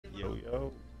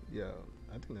Yo. Yeah,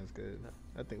 I think that's good.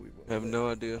 I think we I have will. no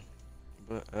idea,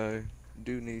 but I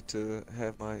do need to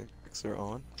have my mixer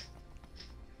on.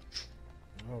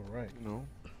 All right. You know,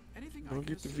 Anything I don't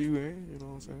can get the assist view with? in. You know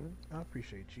what I'm saying? I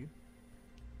appreciate you.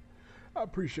 I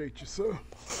appreciate you, sir.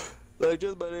 Like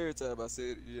just about every time I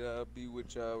said, yeah, I'll be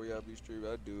with y'all, or y'all be streaming,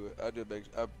 I do it. I just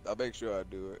I make sure I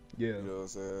do it. Yeah. You know what I'm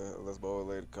saying? Unless my old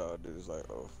lady called, it's like,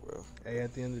 oh well. Hey,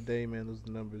 at the end of the day, man, those are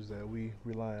the numbers that we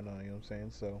relying on. You know what I'm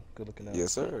saying? So good looking out.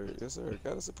 Yes, sir. Yes, sir.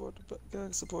 Gotta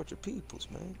support your peoples,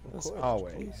 man. Of Gotta course, support your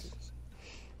always. peoples.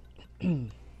 Yeah,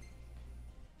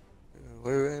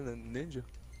 we're in a ninja.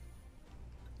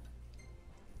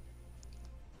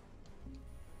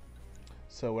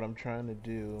 So what I'm trying to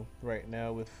do right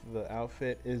now with the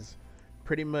outfit is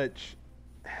pretty much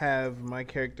have my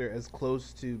character as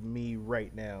close to me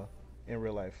right now in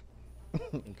real life.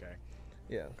 Okay.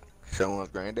 Yeah. Someone's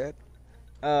granddad.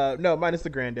 No, minus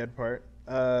the granddad part.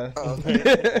 Oh.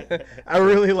 I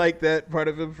really like that part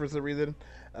of him for some reason.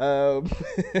 But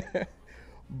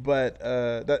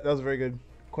that was a very good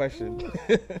question.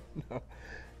 no,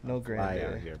 no Fly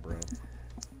granddad. out here, bro.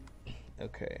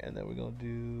 Okay, and then we're gonna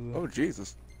do. Oh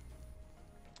Jesus.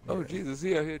 Oh Yeah. Jesus,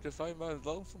 he out here just fighting by his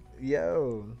lonesome.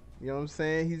 Yo, you know what I'm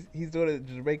saying? He's doing it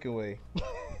the Jamaican way.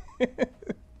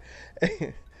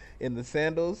 In the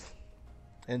sandals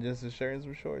and just a shirt and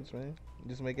some shorts, man.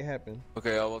 Just make it happen.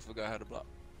 Okay, I almost forgot how to block.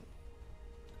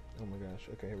 Oh my gosh.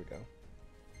 Okay, here we go.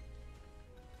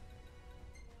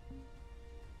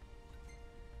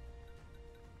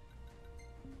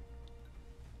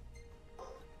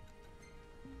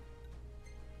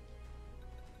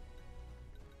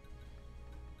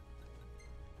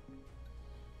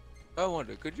 I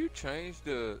wonder, could you change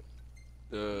the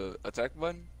attack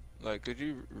button? Like, could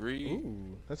you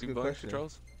Ooh, that's a good debug question.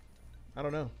 controls? I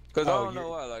don't know. Cause I Oh, don't know your-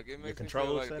 why. Like, it makes me feel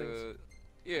control like settings?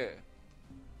 yeah.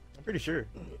 I'm pretty sure.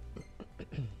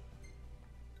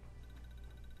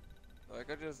 Like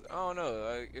I don't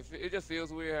know. Like, if it just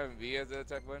feels weird having V as the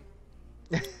attack button.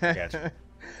 Gotcha.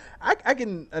 I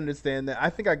can understand that. I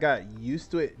think I got used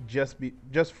to it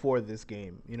just for this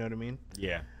game. You know what I mean?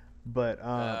 Yeah. But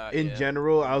in Yeah.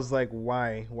 general, I was like,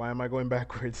 why? Why am I going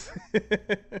backwards?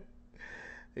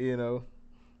 You know,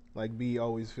 like B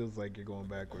always feels like you're going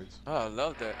backwards. Oh, I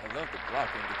love that. I love the block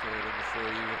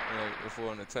indicator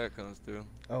before an attack comes through.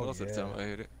 Oh, Most of the yeah. time I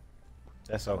hit it.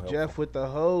 That's so helpful. Jeff with the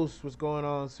host. What's going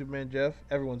on, Superman Jeff?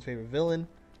 Everyone's favorite villain.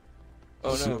 Oh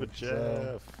no! Super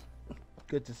Jeff.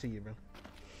 Good to see you, bro.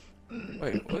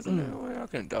 Wait, wasn't there a way I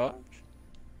can dodge?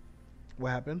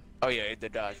 What happened? Oh yeah, the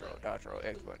dodge roll,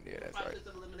 X button. Yeah, that's right.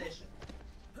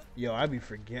 Yo, I be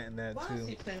forgetting that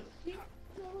too.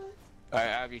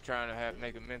 I be trying to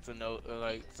make a mental note of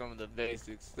like some of the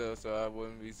basic stuff, so I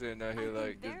wouldn't be sitting out here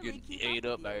like just getting ate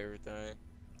up by everything.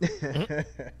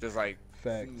 Just like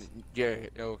Facts. yeah,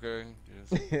 okay.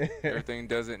 Just, everything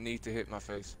doesn't need to hit my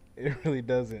face. It really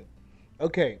doesn't.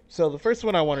 Okay, so the first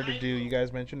one I wanted to do, you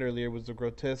guys mentioned earlier, was the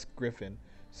grotesque griffin.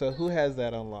 So who has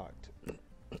that unlocked?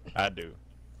 I do.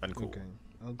 Uncool. Okay,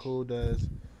 Uncool does.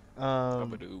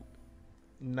 I'm a noob.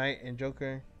 Knight and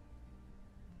Joker.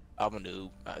 I'm a noob,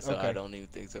 so Okay. I don't even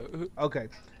think so. Okay,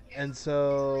 and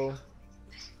so,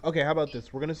 okay, how about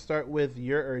this? We're gonna start with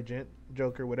your urgent,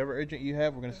 Joker. Whatever urgent you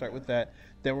have, we're gonna start with that.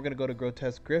 Then we're gonna go to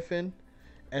grotesque griffin,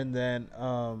 and then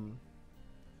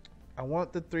I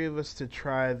want the three of us to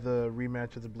try the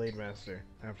rematch of the Blade Master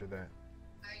after that.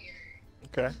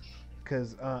 Okay.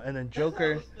 Cause and then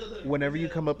Joker, whenever you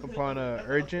come up upon a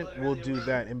urgent, we'll do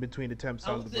that in between attempts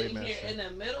on the Blade Master. in the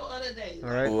middle of the day. All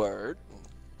right, Word.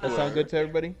 that sound good to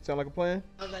everybody? Sound like a plan?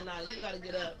 I was like, nah, you gotta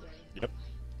get up. Yep.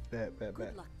 Bet.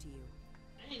 Good luck to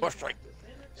you. Or strike.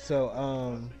 So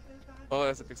Oh,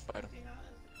 that's a big spider.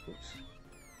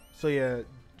 so yeah,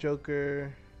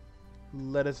 Joker,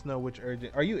 let us know which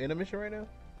urgent. Are you in a mission right now?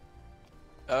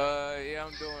 Yeah,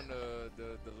 I'm doing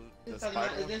the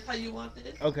spider Is one. this how you want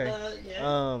this? Okay.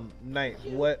 Yeah. Knight,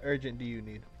 what urgent do you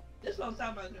need? This what I'm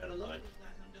talking about, girl. The Lord is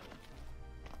not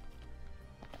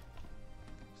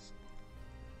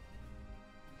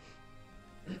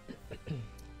gonna do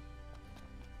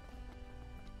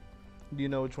Do you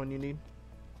know which one you need?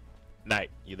 Knight,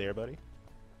 you there, buddy?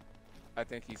 I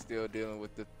think he's still dealing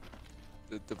with the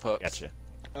pups. Gotcha.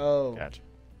 Oh, Gotcha.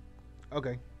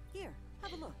 okay. Here,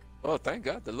 have a look. Oh, thank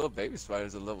God, the little baby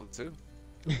spiders are level 2.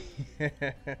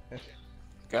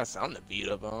 Got something to beat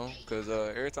up on, cause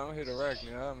every time I hit a rack,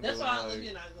 I'm That's doing why I'm like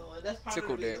looking not going. That's part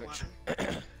tickle of the reason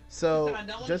damage. why. So, I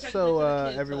don't wanna just check so this on the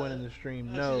kids' everyone club. in the stream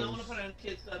She don't knows, wanna put it on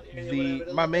kids' club area, the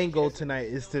whatever, my little main goal kids. tonight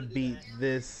is to beat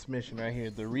this mission right here,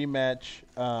 the rematch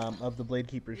of the Blade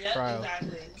Keeper's Yep, trial.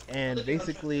 exactly. And Look at her.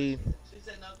 basically, She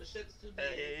said enough. The shit's too big.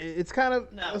 It's kind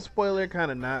of No. a spoiler,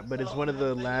 kind of not, but it's So, one of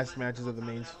the I'm last thinking matches of the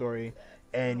main like, story,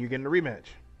 and you're getting a rematch.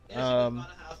 And she just bought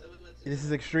a house and we went to- This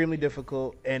is extremely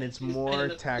difficult, and it's She's paying more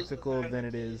the tactical exclusive than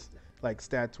it time. is like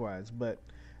stats wise. But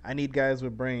I need guys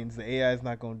with brains. The AI is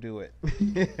not gonna do it.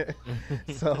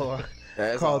 So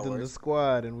As called in the always.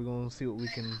 squad, and we're gonna see what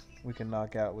we can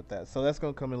knock out with that. So that's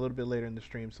gonna come a little bit later in the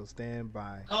stream. So stand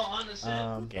by. Oh, on the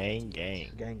ship. Gang,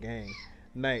 gang. Gang.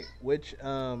 Knight, which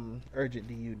urgent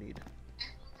do you need?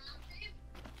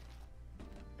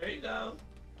 There you go.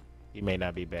 He may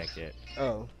not be back yet.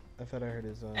 Oh, I thought I heard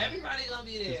his Everybody gonna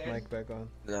be his there. mic back on.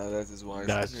 No, that's his wife.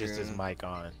 No, it's just his mic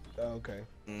on. Oh, okay.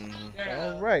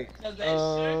 Girl. All right. 'Cause they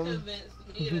sure convinced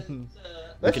me to We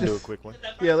Let's can do a just- quick one.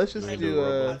 Yeah, let's just We can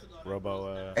do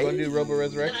Robo. wanna do Robo Hey.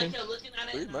 Resurrection?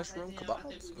 Three mushroom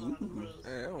kebabs. Ooh.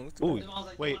 Yeah, I want to- Ooh,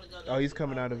 wait. Oh, he's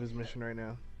coming out of his mission right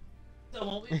now. So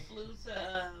when we flew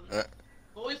to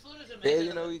when we flew to Jamaica, Yeah,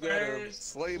 you know, you the gotta first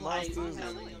slay flight monsters was and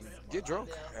hella get drunk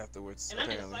Lauderdale. afterwards, And I mean,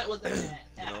 the apparently. flight wasn't bad You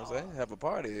at know what I'm all. saying? Have a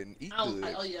party and eat I was good.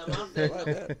 like, oh yeah, I my like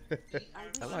that.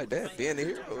 I like that. Being a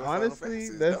hero. in Final Honestly, Fantasy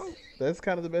is that's dope. that's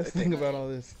kind of the best thing about all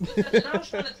this. And I was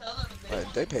trying to tell them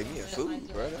Like, they pay me in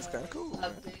food, bro. That's kinda cool, A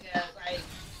man. big ass, like,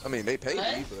 I mean, they pay me,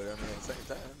 What? but I mean, at the same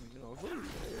time, you know,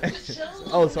 food.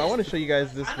 Yeah. Oh, so I want to show you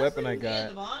guys this honestly, weapon I me and got.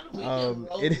 Devon, we can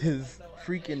roll It through is the door, right?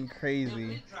 freaking If crazy.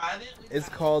 we drive it, we It's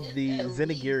drive called it the at least-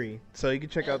 Zenigiri. So you can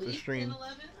check at out the least stream. 10,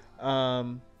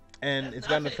 11. And That's it's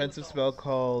got an not offensive taking spell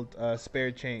called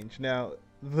Spare Change. Now,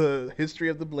 the history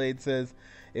of the blade says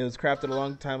it was crafted a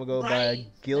long time ago by a Right.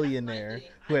 gillionaire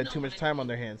who had too much time on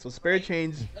their hands. So Spare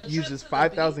Change uses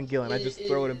 5,000 gil, and I just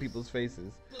throw it in people's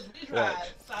faces. Because we drive Watch.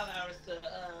 5 hours to the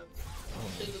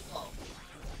Gulf.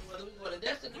 Whether we go to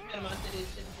Destiny, Panama City,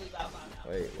 it's typically about 5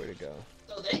 hours. Wait, where'd it go?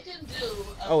 So they can do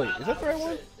a Oh, wait, is that the 5-hour right one?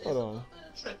 trip. It's Hold a on. little bit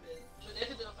of tripping, but they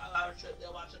can do a 5-hour trip.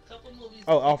 They'll watch a couple movies.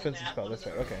 Oh, take a offensive nap, spell, one that's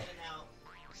of right, them okay. in and out.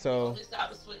 So, We stop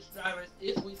and switch drivers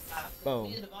if we stop. Boom.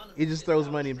 Me and Devon He just 6 throws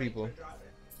hours money in straight people. for driving.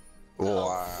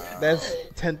 Wow. that's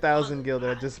 10,000 gil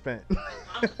that I just spent.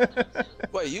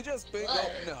 Wait, you just spent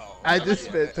that? No. I just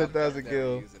spent I'm 10,000 never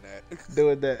gil using that.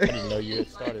 doing I didn't that. know you had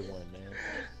started one, man.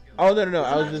 Oh, no.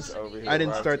 I was just, Over here I didn't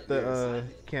watching start this. the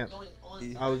camp. Going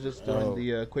on I was just doing Oh.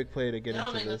 the quick play to get That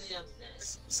don't into make no this. damn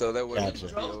sense. So that wasn't Gotcha.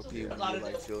 the BOP when you're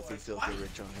like filthy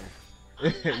rich on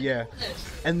here. Yeah.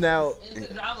 And now, And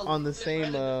to drive a on the little bit same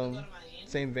further to go to Miami,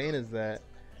 same vein as that,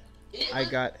 it I was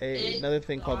got another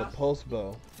thing called a pulse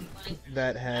bow like-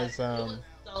 that has so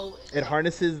it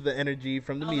harnesses the energy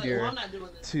from the I was like, well, meteor I'm not doing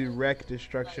this. to wreak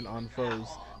destruction on foes.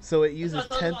 So it uses That's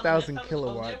what I told 10,000 you, I'm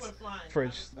kilowatts never flying for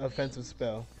its offensive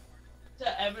spell.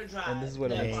 to ever drive. And this is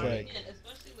what it that looks far like. again,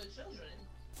 especially with children.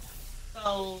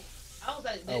 So I was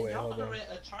like, Oh, wait, y'all hold wanna on. rent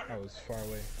a charter I was far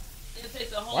away. bus and take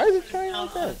the whole Why is it trip trying down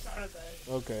like on a that? charter bus?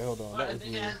 Okay, hold on. Or That a was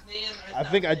big weird. ass van or I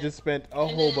think I something. just spent a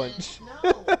And whole then- bunch.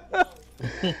 No.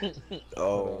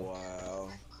 Oh, wow.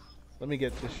 Let me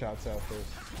get the shots out first.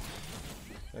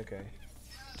 Okay.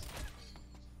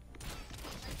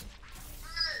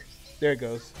 There it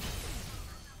goes.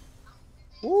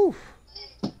 Woof.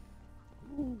 Did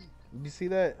you see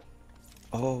that?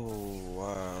 Oh,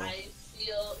 wow. I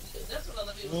feel that's what I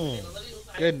love you saying. I love you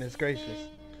like, Goodness gracious.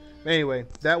 Anyway,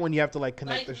 that one you have to like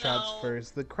connect Like, the shots no.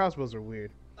 first. The crossbows are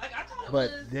weird, like I thought it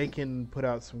but was, they can put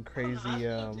out some I don't know, crazy.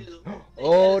 I still do. They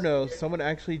Oh just- no! Someone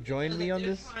actually joined me on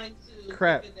they're this. trying to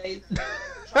Crap. pick a day to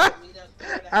try to meet up,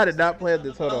 figure it I out. did not plan On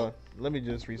this. the Hold boat. on. Let me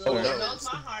just Lord restart. no. knows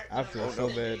my heart, I but feel I'm so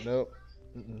not bad. ready. Nope.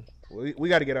 We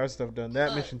got to get our stuff done. That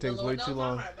Look, mission the takes Lord way knows too my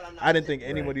long. heart, but I'm not I didn't ready. think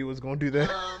anybody was gonna do that.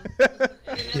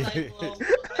 And then like, well, we'd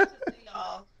like to see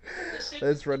y'all. The shit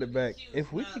Let's is run it really back. cute.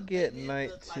 If we Now, could get it is Knight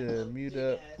like to a mute big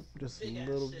up ass- just a big ass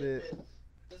little shit, bit. but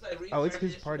it's like Oh, it's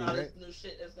his refurbished party, with all right? this new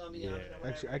shit that's gonna be Yeah. on it or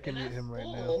Actually, I whatever. can And mute that's him right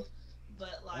now. cool, But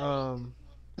like,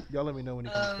 Y'all let me know when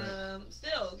he comes back.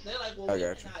 still, they're like, well, I we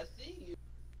got cannot see you.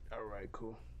 All right,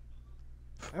 cool.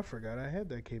 I forgot I had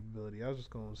that capability. I was just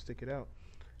gonna stick it out.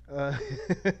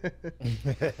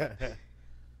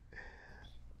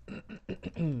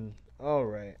 All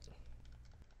right.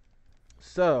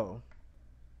 So,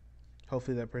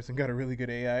 hopefully that person got a really good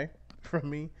AI from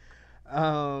me.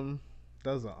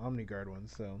 That was an OmniGuard one,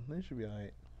 so they should be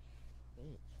alright.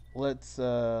 Let's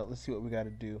see what we got to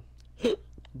do.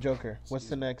 Joker, what's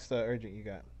the next urgent you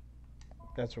got?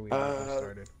 That's where we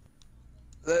started.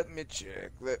 Let me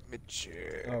check. Let me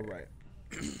check. All right.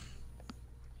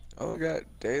 Oh, we got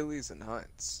dailies and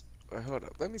hunts. Wait, hold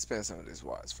up. Let me spend some of these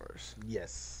watts first.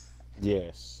 Yes.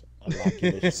 Yes. Unlock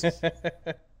your missions.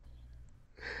 I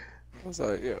was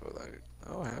like, yo, like,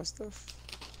 I don't have stuff.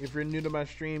 If you're new to my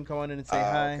stream, come on in and say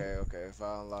hi. Okay. If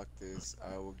I unlock this,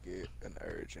 I will get an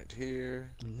urgent here.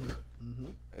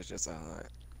 It's just a hunt.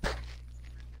 What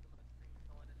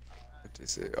they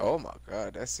say? Oh my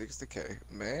god, that's 60K.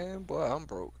 Man, boy, I'm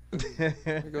broke. Alright,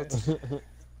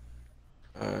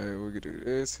 we can do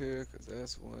this here, cause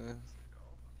that's one.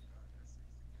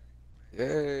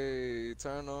 Yay!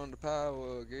 Turn on the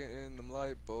power, get in them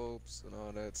light bulbs and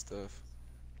all that stuff.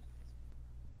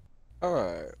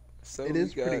 Alright, so It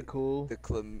is pretty cool. The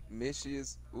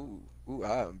calamitous. Ooh,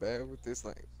 I'm bad with this.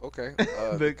 Like, okay,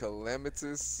 the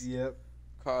calamitous. Yep.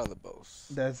 Carlibos.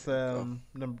 That's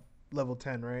level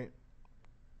 10, right?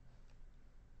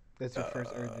 That's your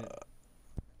first urgent.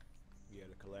 Yeah,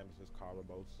 the calamitous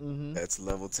Carlibos. That's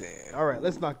level 10. All right,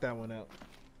 let's knock that one out.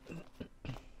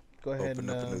 Go ahead Open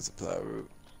and up a new supply route.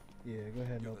 Yeah, go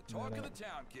ahead and You're open the talk that of up. the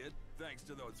town, kid. Thanks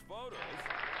to those photos.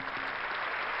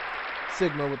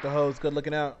 Sigma with the hose. Good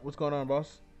looking out. What's going on,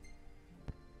 boss?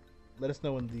 Let us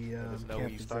know when the Let us know camp when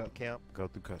you is start up. the camp. Go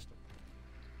through custom.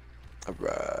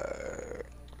 Alright.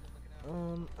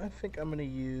 I think I'm gonna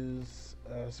use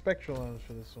spectral arms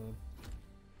for this one.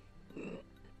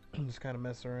 Just kind of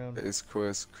mess around. This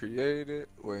quest created,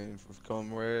 waiting for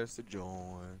comrades to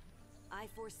join. I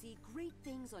foresee great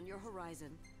things on your horizon.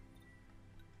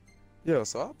 Yo,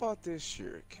 so I bought this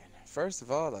shuriken. First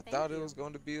of all, I thought it you. was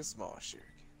going to be a small shuriken.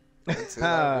 Until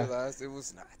I realized it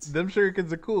was not. Them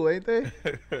shurikens are cool, ain't they?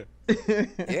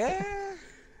 Yeah.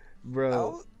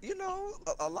 Bro, You know,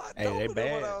 a lot Hey, they doper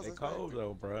than what I bad. was They cold expecting.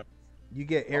 though, bro. you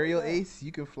get aerial yeah. ace,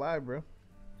 you can fly, bro.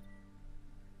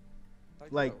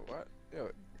 Like- yo, what?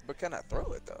 Yo, but can I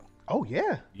throw it though? Oh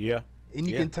yeah, Yeah. and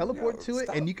you Yeah. can teleport Yo, to it,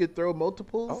 stop. and you can throw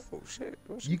multiples. Oh shit.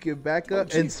 Oh, shit. You can back Oh,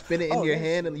 up and jeez. spin it in Oh, your yes.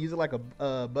 hand and use it like a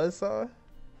buzzsaw.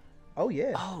 Oh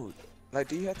yeah. Oh, like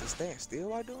do you have to stand still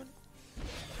while doing it?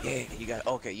 Yeah, you got.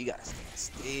 Okay, you gotta stand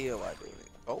still while doing it.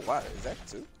 Oh wow, is that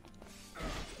two?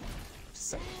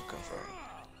 Second confirm.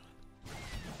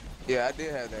 Yeah, I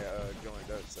did have that joined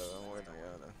up, so I'm waiting on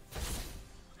y'all now.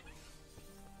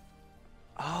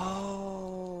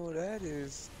 Oh, that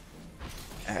is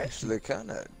actually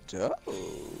kind of dope.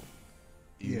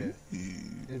 Yeah.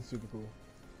 It's super cool.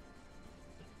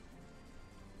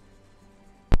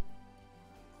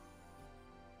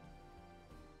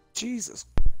 Jesus,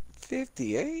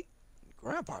 58.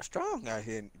 Grandpa strong out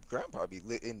here. Grandpa be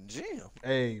lit in the gym.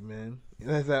 Hey man,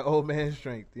 that's that old man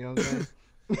strength. You know what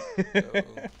I'm saying?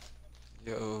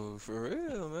 Yo, for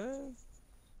real, man.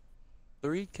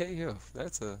 3K health.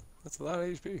 That's a lot of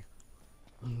HP.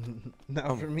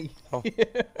 Not for me. Oh,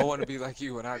 I want to be like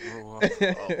you when I grow up.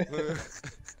 Oh.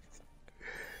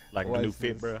 Like Watch a new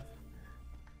fit, this. bro.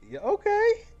 Yeah,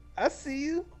 okay, I see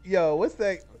you. Yo, what's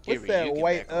that? What's Kiri, that you get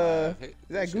white? back alive. Hey, Is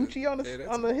that shit. Gucci on the Yeah, that's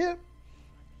on the hip?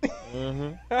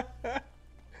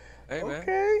 Hey, man.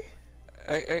 Okay.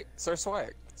 Hey, Sir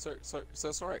Swag. Sir Swag.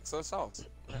 Sir Sauce.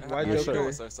 Why How you Joker?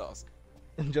 doing, Sir Sauce?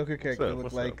 Joker character up? look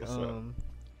What's like up? What's up?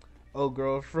 old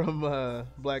girl from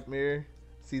Black Mirror,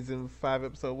 season 5,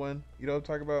 episode 1. You know what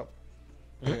I'm talking about?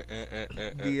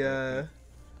 The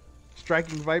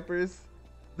striking vipers,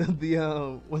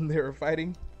 the when they were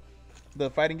fighting, the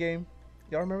fighting game.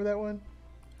 Y'all remember that one?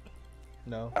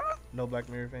 No, no Black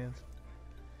Mirror fans.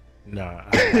 Nah,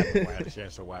 I haven't had a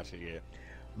chance to watch it yet.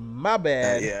 My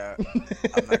bad. Yeah,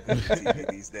 I'm not good with TV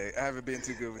these days. I haven't been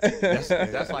too good with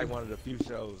TV. That's like one of the few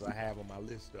shows I have on my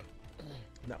list, though.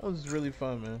 That was really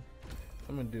fun, man.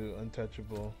 I'm gonna do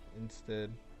Untouchable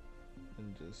instead,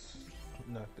 and just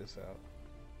knock this out.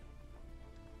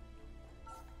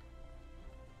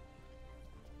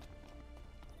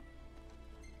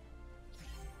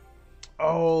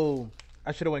 Oh,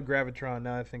 I should have went Gravitron.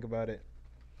 Now I think about it,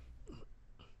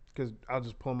 because I'll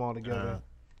just pull them all together.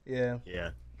 Yeah.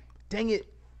 Yeah. Dang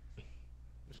it.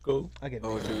 It's cool. I get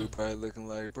Oh, it. dude, probably looking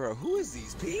like, bro, who is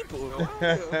these people?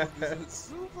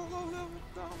 Super low level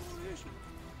domination.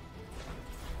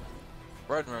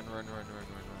 Run.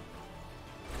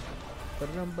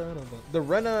 The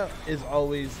run-up is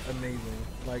always amazing.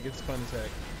 Like, it's fun as heck.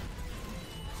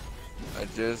 I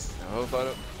hope I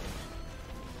don't.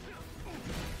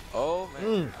 Oh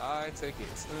man, I take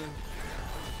it. You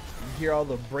hear all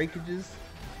the breakages?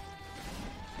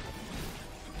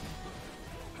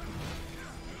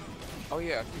 Oh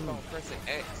yeah, I keep on pressing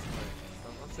X.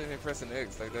 I'm sitting here pressing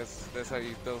X, like that's how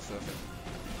you throw stuff.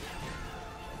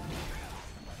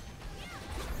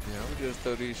 Yeah, I'm gonna just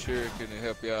throw these shuriken and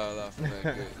help y'all out from that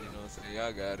good. You know what I'm saying?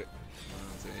 Y'all got it. You know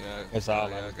what I'm saying? Y'all, That's all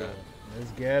y'all I was got doing. it.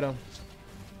 Let's get them.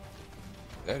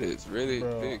 That is really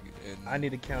Bro, big and I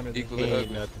need to counter this. equally He ain't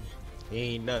ugly. nothing. He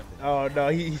ain't nothing. Oh no,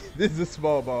 this is a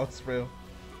small boss, bro.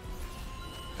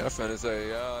 I'm finna say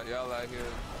y'all out here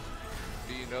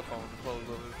beating up on the poor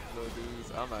little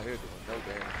dudes. I'm not here doing no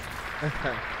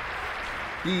damage.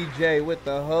 DJ with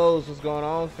the hose. What's going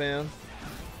on, fam?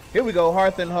 Here we go.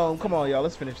 Hearth and home. Come on, y'all.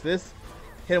 Let's finish this.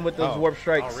 Hit him with those warp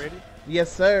strikes. Already?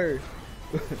 Yes, sir.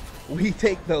 We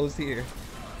take those here.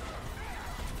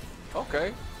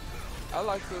 Okay. I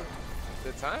like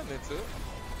the time into it.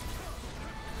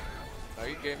 Like,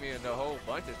 he gave me a whole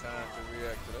bunch of time to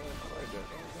react to that. I like that.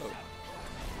 Oh.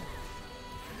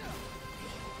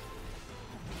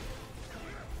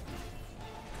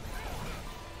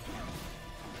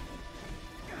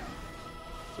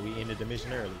 So we ended the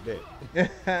mission early, bet.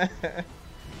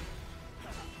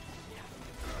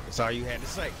 That's all you had to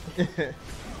say.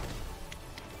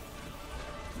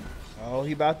 Oh,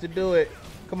 he about to do it.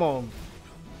 Come on.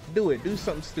 Do it. Do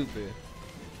something stupid.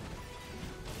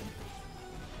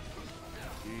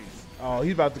 Oh,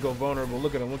 he's about to go vulnerable.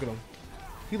 Look at him. Look at him.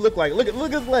 He look at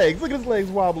his legs. Look at his legs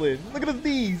wobbling. Look at his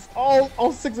knees.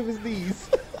 All 6 of his knees.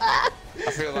 I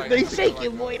feel like they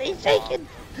shaking, boy. They shaking.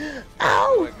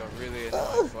 Ow! Like a really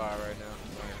annoying fly right now.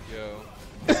 Like,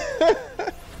 yo.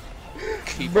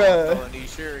 Keep on throwing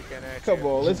these shuriken at Come you.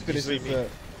 on, let's finish this up.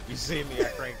 You see me, I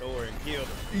cranked over and killed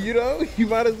him. You know, you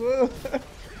might as well.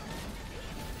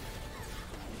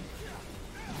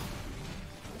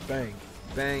 Bang,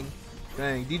 bang,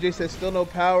 bang. DJ says still no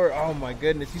power. Oh my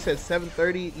goodness. He said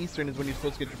 7:30 Eastern is when you're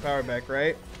supposed to get your power back,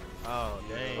 right? Oh,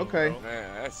 dang. Okay. Bro.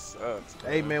 Man, that sucks. Bro.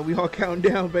 Hey, man, we all counting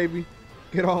down, baby.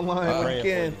 Get online when you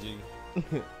can.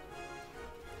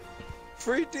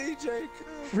 Free DJ.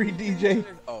 Free DJ.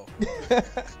 Oh.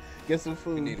 Get some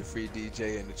food. We need a free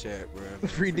DJ in the chat, bro.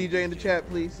 Free DJ in the chat,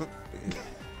 please.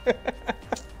 Yeah,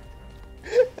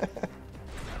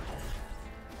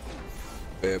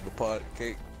 but part of the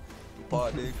cake,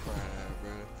 part they crying,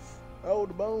 bro. Oh,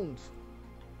 the bones.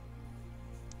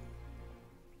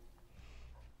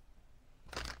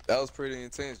 That was pretty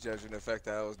intense, judging the fact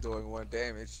that I was doing 1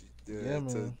 damage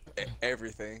to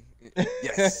everything.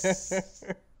 Yes.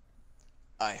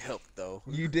 I helped, though.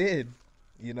 You did.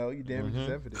 You know, you damn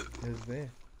deserved it. It was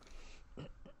there.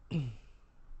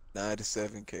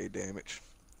 97k damage.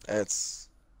 That's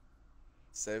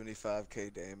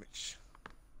 75k damage.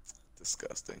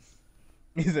 Disgusting.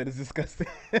 He said it's disgusting.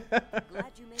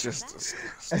 Just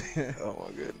disgusting. Oh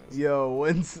my goodness. Yo,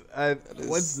 once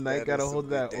Knight got a hold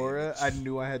of that aura, I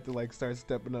knew I had to like start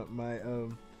stepping up my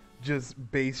just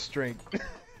base strength.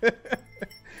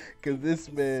 Cause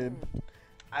this man,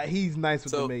 he's nice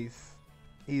with the mace.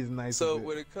 He's nice. So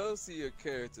when it comes to your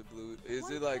character, Blue, is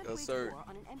it like a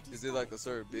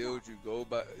certain build you go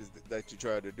by that you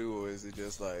try to do, or is it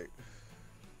just like?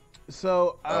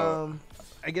 So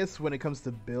I guess when it comes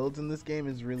to builds in this game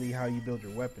is really how you build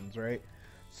your weapons, right?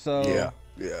 So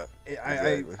yeah.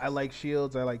 Exactly. I like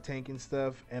shields, I like tanking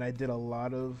stuff, and I did a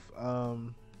lot of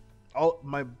all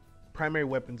my primary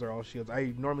weapons are all shields.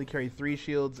 I normally carry 3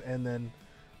 shields and then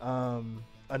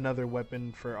another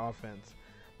weapon for offense.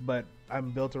 But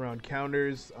I'm built around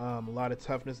counters, a lot of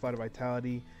toughness, a lot of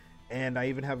vitality, and I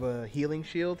even have a healing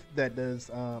shield that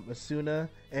does Asuna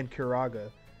and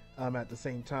Kiraga at the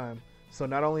same time. So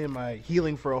not only am I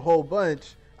healing for a whole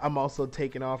bunch, I'm also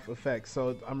taking off effects.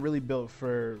 So I'm really built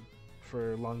for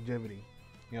longevity.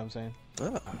 You know what I'm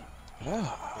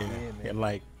saying? And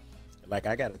like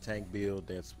I got a tank build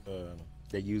that's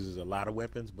that uses a lot of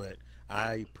weapons, but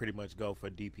I pretty much go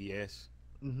for DPS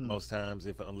most times,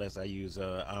 unless I use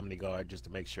Omni Guard just to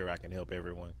make sure I can help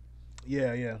everyone.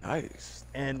 Yeah. Nice.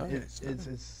 And nice.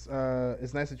 It's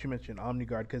nice that you mentioned Omni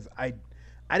Guard, because I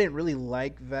didn't really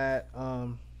like that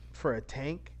for a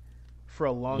tank for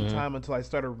a long time until I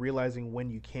started realizing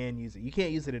when you can use it. You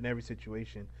can't use it in every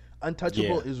situation.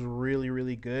 Untouchable is really,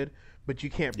 really good, but you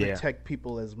can't protect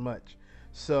people as much.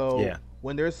 So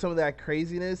when there's some of that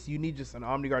craziness, you need just an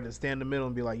Omni Guard to stand in the middle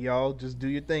and be like, y'all, just do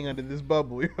your thing under this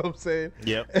bubble. You know what I'm saying?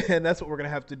 Yep. And that's what we're going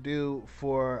to have to do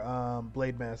for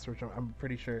Blade Master, which I'm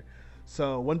pretty sure.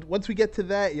 So once we get to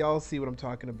that, y'all see what I'm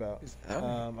talking about.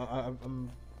 I'm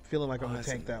feeling like I'm going to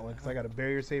tank that one because I got a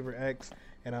Barrier Saver X,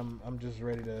 and I'm just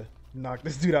ready to knock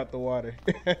this dude out the water.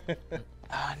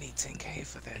 I need 10k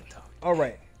for that, though. All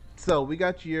right. So we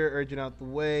got your urgent out the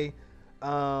way.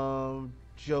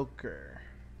 Joker.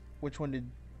 Which one did...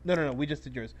 No, we just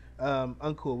did yours.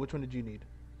 Uncool, which one did you need?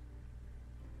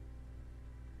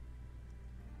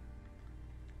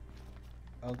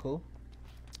 Uncool?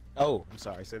 Oh, I'm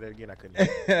sorry. Say that again. I couldn't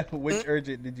hear. Which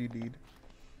urgent did you need?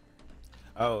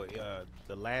 Oh,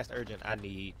 the last urgent I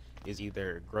need is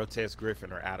either Grotesque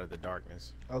Griffin or Out of the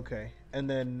Darkness. Okay. And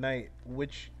then Knight,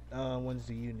 which ones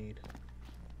do you need?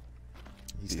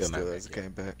 He still hasn't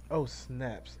came back. Oh,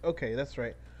 snaps. Okay, that's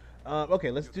right. Okay,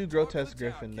 let's do Grotesque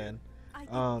Griffin then.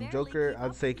 Joker,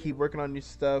 I'd say keep working on your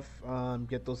stuff.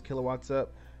 Get those kilowatts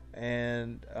up,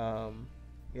 and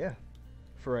yeah,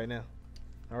 for right now.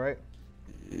 All right.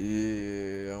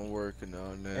 Yeah, I'm working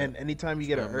on that. And anytime you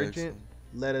get an Trying to make urgent,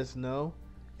 let us know,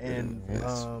 and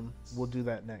Yes. we'll do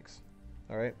that next.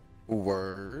 All right.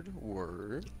 Word.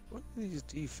 What are these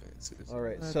defenses? All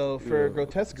right. Not So for good.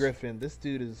 Grotesque Griffin, this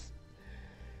dude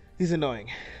he's annoying.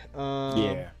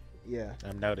 Yeah, Yeah.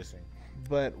 I'm noticing.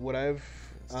 But what I've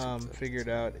It's too tough figured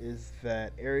to- out is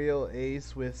that aerial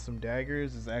ace with some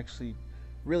daggers is actually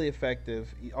really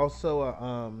effective.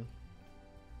 Also,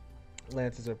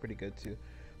 lances are pretty good too.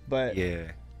 But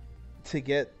Yeah. to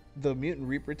get the mutant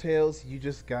reaper tails, you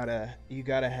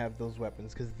gotta have those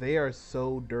weapons because they are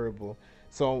so durable.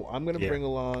 So I'm gonna Yeah. bring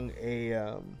along a.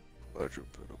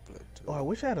 Quadrupedal plateau. Oh, I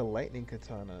wish I had a lightning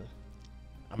katana.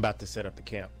 I'm about to set up the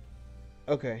camp.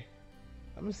 Okay,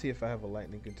 I'm gonna see if I have a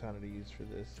lightning katana to use for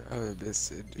this. Oh,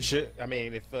 that's it. You should. I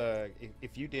mean,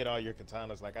 if you did all your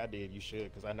katanas like I did, you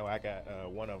should, because I know I got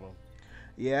one of them.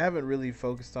 Yeah, I haven't really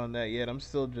focused on that yet. I'm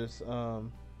still just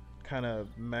kind of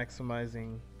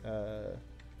maximizing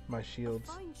my shields.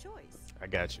 Fine choice. I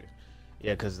got you.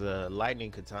 Yeah, because the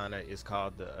lightning katana is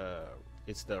called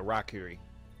it's the Rakuri.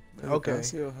 Okay. I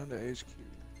see 100 HQ.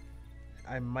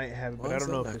 I might have it, Why but I is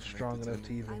don't know that if not it's strong connected enough to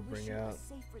to me? even I wish bring you a out.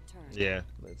 safe return. Yeah.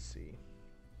 Let's see.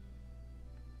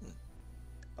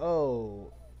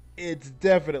 Oh, it's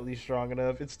definitely strong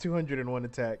enough. It's 201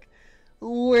 attack.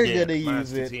 We're Yeah, gonna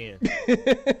mine's use to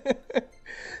it.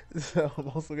 So I'm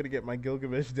also gonna get my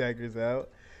Gilgamesh daggers out.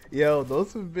 Yo,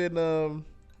 those have been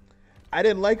I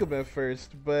didn't like them at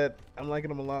first, but I'm liking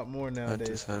them a lot more I nowadays.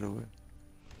 just had away.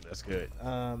 That's good.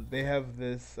 They have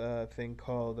this thing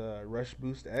called Rush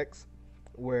Boost X,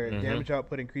 where Mhm. damage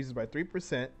output increases by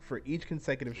 3% for each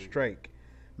consecutive strike,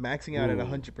 maxing out at Ooh.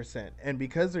 100%. And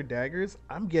because they're daggers,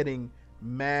 I'm getting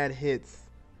mad hits,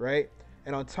 right?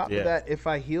 And on top Yeah. of that, if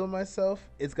I heal myself,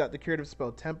 it's got the curative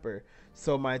spell Temper,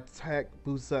 so my attack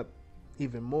boosts up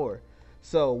even more.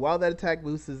 So while that attack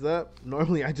boost is up,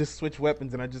 normally I just switch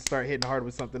weapons and I just start hitting hard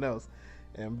with something else.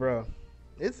 And bro,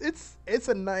 it's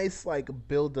a nice like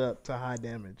build up to high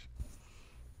damage.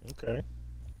 Okay.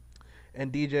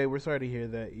 And DJ, we're sorry to hear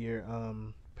that your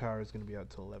power is going to be out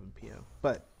till 11 p.m.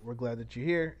 But we're glad that you're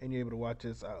here and you're able to watch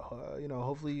us.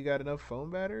 Hopefully you got enough phone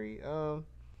battery. Don't.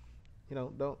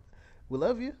 We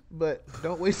love you, but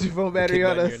don't waste your phone battery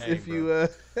on button us your name, if you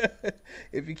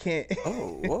if you can't.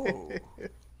 Oh, whoa.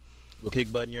 We'll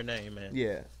kick button your name, man.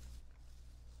 Yeah.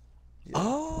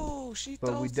 Oh, she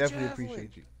But we throws the definitely javelin.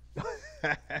 appreciate you.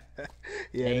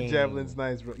 Yeah, the Dang. javelin's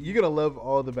nice, bro. You're gonna love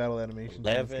all the battle animations in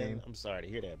this 11. game. I'm sorry to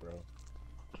hear that, bro.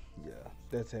 Yeah,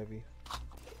 that's heavy.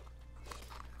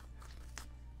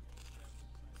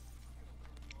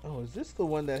 Oh, is this the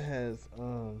one that has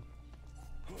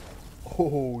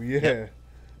Oh yeah, It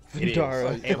is.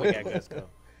 Vindara. And we got Gusco.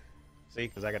 See,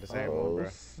 because I got the same one, Oh bro.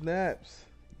 snaps!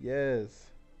 Yes.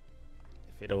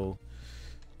 If it'll,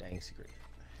 dang secret.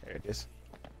 There it is.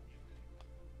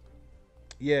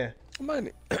 Yeah. I might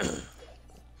need,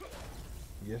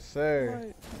 Yes, sir.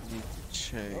 might need to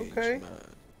change Okay. my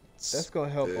That's gonna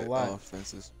help a lot.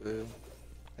 offensive spell.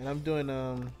 And I'm doing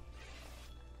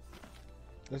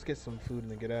let's get some food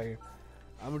and then get out of here.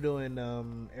 I'm doing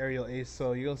aerial ace,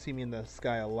 so you're gonna see me in the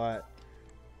sky a lot.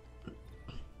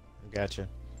 Gotcha.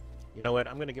 You know what?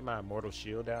 I'm gonna get my immortal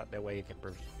shield out. That way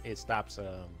it stops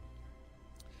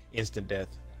instant death.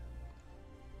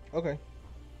 Okay.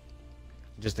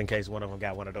 Just in case one of them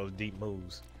got one of those deep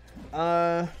moves.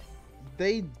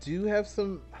 They do have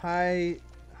some high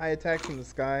attacks from the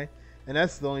sky, and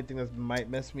that's the only thing that might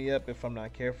mess me up if I'm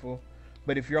not careful.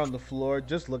 But if you're on the floor,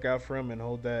 just look out for them and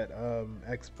hold that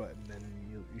X button, and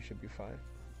you should be fine.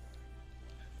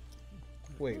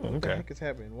 Wait, what the Okay. heck is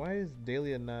happening? Why is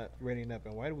Dahlia not readying up,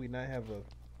 and why do we not have a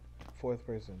fourth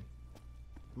person?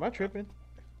 Am I tripping?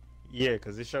 Yeah,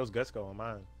 because it shows Gusco on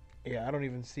mine. Yeah, I don't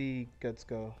even see Guts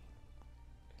go.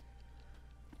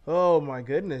 Oh my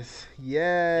goodness!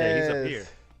 Yes. Yeah, he's up here.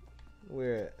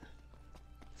 Where at?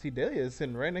 See, Dahlia is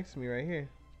sitting right next to me right here.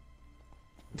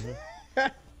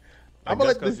 I'm gonna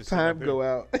let Gusco's this just sitting up time here. go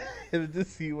out and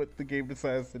just see what the game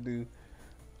decides to do.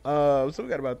 So we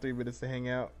got about 3 minutes to hang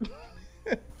out.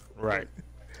 Right.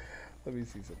 Let me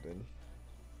see something.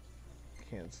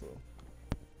 Cancel.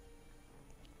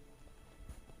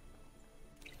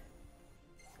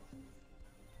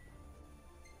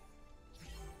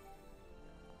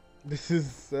 This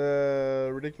is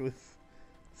ridiculous.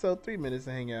 So 3 minutes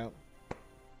to hang out.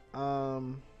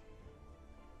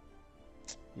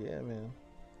 Yeah, man.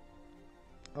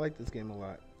 I like this game a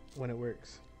lot when it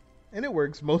works. And it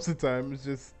works most of the time. It's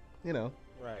just,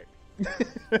 Right.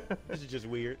 This is just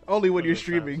weird. Only when One you're of those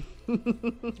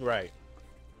streaming. Right.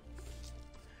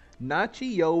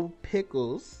 Nachi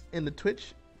Pickles in the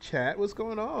Twitch chat. What's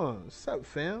going on? What's up,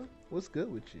 fam? What's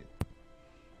good with you?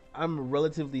 I'm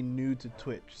relatively new to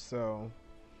Twitch, so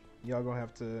y'all gonna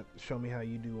have to show me how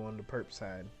you do on the perp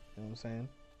side. You know what I'm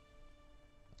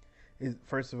saying?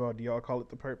 First of all, do y'all call it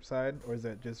the perp side, or is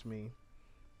that just me?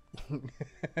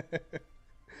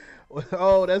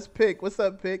 Oh, that's Pick. What's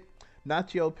up, Pick?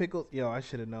 Nacho Pickles. Yo, I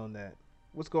should have known that.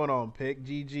 What's going on, Pick?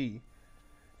 GG.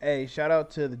 Hey, shout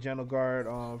out to the General Guard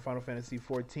on Final Fantasy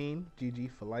 14.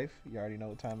 GG for life. You already know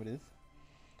what time it is.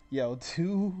 Yo,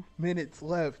 2 minutes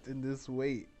left in this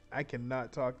wait. I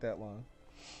cannot talk that long.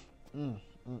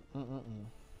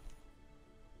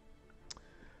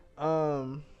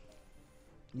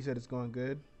 You said it's going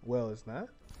good? Well, it's not.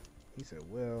 He said,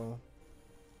 well,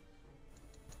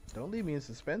 don't leave me in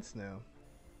suspense now.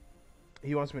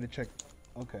 He wants me to check.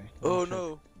 Okay. Oh,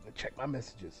 no. Check my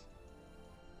messages.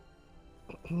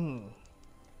 I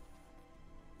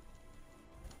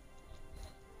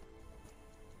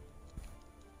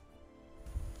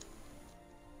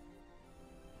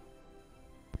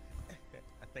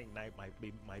think Knight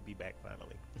might be back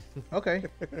finally. Okay.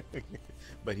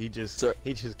 But he just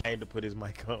came to put his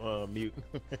mic on mute.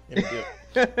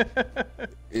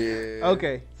 Yeah.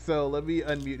 Okay, so let me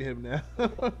unmute him now.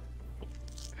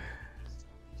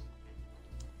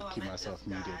 Keep myself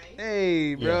muted.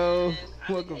 Hey, bro.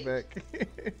 Welcome back.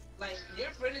 Like,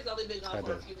 your friend has only been gone Had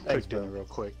for to a few quick months. dinner real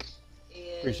quick.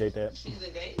 And Appreciate that. she's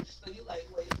engaged, so you like,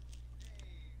 wait.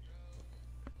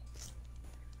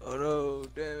 Oh no,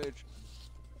 damage.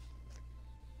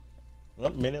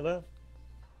 1 minute left.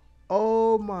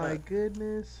 Oh my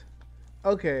goodness.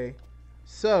 Okay,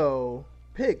 so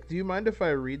Pick, do you mind if I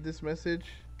read this message?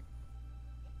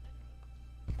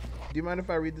 Do you mind if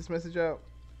I read this message out?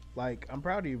 Like, I'm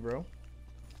proud of you, bro.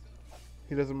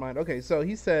 He doesn't mind. Okay, so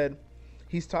he said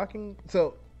he's talking.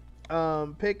 So,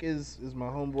 Pick is my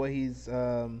homeboy. He's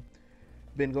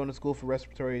been going to school for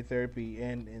respiratory therapy,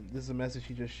 and this is a message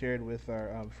he just shared with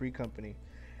our free company.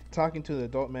 Talking to the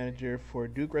adult manager for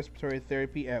Duke Respiratory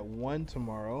Therapy at 1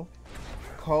 tomorrow.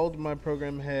 Called my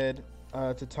program head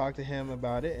to talk to him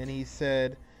about it, and he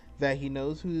said that he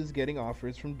knows who is getting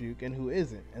offers from Duke and who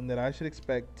isn't, and that I should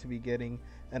expect to be getting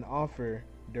an offer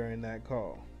during that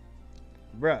call.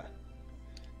 Bruh.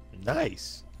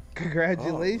 Nice.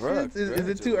 Congratulations. Oh, bruh, is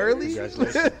it too early?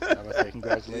 Congratulations. I would say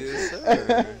congratulations. Yes,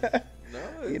 sir.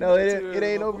 No, You know, it's it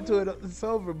ain't over till it's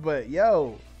over, but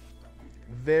yo,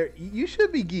 you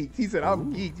should be geeked. He said,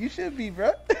 I'm geeked. You should be,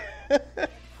 bro.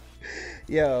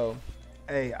 Yo,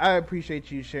 hey, I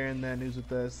appreciate you sharing that news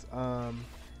with us.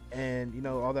 And, you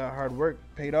know, all that hard work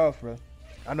paid off, bro.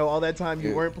 I know all that time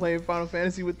you weren't playing Final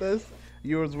Fantasy with us,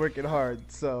 you was working hard,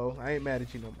 so I ain't mad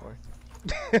at you no more.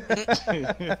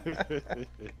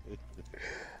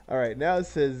 All right, now it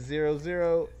says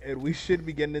 0-0, and we should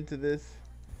be getting into this.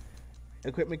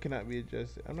 Equipment cannot be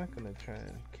adjusted. I'm not gonna try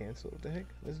and cancel. What the heck?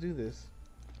 Let's do this.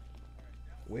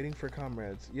 Waiting for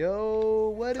comrades.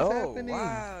 Yo, what is happening? Oh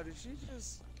wow! Did she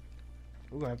just?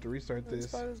 We're gonna have to restart this.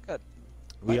 Spider's got.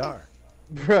 We are.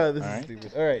 Bruh, this All is right.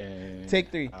 stupid. All right, And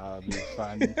take 3. I'll be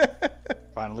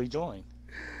finally joined.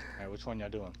 All right, which one y'all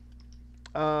doing?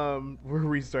 We're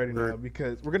restarting now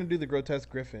because we're gonna do the grotesque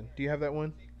griffin. Do you have that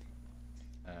one?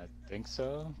 I think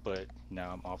so, but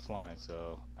now I'm offline,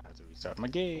 so I have to restart my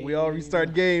game. We all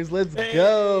restart games. Let's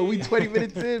go. We 20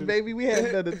 minutes in, baby. We had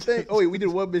another thing. Oh wait, we did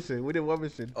one mission.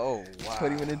 Oh wow!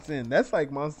 20 minutes in. That's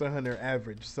like Monster Hunter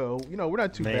average. So you know we're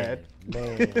not too bad.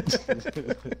 Man.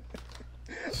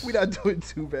 We're not doing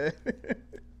too bad.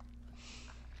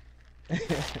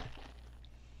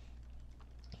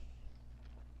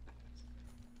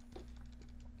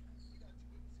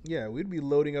 Yeah, we'd be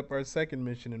loading up our second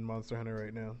mission in Monster Hunter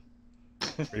right now.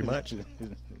 Pretty much.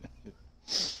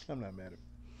 I'm not mad at it.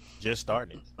 Just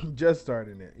starting. Just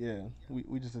starting it, yeah.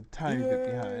 We just a tiny bit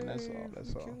behind. That's all.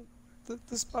 That's all.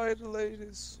 The spider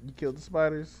ladies. You killed the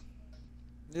spiders?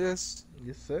 Yes.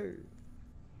 Yes, sir.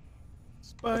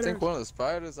 I think one of the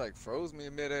spiders like froze me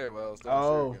in midair while I was doing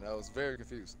shuriken. I was very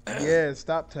confused. Yeah,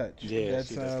 stop touch. Yeah, that's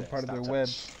she does that. part of their Stop web.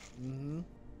 touch.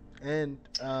 And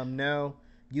now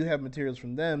you have materials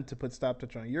from them to put stop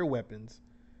touch on your weapons.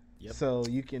 Yep. So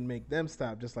you can make them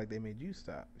stop just like they made you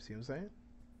stop. You see what I'm saying?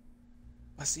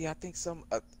 I see. I think some.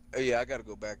 Yeah, I gotta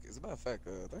go back. As a matter of fact,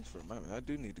 thanks for reminding me. I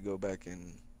do need to go back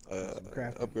and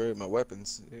upgrade my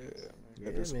weapons. Yeah, I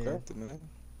gotta do some crafting, man.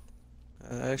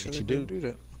 I actually do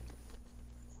that.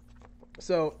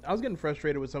 So I was getting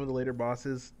frustrated with some of the later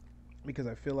bosses because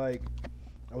I feel like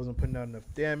I wasn't putting out enough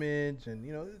damage and,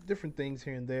 you know, different things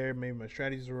here and there. Maybe my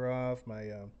strategies were off.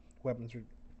 My weapons.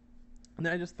 And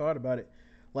then I just thought about it.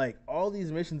 Like, all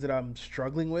these missions that I'm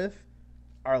struggling with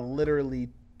are literally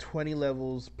 20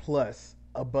 levels plus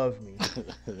above me.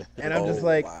 And I'm just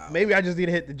like, maybe I just need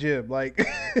to hit the gym. Like, Yeah,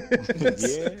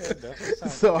 that's what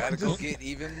sounds so Gotta go get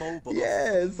even mobile.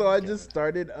 yeah, so I just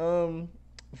started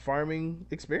farming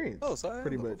experience. Oh, so I am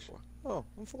pretty level much. 4. Oh,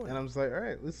 I'm 4. And I'm just like, all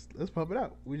right, let's pump it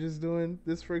out. We're just doing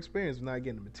this for experience. We're not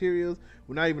getting the materials.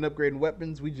 We're not even upgrading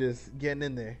weapons. We just getting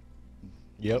in there.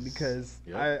 Yep. Because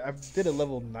Yep. I did a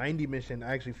level 90 mission.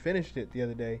 I actually finished it the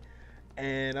other day.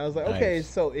 And I was like, Nice. okay,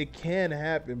 so it can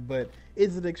happen, but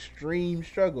it's an extreme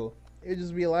struggle. It'd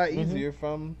just be a lot easier if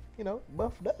I'm,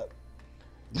 buffed up.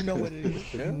 You know what it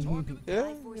is. Yeah,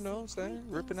 you know what I'm saying?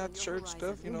 Ripping out the shirt and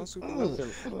stuff, super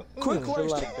level. Quick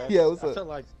question. Yeah, what's I up? feel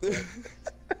like.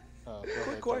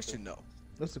 Quick question, though.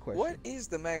 What's the question? What is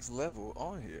the max level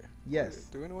on here? Yes.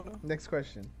 Do anyone know? Next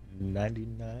question.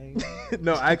 99.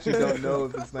 No, I actually don't know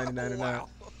if it's 99 or Wow.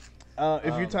 not.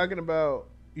 If you're talking about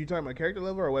character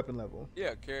level or weapon level?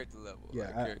 Yeah, character level. Yeah,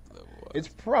 like, character level. It's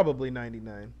probably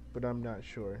 99, but I'm not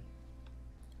sure.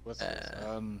 What's this?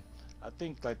 I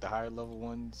think like the higher level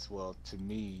ones. Well, to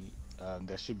me,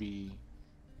 that should be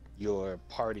your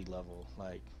party level.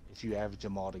 Like if you average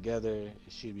them all together, it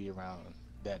should be around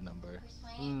that number.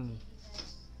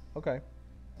 Okay.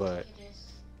 But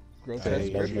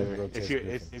Grotesque. if you're,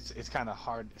 it's kind of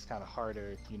hard. It's kind of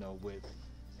harder, with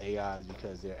AI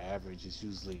because their average is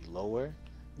usually lower.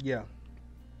 Yeah.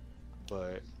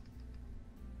 But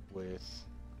with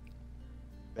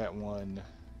that one,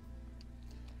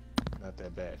 not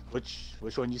that bad. Which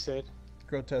one you said?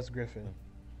 Grotesque Griffin.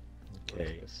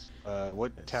 Okay.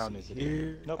 What town is it in?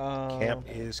 Here, Nope. camp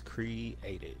is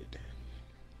created.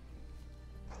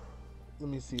 Let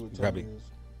me see what town Probably- it is.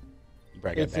 You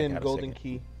probably got It's back in out a Golden second.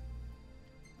 Key.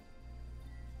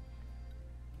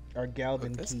 Or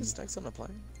Galvin That's Key. the snakes on the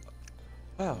plane.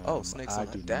 Wow. Snakes on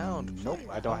the down. Nope,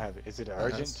 I don't have it. Is it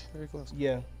urgent? That's very close.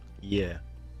 Yeah. Yeah.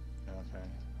 Okay.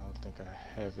 I don't think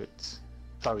I have it.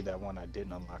 Probably that one I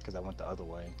didn't unlock because I went the other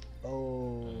way.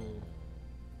 Oh.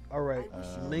 All right.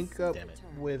 Link up damn it.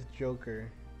 with Joker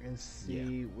and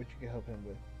see what you can help him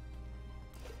with.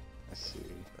 Let's see.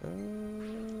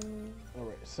 All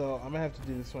right. So I'm gonna have to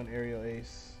do this one aerial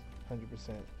ace, 100%.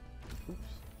 Oops.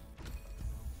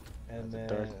 And then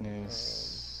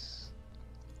Darkness.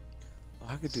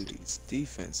 I could do these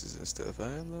defenses and stuff. I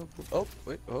am level. Oh,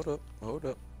 wait. Hold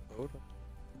up.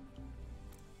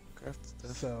 Craft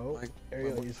stuff. So Like,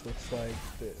 aerial ace looks like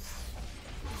this.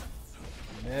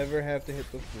 Never have to hit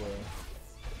the floor.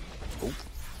 Oh.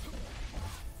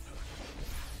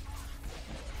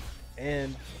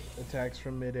 And attacks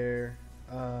from midair.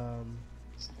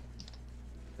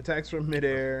 Attacks from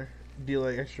midair deal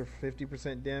like extra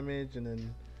 50% damage, and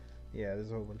then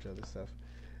there's a whole bunch of other stuff.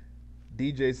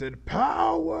 DJ said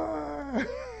power.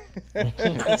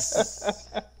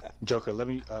 Joker, let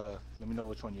me know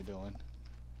which one you're doing.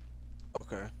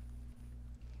 Okay.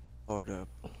 Hold up.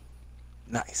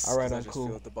 Nice. All right, 'cause I I'm just cool.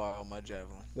 filled the bar on my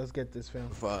javelin Let's get this, fam.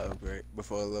 before I upgrade.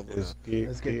 Before I level up. Let's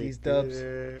get these dubs.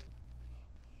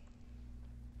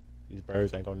 These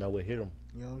birds ain't gonna know what hit them.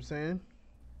 You know what I'm saying?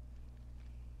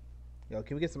 Yo,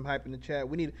 can we get some hype in the chat?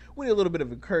 We need a little bit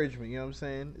of encouragement. You know what I'm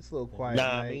saying? It's a little quiet Nah,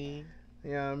 tonight. mean.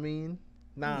 You know what I mean?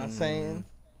 Nah, I'm saying.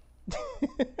 Can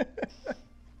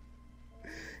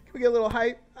we get a little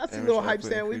hype? I see a little hype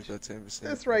sandwich.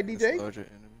 That's right, DJ.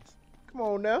 Come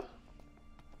on now.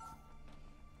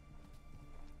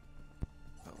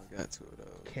 Oh, I got two of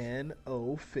those. Can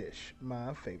O fish,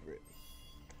 my favorite.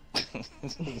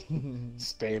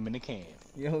 Spam in the can.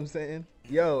 You know what I'm saying?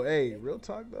 Yo, hey, real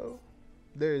talk though.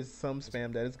 There is some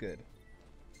spam that is good.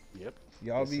 Yep.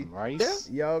 Y'all Get be some rice.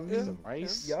 y'all be Some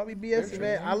rice. y'all be BSing,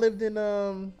 man. I lived in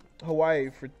Hawaii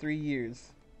for 3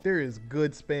 years. There is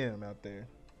good spam out there.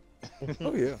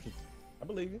 Oh yeah. I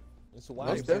believe it. It's a Most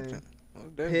wise definitely.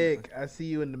 Pick, I see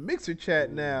you in the mixer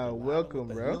chat now. Welcome,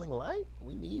 bro. Healing light?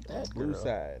 We need that. Blue girl.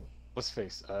 side. What's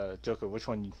face? Joker, which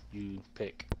one you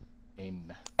pick?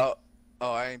 In Oh,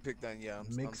 I ain't picked that yet.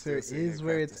 I'm Mixer still sitting is here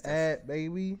where crafting it's stuff. at,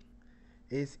 baby.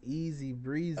 It's easy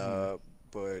breezy.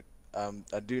 But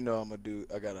I do know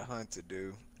I got a hunt to do. You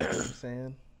know what I'm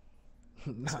saying?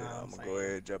 Nah, So I'm I'm gonna saying. go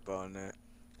ahead and jump on that.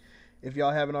 If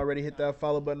y'all haven't already, hit that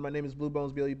follow button. My name is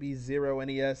Bluebones,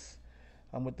 BLUB0NES.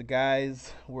 I'm with the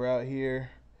guys. We're out here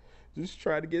just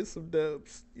trying to get some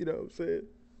dubs. You know what I'm saying?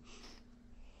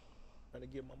 Trying to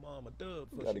get my mom a dub.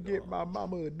 Gotta get my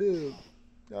mama a dub.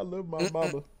 I love my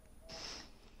mama.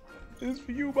 This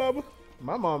for you, mama.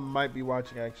 My mom might be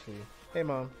watching, actually. Hey,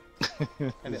 mom.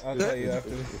 And I'll tell you after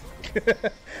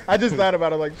this. I just thought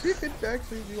about it, like, she could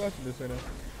actually be watching this right now.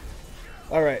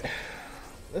 All right.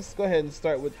 let's go ahead and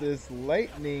start with this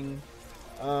lightning.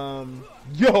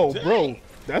 Yo, bro,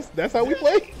 that's how we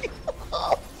play.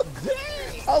 I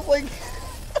was like,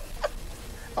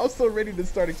 I was so ready to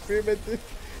start experimenting.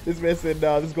 This man said,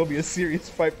 "Nah, this is gonna be a serious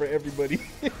fight for everybody."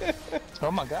 Oh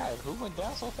my God, who went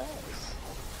down so fast?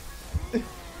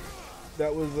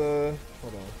 That was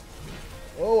hold on.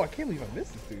 Oh, I can't believe I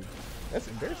missed this dude. That's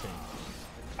embarrassing.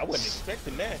 I wasn't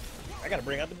expecting that. I gotta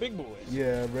bring out the big boys.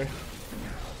 Yeah, bro.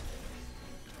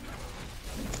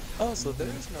 Oh, so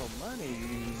there's no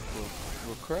money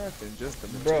for crafting, just the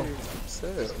materials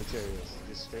themselves. Just materials,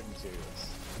 just straight materials.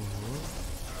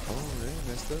 Oh, they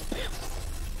messed up.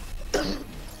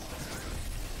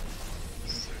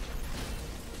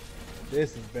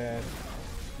 This is bad.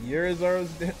 Urizaro's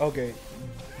dead. Okay.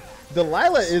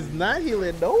 Delilah is not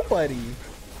healing nobody.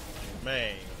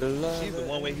 Man, she's the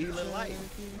one with healing light.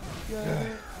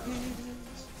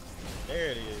 There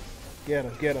it is. Get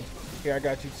him, get him. Here, I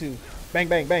got you too. Bang,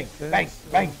 bang, bang, bang,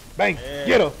 bang, bang.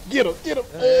 Get him, get him, get him.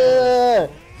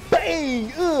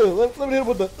 Bang! Let me hit him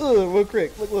with the real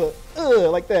quick. Look,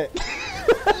 like that.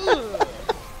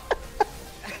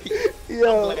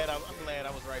 Yo. I'm glad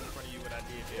I was right in front of you when I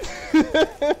did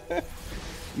that.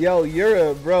 Yo,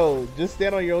 you're bro. Just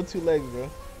stand on your own 2 legs, bro.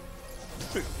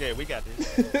 Yeah, we got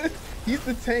this. He's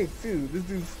the tank too. This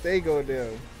dude stay going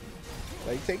down.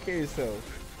 Like, take care of yourself.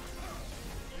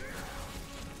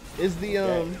 Is the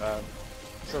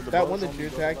so the that one boats that you're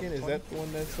only go up attacking? Is 20? that the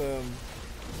one that's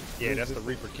Yeah, that's the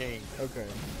Reaper King. Okay.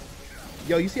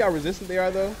 Yo, you see how resistant they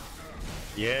are though?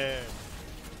 Yeah.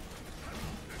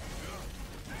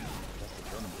 That's the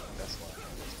venom. That's why.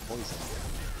 It's poison.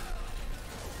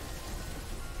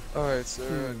 Alright,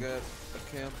 sir, I got a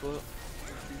camp up.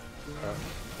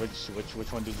 Which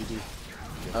one did you do?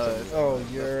 Oh,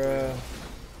 you're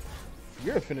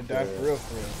finna die for real,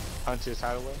 for real. Hunter's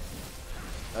Hideaway?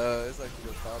 It's like you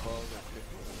got 5 balls.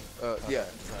 Yeah,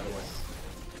 it's hideaway.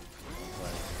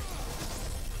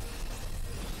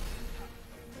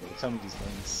 Tell me these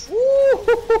things.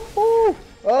 Woo!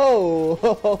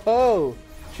 Oh,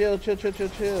 chill.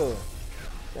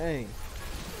 Dang.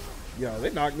 Yo, they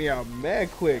knocked me out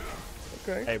mad quick.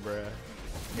 Okay. Hey, bruh.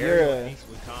 Yeah. Aerial Ace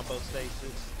with combo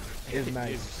stasis It's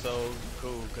nice. is so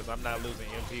cool because I'm not losing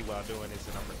MP while doing this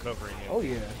and I'm recovering him. Oh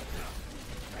yeah.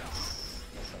 Nice.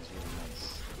 That sounds really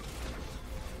nice.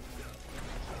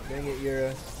 Dang it,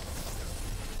 Yura.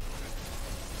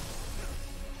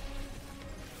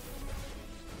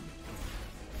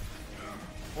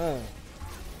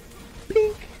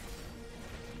 Pink.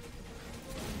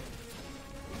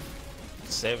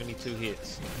 72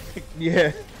 hits.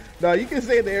 Yeah. No, you can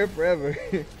stay in the air forever.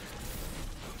 Okay,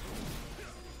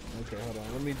 hold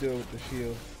on. Let me do it with the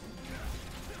shield.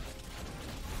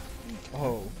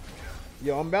 Oh.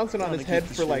 Yo, I'm bouncing on his head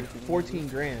for like 14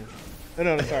 grand. Oh,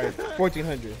 no, sorry.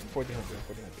 1400. 1400.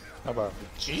 How about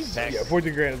Jesus? Yeah,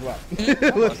 14 grand is a lot.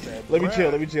 let me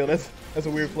chill. That's a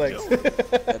weird flex.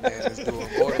 That man is doing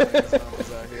Borderlands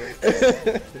numbers out here.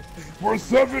 For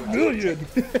 7 million.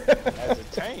 As a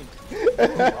tank.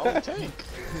 All a tank.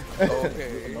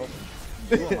 Okay.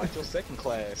 You are like your second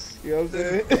class. You know what I'm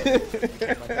saying?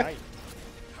 Became a knight.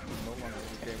 No longer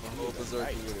Became a whole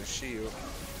berserker with a shield.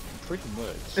 pretty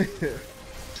much.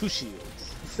 2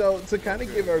 shields. So, to kind of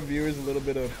give our viewers a little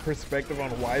bit of perspective on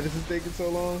why this is taking so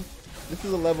long, this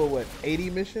is a level, what, 80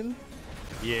 mission?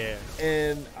 Yeah.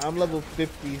 And I'm level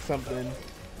 50 something.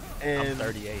 And I'm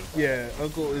 38. Yeah,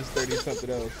 Uncle is 30 something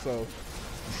else. So,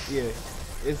 yeah,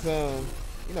 it's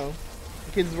you know,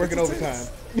 the kids is working overtime.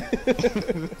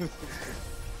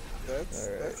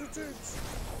 That's intense.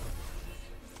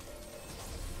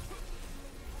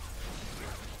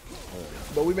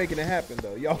 But we making it happen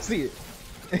though. Y'all see it.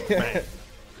 Man.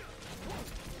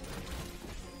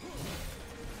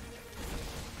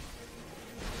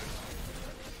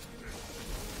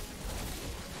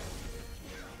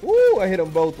 Woo! I hit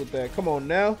them both with that. Come on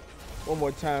now. One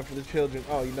more time for the children.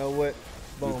 Oh, you know what?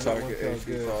 Boom. The That one target felt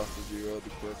actually good. crosses 0. The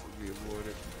quest will be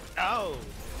avoided. Oh.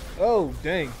 Oh,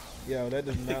 dang. Yo, that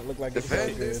does not look like it felt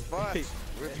Defend good. this spot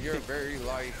with your very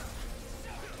life.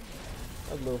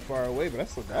 That's a little far away, but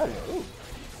that's so got it. Ooh.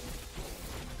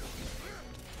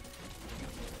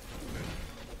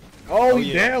 Oh, he's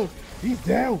yeah. down. He's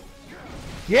down.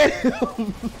 Get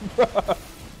him, bro.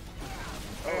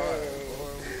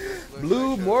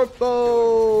 Blue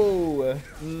Morpho.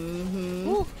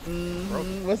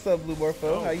 What's up, Blue Morpho?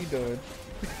 Oh. How you doing?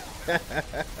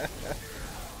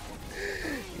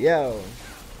 Yo.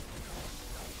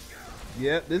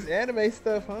 Yep, this anime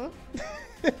stuff, huh?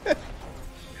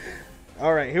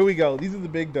 All right, here we go. These are the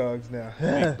big dogs now.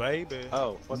 Big baby.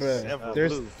 Oh, what's Bruh,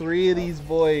 there's blue. 3 of these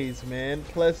boys, man.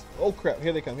 Plus, oh crap,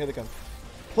 here they come, here they come.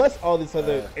 Plus all this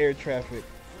other air traffic.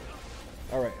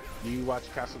 All right. Do you watch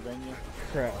Castlevania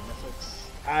Crap. on Netflix?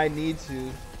 I need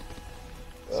to.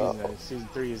 Season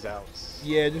 3 is out.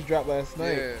 Yeah, it just dropped last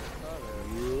night. Yeah.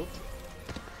 Yup.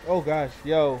 Oh gosh,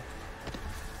 yo.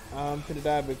 I'm finna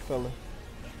die, big fella.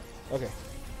 Okay.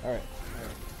 All right.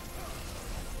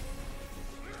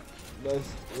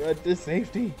 Let's run this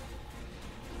safety.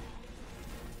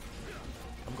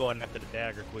 I'm going after the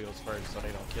dagger quills first so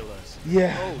they don't kill us.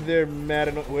 Yeah, they're mad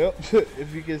at. Well,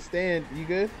 if you can stand, you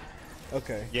good?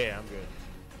 Okay. Yeah, I'm good.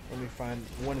 Let me find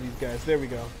one of these guys. There we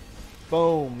go.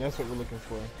 Boom. That's what we're looking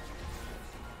for.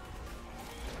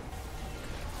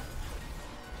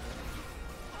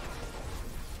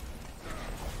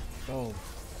 Boom.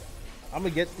 I'm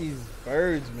gonna get these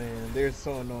birds, man. They're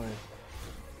so annoying.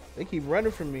 They keep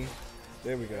running from me.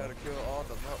 There we go. Gotta kill all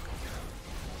the milk.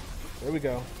 There we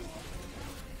go.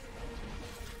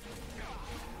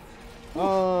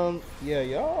 Yeah,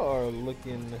 y'all are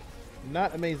looking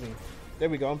not amazing. There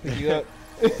we go. I'm picking you up.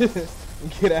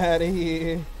 Get out of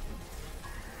here.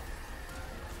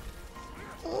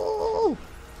 Oh!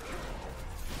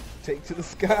 Take to the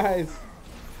skies.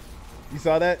 You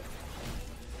saw that?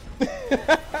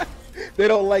 They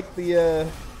don't like the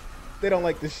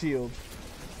shield.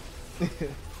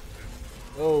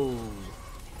 Oh.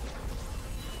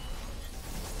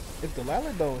 If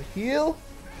Delilah don't heal,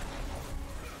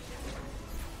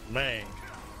 Man.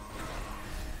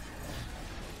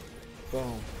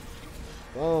 boom.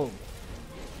 Boom.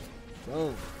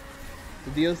 Boom.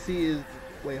 The DLC is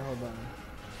wait, hold on.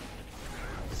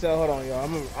 So hold on, y'all.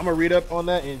 I'm gonna read up on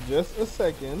that in just a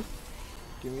second.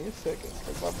 Give me a second.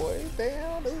 Put my boy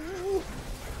down. Ooh.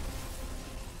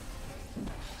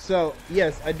 So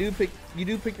yes, you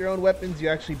do pick your own weapons. You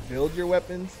actually build your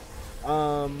weapons.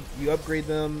 You upgrade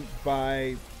them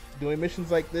by doing missions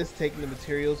like this, taking the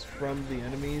materials from the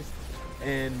enemies,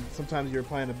 and sometimes you're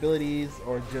applying abilities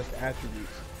or just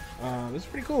attributes. It's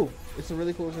pretty cool. It's a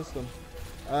really cool system.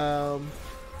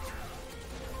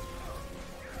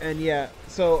 And yeah,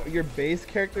 so your base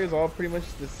character is all pretty much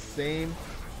the same.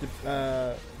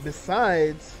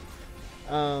 Besides,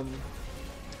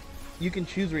 you can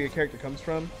choose where your character comes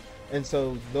from, and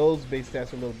so those base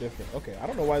stats are a little different. Okay, I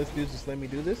don't know why this dude's just letting me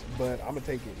do this, but I'm gonna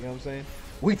take it. You know what I'm saying?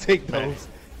 We take those.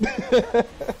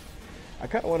 I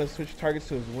kind of want to switch targets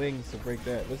to his wings to break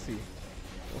that. Let's see.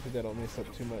 I don't think that'll mess up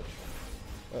too much.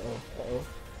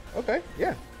 Okay,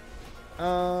 yeah.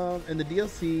 And the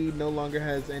DLC no longer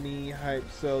has any hype,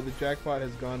 so the jackpot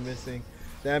has gone missing.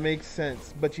 That makes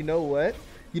sense. But you know what?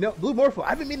 You know, Blue Morphle,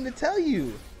 I've been meaning to tell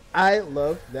you. I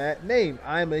love that name.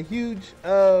 I'm a huge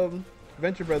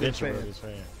Venture Brothers fan.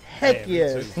 Heck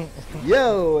yes.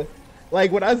 Yo,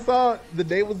 like when I saw the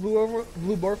name was Blue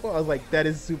Morphle, I was like, that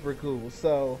is super cool.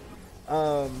 So,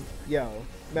 yo,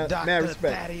 mad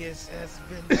respect. Thaddeus has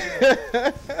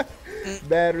been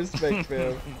Mad respect,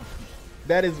 fam.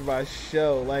 That is my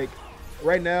show. Like,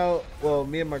 right now, well,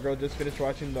 me and my girl just finished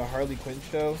watching the Harley Quinn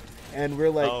show, and we're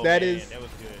like, that was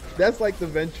good. That's like the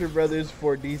Venture Brothers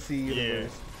for DC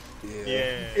Universe.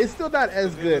 Yeah. It's still not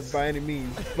as good by any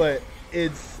means, but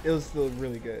it was still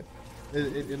really good.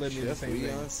 It led me to the same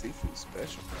thing. Seafood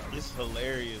special. It's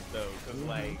hilarious though, because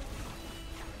like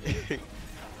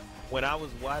when I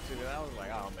was watching it, I was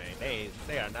like, oh man,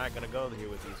 they are not gonna go here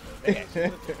with these ones. They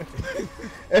actually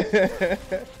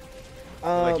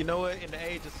like, you know what? In the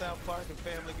age of South Park and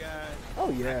Family Guy, oh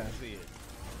yeah, I can see it.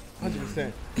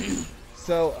 100%.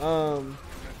 So,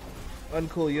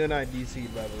 Uncool, you and I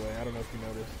DC'd, by the way. I don't know if you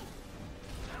noticed.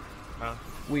 Huh?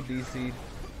 We DC'd.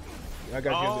 I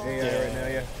got you as AI right now,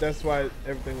 yeah. That's why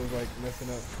everything was like messing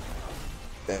up.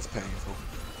 That's painful.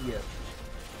 Yeah.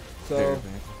 Very So,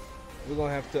 painful. we're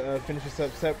gonna have to finish this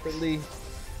up separately.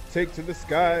 Take to the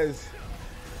skies.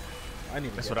 I need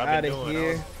to That's get what out I've been of doing.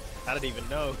 here. I didn't even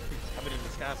know. I've been in the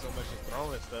sky so much just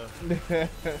throwing stuff.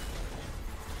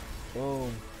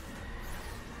 Boom.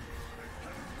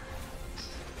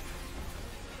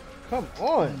 Come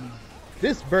on.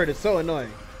 This bird is so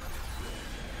annoying.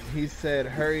 He said,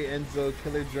 hurry Enzo,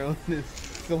 killer drone is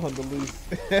still on the loose.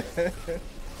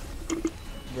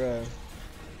 Bruh.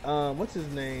 What's his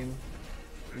name?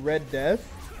 Red Death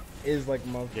is like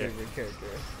my favorite character.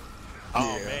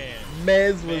 Oh man.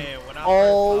 Mez was when I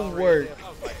all first saw Red work. Death, I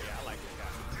was like, yeah, I like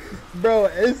this guy. Bro,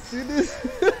 as soon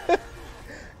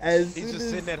as He's just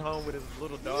sitting at home with his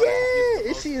little dog. yeah,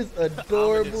 and she is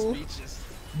adorable.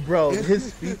 Bro,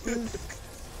 his speeches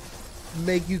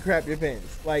make you crap your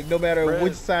pants. Like, no matter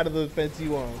which side of the fence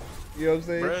you on. You know what I'm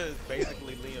saying? Bruh is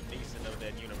basically Liam Neeson of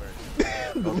that universe.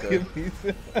 Believe me.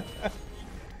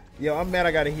 Yo, I'm mad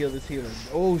I gotta heal this healer.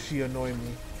 Oh, she annoying me.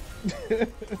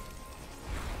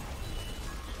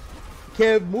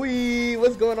 Kev Mui,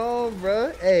 what's going on,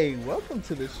 bruh? Hey, welcome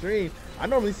to the stream. I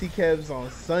normally see Kev's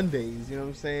on Sundays, you know what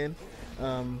I'm saying?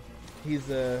 He's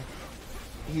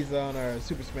on our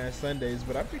Super Smash Sundays,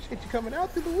 but I appreciate you coming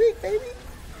out through the week, baby.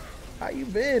 How you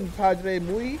been, Padre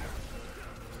Mui?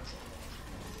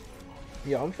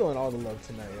 Yo, I'm feeling all the love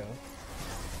tonight, yo.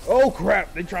 Oh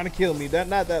crap, they trying to kill me. Not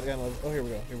that kind of. Oh, here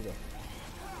we go.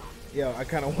 Yo, I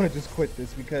kind of want to just quit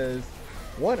this because,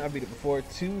 one, I beat it before.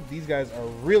 Two, these guys are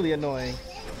really annoying.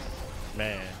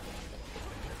 Man.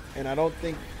 And I don't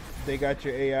think they got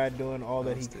your AI doing all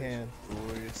that he can.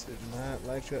 Not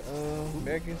like a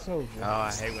American soldier. Oh,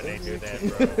 I hate when they do that,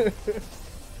 bro.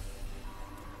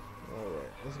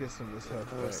 Alright, let's get some of this help.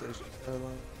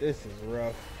 This is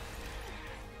rough.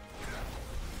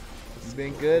 You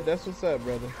been good? That's what's up,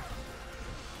 brother. Okay,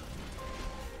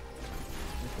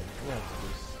 we'll have to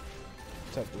just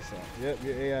tough this out. Yep,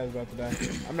 your AI is about to die.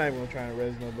 I'm not even gonna try and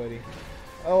res nobody.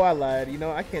 Oh, I lied. You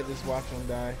know, I can't just watch them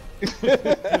die.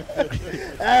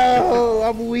 Oh,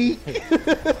 I'm weak. Change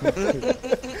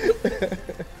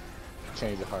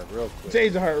the heart real quick.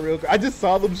 Change the heart real quick. I just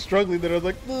saw them struggling there. I was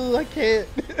like, I can't.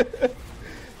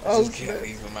 I just can't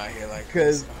leave him out here like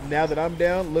this. Because now that I'm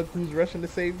down, look who's rushing to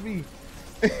save me.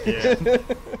 Yeah.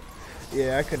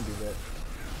 Yeah, I couldn't do that.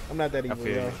 I'm not that evil,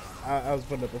 y'all. I was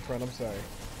putting up a front. I'm sorry.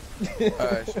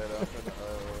 Alright, shut up. I'm gonna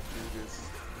do this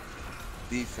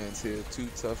defense here. Too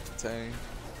tough to tame.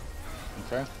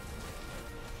 Okay.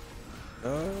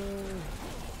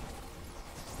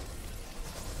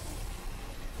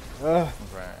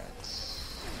 Right.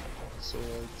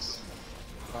 Swords.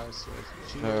 Fire swords.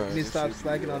 You need to stop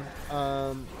slacking on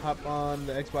hop on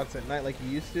the Xbox at night like you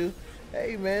used to.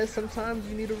 Hey man, sometimes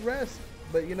you need a rest.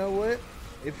 But you know what?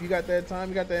 If you got that time,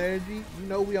 you got that energy, you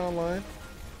know we online.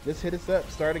 Just hit us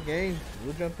up, start a game.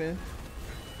 We'll jump in.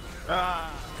 Dang.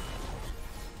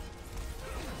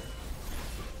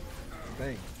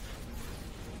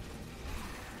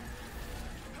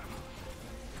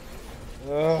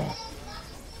 Ugh.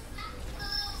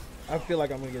 I feel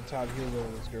like I'm gonna get top healed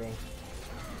over this girl.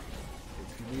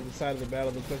 If you leave the side of the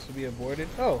battle, the quest will be aborted.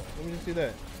 Oh, let me just do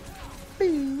that.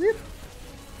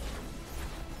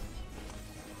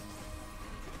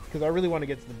 Because I really want to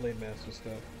get to the Blade Master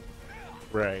stuff.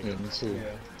 Right. Yeah, me too.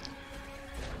 Yeah.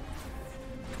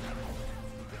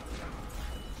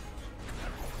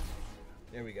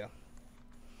 There we go.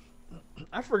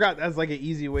 I forgot that's like an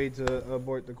easy way to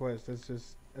abort the quest. That's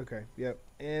just okay. Yep.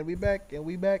 And we back.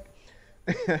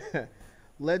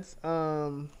 Let's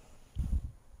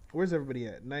where's everybody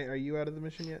at? Knight, are you out of the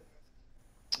mission yet?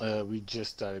 We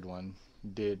just started one.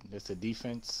 It's a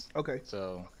defense. Okay.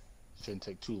 So shouldn't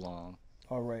take too long.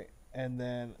 All right. And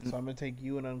then so I'm gonna take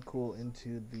you and Uncool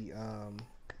into the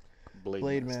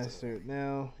Blade Master.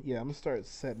 Now, yeah, I'm gonna start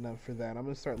setting up for that. I'm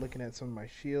gonna start looking at some of my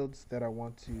shields that I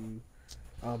want to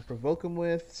provoke him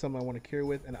with, some I want to cure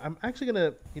with, and I'm actually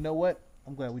gonna, you know what?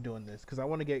 I'm glad we're doing this because I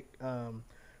want to get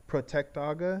Protect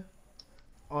Aga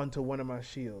onto one of my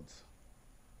shields.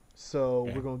 So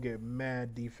we're gonna get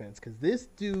mad defense because this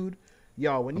dude,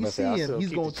 y'all, when you see him,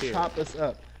 he's gonna chop us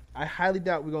up. I highly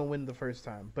doubt we're gonna win the first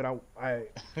time, but I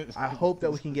hope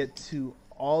that we can get to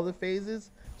all the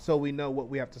phases so we know what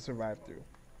we have to survive through.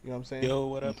 You know what I'm saying? Yo,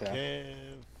 what up, Kev?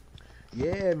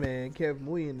 Yeah, man, Kev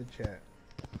Mui in the chat.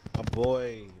 My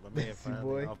boy, my man, That's finally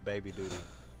boy. off baby duty.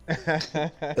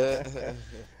 The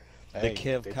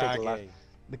Kev Kage.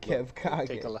 The Kev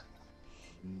Kage.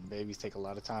 Babies take a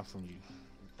lot of time from you.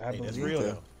 I believe that's real it.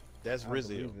 though. That's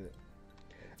real.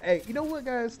 Hey, you know what,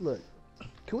 guys? Look,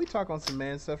 can we talk on some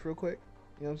man stuff real quick?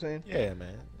 You know what I'm saying? Yeah,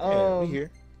 man. Yeah, we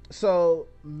here. So,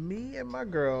 me and my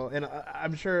girl, and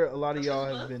I'm sure a lot of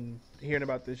y'all have been hearing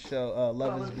about this show,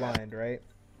 Love is Blind, right?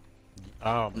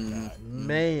 Oh, my God.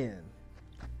 Man,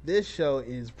 this show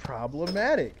is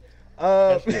problematic.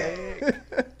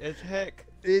 It's heck.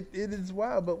 It is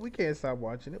wild, but we can't stop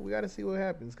watching it. We got to see what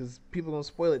happens because people gonna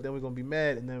spoil it. Then we're gonna be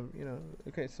mad, and then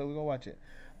okay, so we're gonna watch it.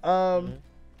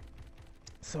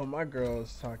 So my girl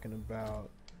is talking about,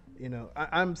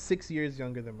 I'm 6 years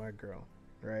younger than my girl,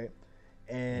 right?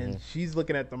 And she's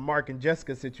looking at the Mark and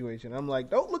Jessica situation. I'm like,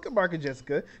 don't look at Mark and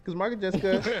Jessica because Mark and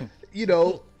Jessica,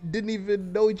 didn't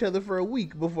even know each other for a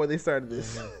week before they started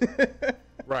this.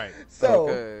 Right.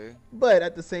 So, but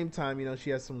at the same time,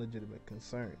 she has some legitimate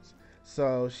concerns.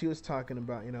 So she was talking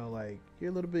about, like,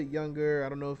 you're a little bit younger. I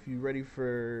don't know if you're ready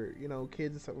for,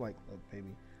 kids and stuff. Like, look,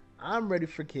 baby, I'm ready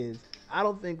for kids. I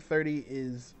don't think 30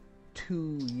 is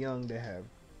too young to have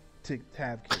kids.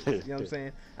 You know what I'm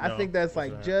saying? I think that's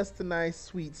like just a nice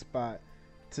sweet spot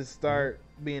to start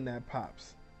being that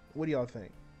pops. What do y'all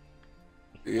think?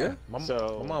 Yeah. My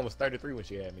mom was 33 when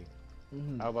she had me.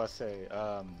 I was about to say,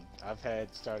 I've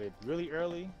had started really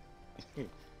early.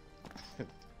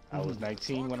 I was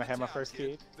 19 when I had my first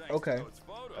kid. Okay.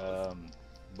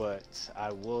 But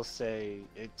I will say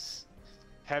it's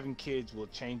having kids will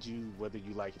change you whether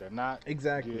you like it or not.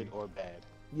 Exactly. Good or bad.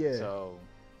 Yeah. So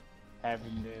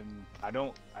having them, I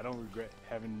don't regret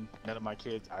having none of my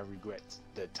kids. I regret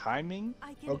the timing.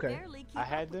 Okay. I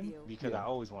had them because I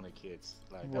always wanted kids.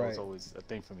 Like that was always a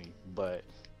thing for me. But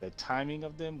the timing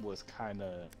of them was kind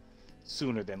of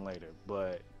sooner than later.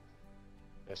 But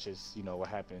that's just, you know, what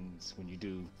happens when you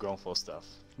do grown folk stuff.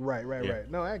 Right.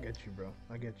 No, I get you, bro.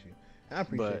 I get you. I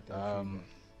appreciate that.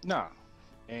 Nah,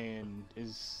 and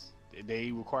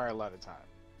they require a lot of time.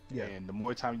 Yeah. And the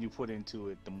more time you put into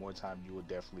it, the more time you will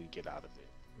definitely get out of it.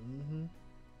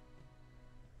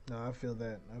 No, I feel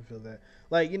that.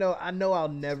 Like, you know I'll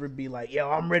never be like, yo,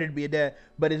 I'm ready to be a dad.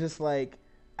 But it's just like,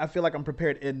 I feel like I'm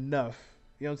prepared enough.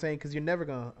 You know what I'm saying? Because you're never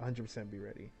going to 100% be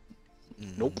ready.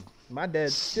 Nope. My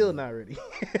dad's still not ready.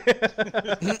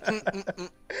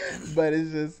 But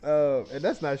it's just, and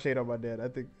that's not shade on my dad. I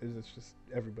think it's just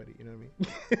everybody, you know what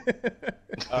I mean?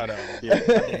 Oh, no. Yeah. My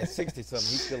dad's 60-something.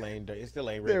 He still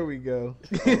ain't ready. There we go.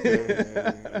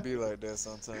 It be like that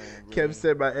sometimes. Kev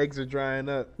said my eggs are drying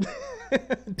up.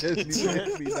 Just need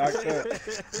to be knocked up.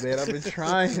 Man, I've been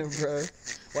trying, bro.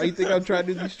 Why you think I'm trying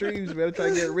to do these streams, man? I'm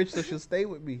trying to get rich so she'll stay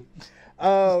with me.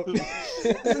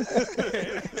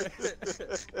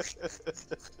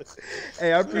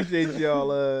 Hey, I appreciate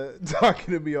y'all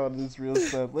talking to me on this real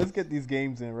stuff. Let's get these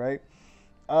games in, right?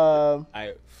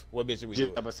 What bitch are we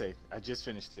doing? I'm gonna say I just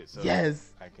finished it, so yes,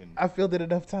 I filled it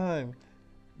enough time.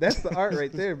 That's the art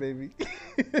right there, baby.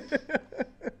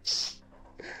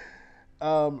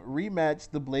 Rematch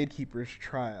the Blade Keeper's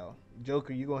trial.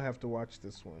 Joker, you're gonna have to watch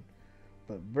this one.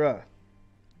 But bruh,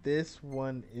 this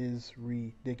one is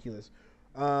ridiculous.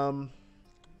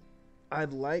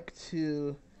 I'd like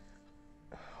to,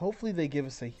 hopefully they give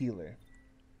us a healer.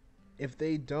 If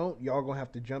they don't, y'all gonna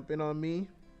have to jump in on me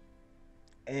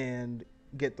and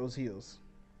get those heals.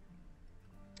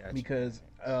 Gotcha. Because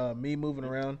me moving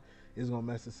around is gonna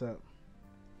mess us up.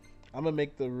 I'm gonna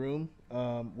make the room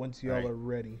once y'all are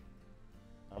ready.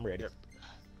 I'm ready. Yep.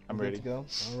 I'm ready to go.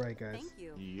 All right, guys. Thank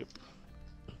you. Yep.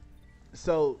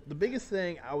 So the biggest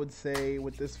thing I would say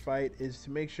with this fight is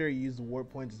to make sure you use the warp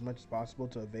points as much as possible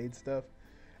to evade stuff,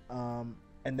 and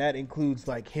that includes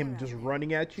like him just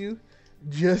running at you.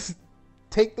 Just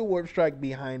take the warp strike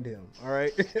behind him, all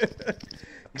right?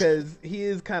 Because he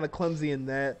is kind of clumsy in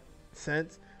that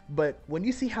sense. But when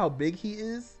you see how big he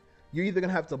is, you're either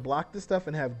gonna have to block the stuff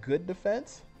and have good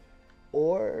defense,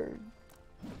 or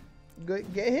get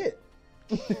hit.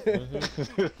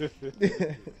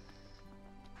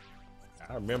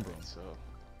 I remember him. So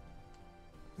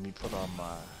let me put on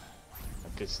my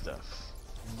good stuff.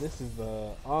 This is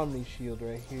the Omni Shield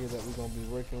right here that we're gonna be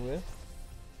working with.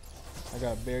 I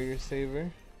got Barrier Saver.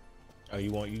 Oh,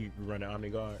 you run the Omni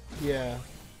Guard? Yeah.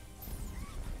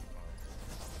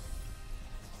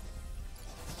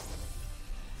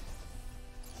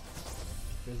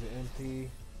 There's an MP.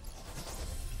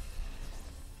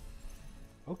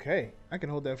 Okay, I can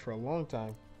hold that for a long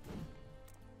time.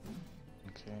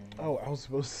 Okay. Oh, I was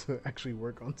supposed to actually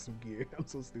work on some gear. I'm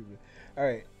so stupid. All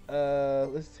right,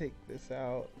 let's take this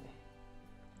out.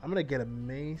 I'm gonna get a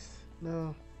mace. No,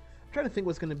 I'm trying to think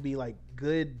what's gonna be like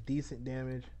good, decent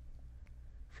damage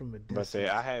from a distance. But say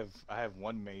I have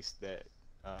one mace that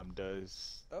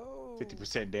does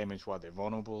 50% damage while they're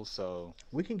vulnerable. So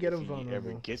we can get them if vulnerable. He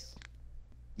ever gets,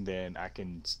 then I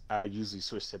usually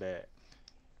switch to that,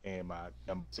 and my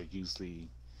numbers are usually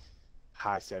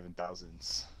high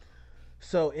 7,000s.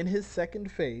 So in his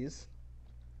second phase,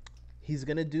 he's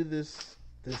gonna do this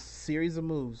series of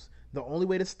moves. The only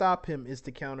way to stop him is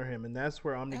to counter him, and that's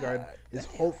where Omniguard is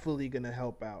hopefully gonna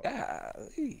help out.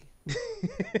 Golly.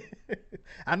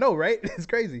 I know, right? It's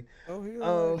crazy.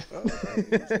 So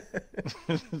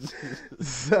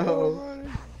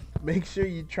make sure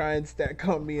you try and stack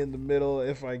on me in the middle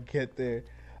if I get there,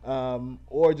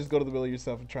 or just go to the middle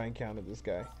yourself and try and counter this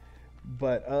guy.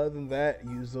 But other than that,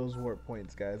 use those warp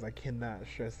points, guys. I cannot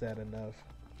stress that enough.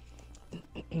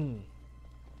 I'm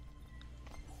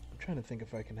trying to think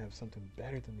if I can have something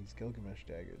better than these Gilgamesh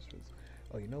daggers.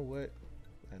 Oh, you know what?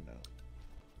 I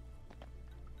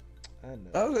know.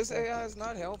 Oh, this AI is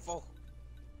not helpful.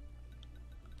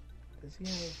 Does he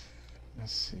have...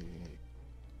 Let's see.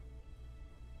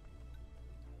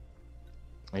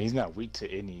 He's not weak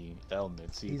to any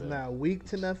elements either. He's not weak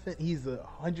to nothing. He's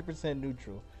 100%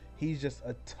 neutral. He's just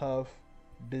a tough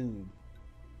dude.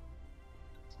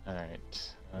 All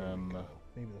right.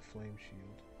 Maybe the flame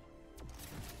shield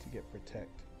to get protect.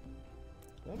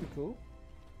 That'd be cool.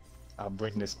 I'll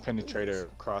bring this penetrator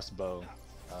crossbow.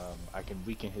 I can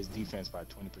weaken his defense by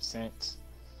 20%.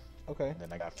 Okay. And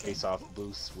then I got face-off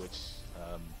boost, which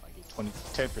I get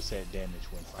 10% damage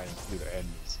when fighting computer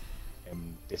enemies.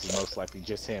 And this is most likely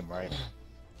just him, right?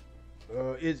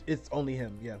 It's only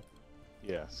him. Yeah.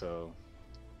 Yeah. So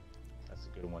that's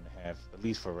a good one to have, at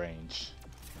least for range.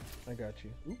 I got you.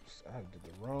 Oops, I did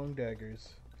the wrong daggers.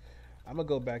 I'm gonna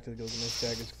go back to the Gilgamesh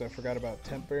daggers because I forgot about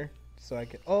temper. So I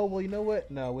can. Oh well, you know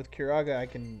what? No, with Kiraga I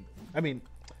can. I mean,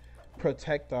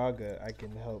 protect Aga. I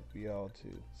can help y'all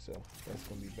too. So that's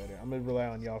gonna be better. I'm gonna rely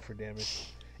on y'all for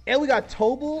damage. And we got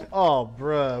Tobal. Oh,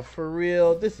 bruh, for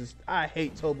real. This is. I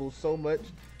hate Tobal so much.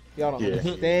 Y'all don't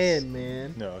understand,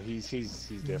 man. No, he's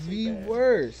definitely the bad.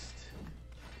 worst.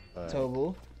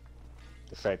 Tobal.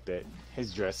 The fact that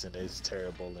his dressing is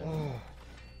terrible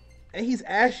and he's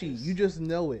ashy. You just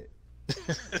know it.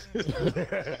 You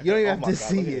don't even have to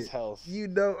see it. You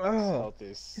know,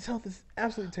 his health is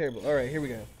absolutely terrible. All right, here we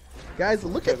go, guys.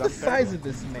 Look at the size of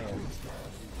this man.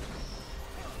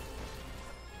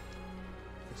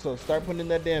 So start putting in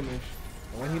that damage,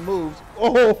 and when he moves,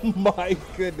 oh my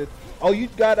goodness! Oh, you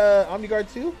got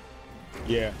Omniguard too?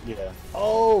 Yeah.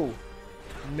 Oh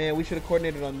man, we should have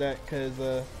coordinated on that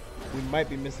because we might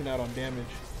be missing out on damage.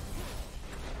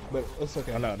 But it's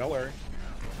okay. Oh no, don't worry.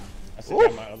 I still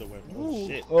got my other weapon. Oh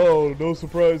shit. Oh, no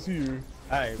surprise here.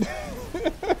 Alright.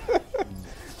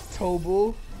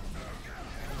 Tobal.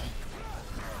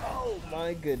 Oh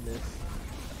my goodness.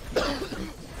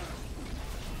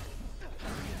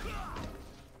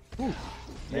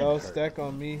 Y'all stack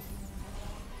on me.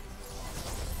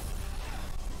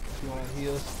 You want to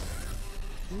heal?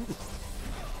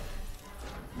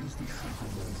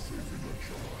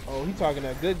 Oh, he talking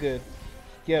that good.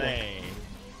 Get him.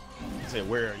 He said,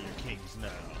 where are your kings now?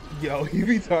 Yo, he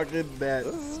be talking that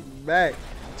smack.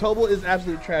 Tobal is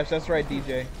absolute trash. That's right,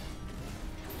 DJ.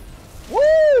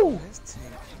 Woo!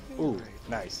 Ooh,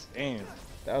 nice. Damn.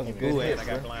 That was a good hit, I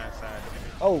got blindsided.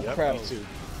 Oh, crap. Me too.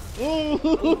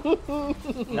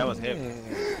 That was heavy.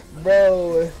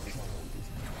 Bro.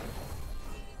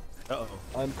 Uh-oh.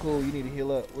 I'm cool. You need to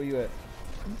heal up. Where you at?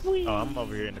 Oh, I'm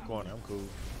over here in the corner. I'm cool.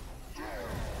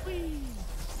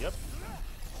 Yep.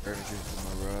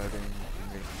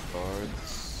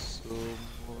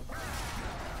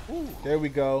 There we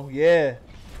go. Yeah.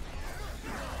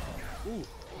 Ooh.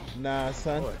 Nah,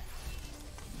 son. Boy.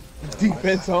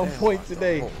 Defense on point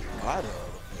today.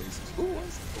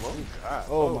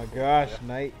 Oh my gosh,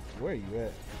 Knight. Where are you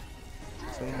at?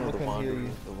 I'm gonna come heal you.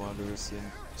 The Wanderer's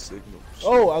signal.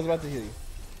 Oh, I was about to heal you.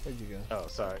 Where'd you go? Oh,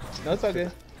 sorry. No, it's all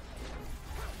good.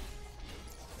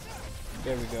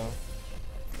 There we go.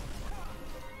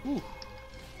 Ooh.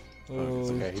 Oh,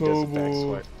 okay,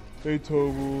 Tobal. Hey,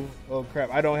 Tobal. Oh,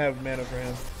 crap. I don't have mana for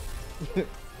him.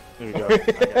 There you go. I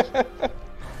got you.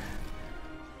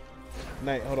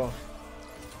 Knight, hold on.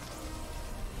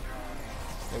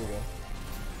 There we go.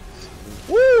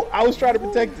 Woo! I was trying to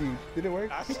protect you. Did it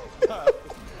work? A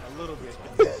little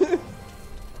bit.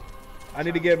 I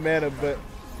need to get mana, but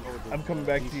I'm coming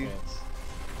back to you.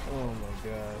 Oh my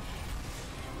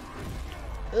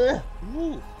gosh.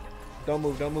 Woo. Don't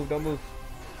move, don't move, don't move.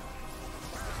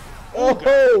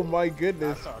 Oh my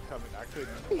goodness. I saw it coming. I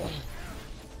couldn't.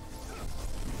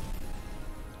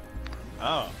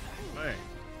 Oh, man.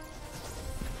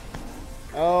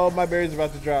 Oh, my berry's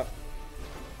about to drop.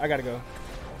 I gotta go.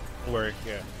 Don't worry.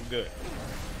 Yeah, I'm good.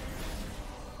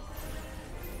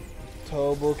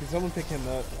 Tobal, can someone pick him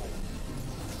up?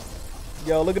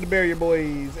 Yo, look at the barrier,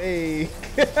 boys. Hey.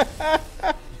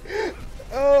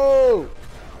 Oh.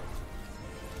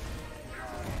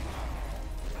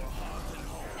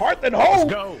 Hearth and Hope.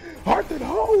 Let's go. Hearth and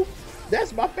Hope.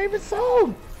 That's my favorite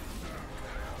song.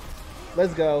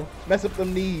 Let's go. Mess up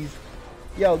them knees.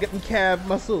 Yo, get them calf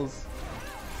muscles.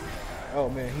 Oh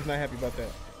man, he's not happy about that.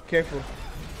 Careful.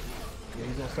 Yeah,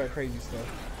 he's gonna start crazy stuff.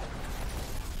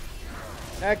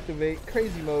 Activate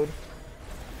crazy mode.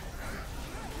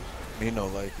 Me no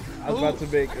like it. I was about to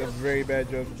make a very bad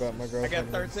joke about my girlfriend. I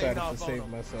got 13 decided off to on save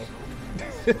him. myself.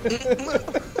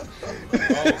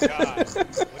 Oh God! What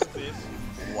is this?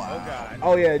 Wow! Oh God!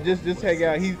 Oh yeah, just hang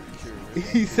out.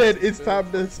 He said it's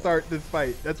time to start this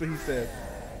fight. That's what he said.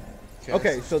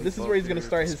 Okay, so this is where he's gonna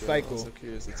start his cycle.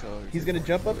 He's gonna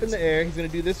jump up in the air. He's gonna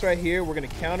do this right here. We're gonna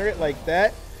counter it like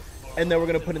that, and then we're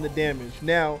gonna put in the damage.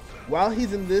 Now, while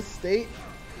he's in this state,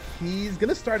 he's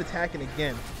gonna start attacking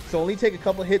again. So only take a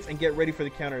couple hits and get ready for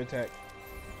the counter attack.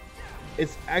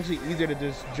 It's actually easier to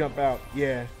just jump out.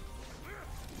 Yeah.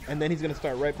 And then he's gonna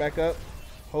start right back up.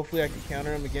 Hopefully I can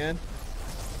counter him again.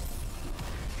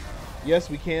 Yes,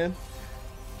 we can.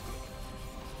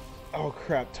 Oh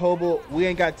crap, Tobal, we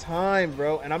ain't got time,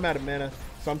 bro, and I'm out of mana,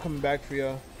 so I'm coming back for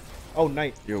y'all. Oh,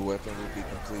 Knight. Your weapon will be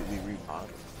completely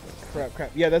remodeled.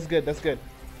 Crap. Yeah, that's good. That's good.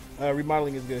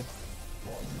 Remodeling is good.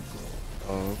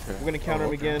 Oh, okay. We're gonna counter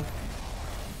him again.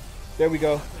 There we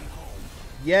go.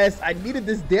 Yes, I needed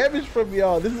this damage from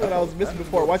y'all. This is what I was missing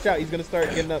before. Watch out, he's gonna start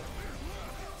getting up.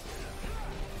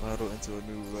 Model into a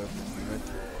new weapon.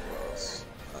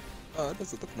 It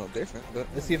doesn't look no different. But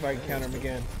Let's see if I can counter him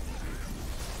again.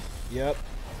 Yep.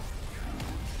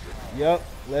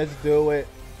 Let's do it.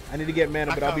 I need to get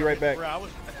mana, but I'll be right back. Bro, I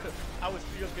was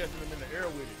still guessing him in the air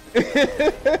with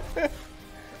it.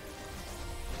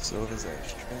 so does that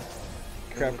strength.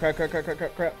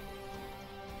 Crap.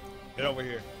 Get over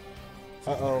here.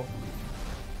 Uh-oh.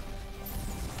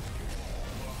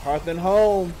 Hearth and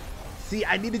Home. See,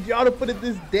 I needed y'all to put in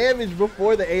this damage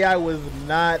before the AI was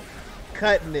not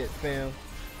cutting it, fam.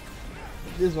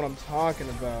 This is what I'm talking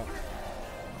about.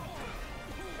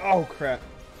 Oh, crap.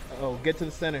 Uh-oh, get to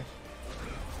the center.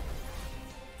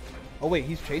 Oh, wait,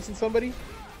 he's chasing somebody?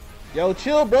 Yo,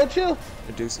 chill, bro, chill.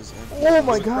 Reduces Oh,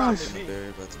 my gosh. I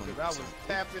was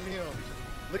tapping him.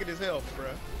 Look at his health, bro.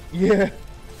 Yeah.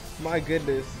 My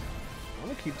goodness. I'm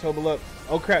going to keep Tobal up.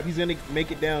 Oh, crap, he's going to make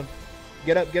it down.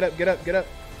 Get up.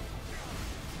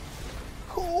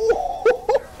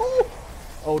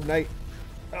 Oh, Knight.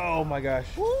 Oh, my gosh.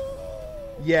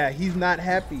 Yeah, he's not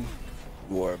happy.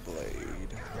 Warblade.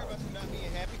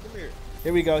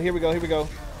 Here we go.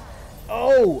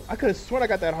 Oh, I could have sworn I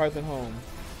got that Hearth and Home.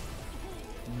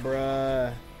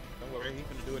 Bruh. Don't worry, he's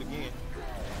gonna do it again.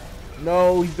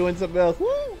 No, he's doing something else.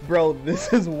 Bro, this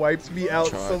has wiped me out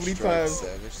so many times.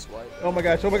 Oh my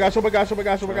gosh. No.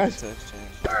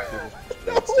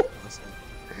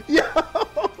 Yo.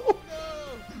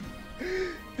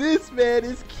 This man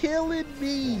is killing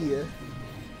me.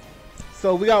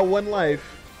 So we got one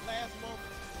life.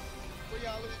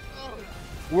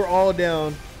 We're all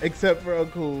down except for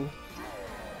Uncle.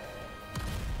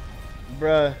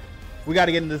 Bruh, we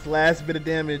gotta get in this last bit of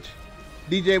damage.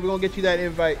 DJ, we're gonna get you that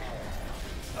invite.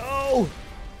 Oh!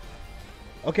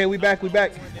 Okay, we back.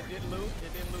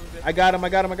 I got him.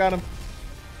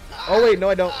 Oh wait, no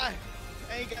I don't. I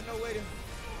ain't got no way to.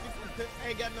 I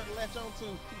ain't got nothing left on to.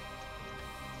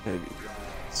 Maybe.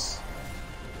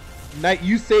 Knight,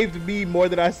 you saved me more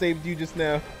than I saved you just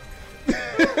now.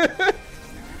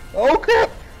 Oh crap!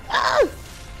 Ah!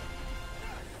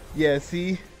 Yeah,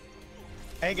 see?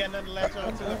 Ain't got nothing left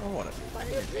on to. I don't want to.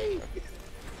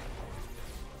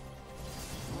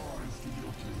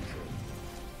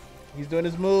 He's doing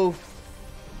his move.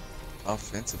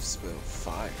 Offensive spell,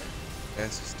 fire.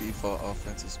 Cast's default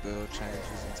offensive spell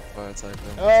changes into fire type.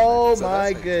 Oh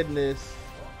my goodness.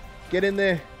 Get in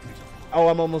there. Oh,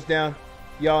 I'm almost down.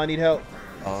 Y'all, I need help.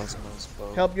 Osmos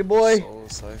bow. Help your boy. Soul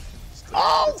Siphon,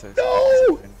 Oh,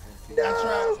 no!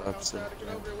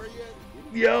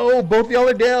 Yo, both y'all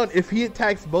are down. If he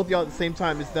attacks both y'all at the same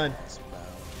time, it's done.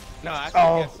 No, I still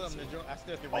got something to join. I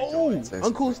still can rejoin. Oh,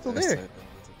 Uncle's still there.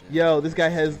 Yo, this guy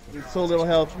has so little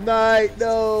health. Knight,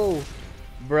 no.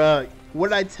 Bruh, what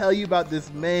did I tell you about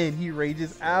this man? He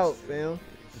rages out, fam.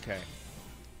 Okay.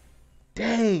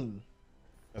 Dang.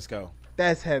 Let's go.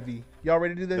 That's heavy. Y'all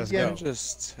ready to do this again?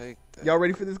 Just take that. Y'all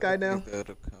ready for this guy now?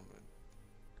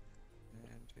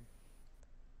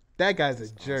 That guy's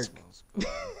a jerk.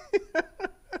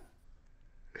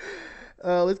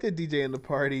 Let's get DJ in the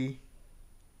party.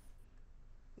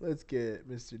 Let's get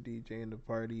Mr. DJ in the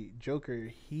party.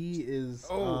 Joker, he is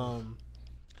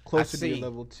closer to your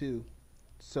level 2.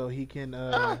 So he can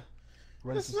run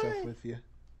some stuff with you.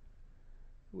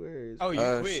 Where is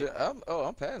you quit. Shit.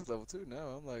 I'm past level 2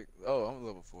 now. I'm like, I'm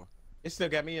level 4. It still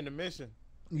got me in the mission.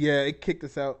 Yeah, it kicked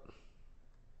us out.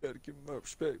 Gotta give him my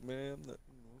respect, man. I'm not,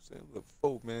 I'm saying, level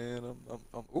 4, man.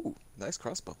 Ooh, nice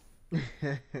crossbow.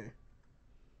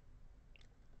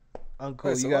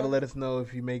 Uncle, you gotta let us know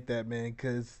if you make that, man,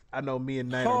 because I know me and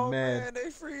Knight are mad. Man,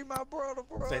 they freed my brother,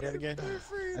 bro. Say that again.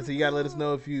 I said you gotta let us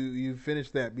know if you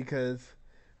finish that, because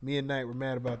me and Knight were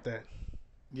mad about that.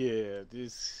 Yeah,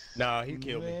 this. Nah, he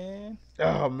killed me.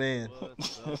 Oh man,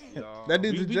 that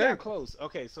dude's a jerk. We got close.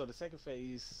 Okay, so the second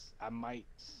phase, I might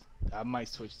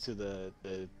switch to the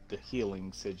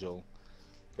healing sigil,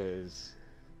 because.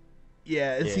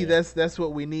 Yeah, see, that's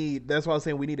what we need. That's why I was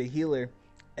saying we need a healer,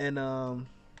 and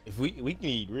If we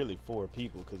need really 4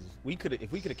 people, because if we could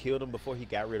have killed him before he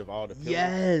got rid of all the pillars.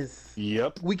 Yes.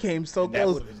 Yep. We came so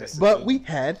close, but we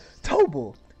had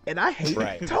Tobal, and I hate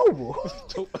Tobal.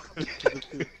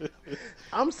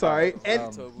 I'm sorry,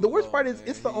 and the worst part is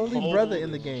it's the only brother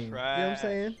in the game. You know what I'm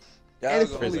saying? Y'all And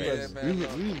it's gonna fully leave that buzzed. man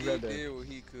alone. He rather did what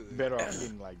he could. better off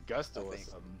getting like Gusto or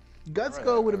something.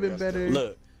 Gutsco would have been better.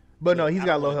 Look, but no, he's I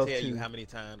got don't low wanna health tell too. you how many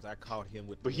times I caught him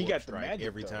with But the he warp got the strike magic,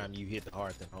 every though. time you hit the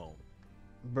hearth and home.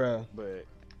 Bruh. But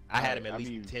I had him at I'll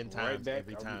least be 10 right times back.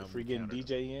 every time. If we getting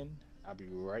DJ in, I'll be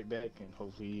right back, and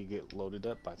hopefully you get loaded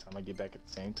up by the time I get back at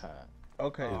the same time.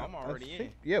 Okay. Oh, I'm already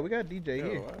in. Yeah, we got DJ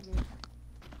here.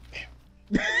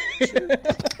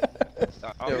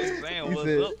 I was saying He what's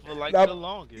said, up for like "Nah, the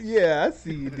longest. Yeah, I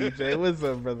see you, DJ. What's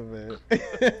up, brother, man?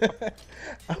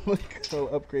 I'm gonna go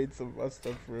upgrade some of my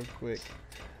stuff real quick.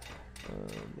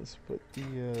 Let's put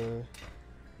the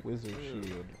wizard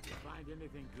shield.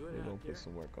 We're gonna put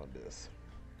some work on this.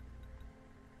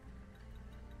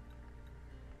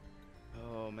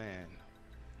 Oh man.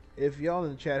 If y'all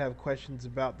in the chat have questions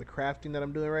about the crafting that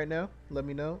I'm doing right now, let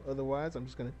me know. Otherwise, I'm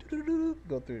just gonna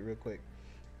go through it real quick.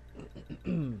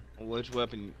 Which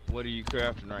weapon? What are you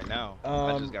crafting right now?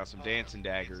 I just got some dancing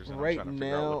daggers. And Right I'm trying to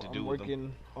figure out now, what to do I'm with them.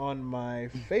 working on my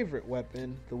favorite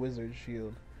weapon, the wizard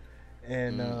shield,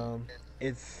 and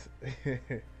it's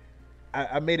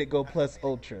I made it go plus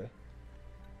ultra.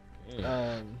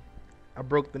 I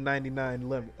broke the 99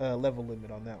 level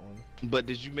limit on that one. But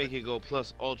did you make it go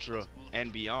plus ultra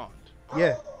and beyond?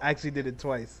 Yeah, I actually did it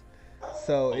twice.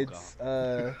 So Oh, it's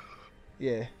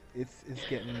yeah, it's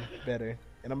getting better.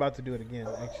 And I'm about to do it again,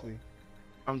 actually.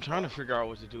 I'm trying to figure out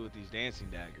what to do with these dancing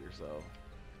daggers, though.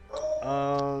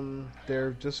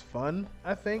 They're just fun,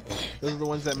 I think. Those are the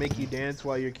ones that make you dance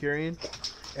while you're curing,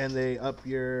 and they up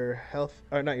your health,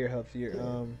 or not your health, your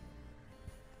I'm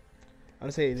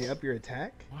gonna say they up your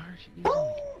attack. Why are you using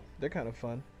it? They're kind of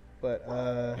fun, but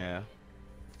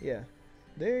Yeah.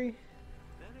 they're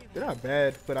not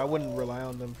bad, but I wouldn't rely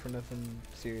on them for nothing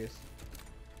serious.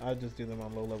 I'll just do them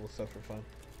on low level stuff for fun.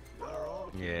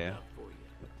 Yeah.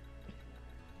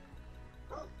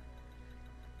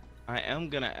 I am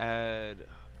gonna add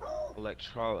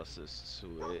electrolysis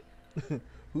to it.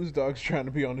 Whose dog's trying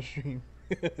to be on the stream?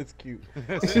 It's cute.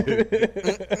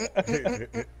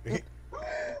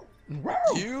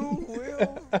 You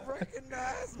will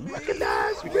recognize me.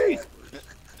 Recognize me.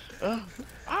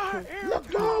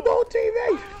 Look, dog on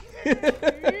TV.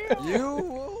 You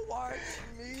will watch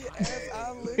me as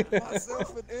I lick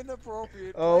myself in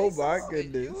inappropriate Oh places, my and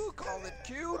goodness. You will call it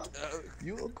cute.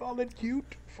 You will call it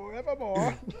cute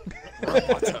forevermore.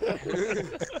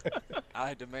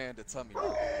 I demand a tummy.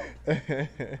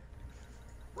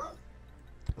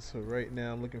 So right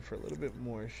now I'm looking for a little bit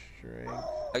more strength.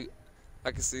 I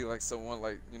can see like someone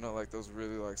like like those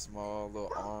really like small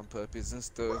little arm puppies and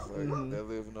stuff like that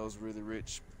live in those really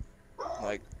rich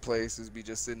like places be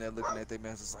just sitting there looking at their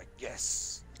masters like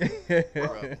yes,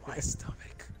 rub my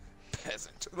stomach,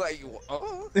 peasant. Like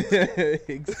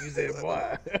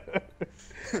Excusez-moi.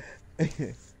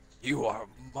 you are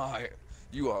mine.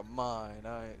 You're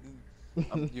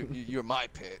my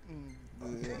pet.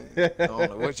 I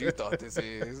don't know what you thought this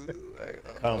is. Like,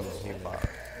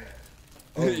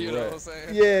 you know what I'm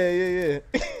saying? Yeah.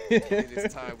 It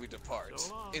is time we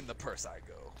depart. In the purse I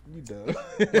go. You dumb.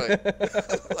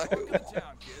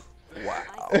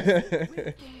 Wow.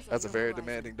 That's a very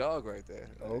demanding dog right there.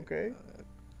 Okay.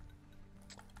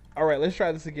 All right, let's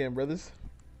try this again, brothers.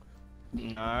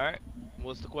 All right.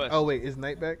 What's the question? Oh wait, is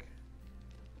Knight back?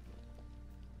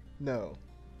 No.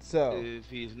 So, If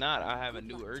he's not, I have a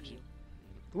new urgent.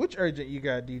 which urgent you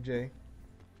got, DJ?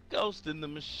 Ghost in the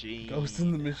Machine. Ghost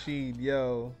in the Machine.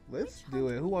 Yo, let's do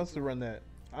it. Who wants to run that?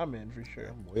 I'm in for sure.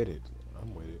 I'm with it.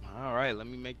 All right, let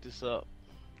me make this up.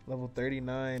 Level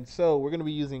 39. So we're gonna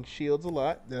be using shields a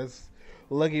lot. That's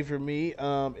lucky for me.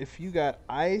 If you got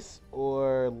ice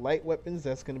or light weapons,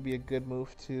 that's gonna be a good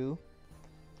move too.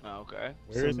 Okay.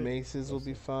 Where is Some it? maces will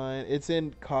be fine. It's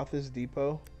in Kotha's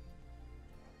Depot.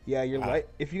 Yeah, you're light.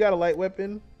 If you got a light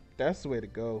weapon, that's the way to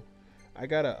go. I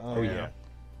got a. Oh yeah.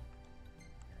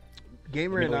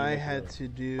 Gamer Let me and know when I you had make to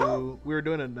do. We were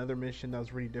doing another mission that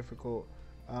was really difficult.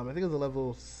 I think it was a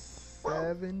level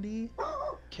 70.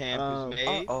 Camp is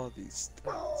made. All these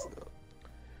things.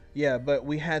 Yeah, but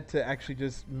we had to actually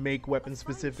just make weapons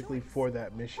specifically for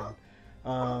that mission.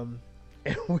 And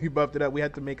we buffed it up. We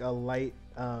had to make a light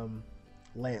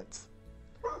lance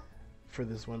for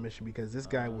this one mission because this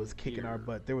guy was kicking our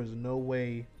butt. There was no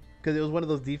way, because it was one of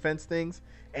those defense things,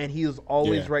 and he was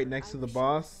always right next to the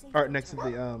boss, or next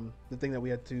to the thing that we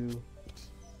had to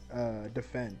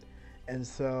defend. And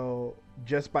so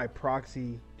just by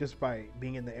proxy, just by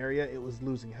being in the area, it was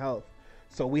losing health.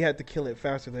 So we had to kill it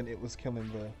faster than it was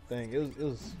killing the thing. It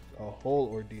was a whole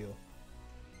ordeal.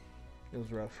 It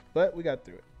was rough, but we got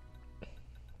through it.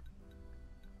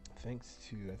 Thanks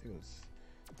to, I think it was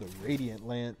the Radiant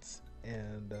Lance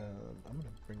And I'm gonna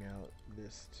bring out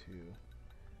this to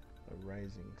a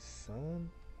rising sun.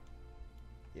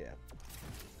 Yeah.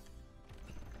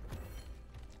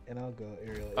 And I'll go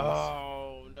aerial ace.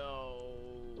 Oh no.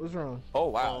 What's wrong? Oh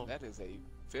wow, that is a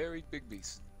very big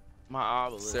beast. My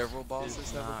obelisk. Several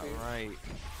bosses have not appeared. right.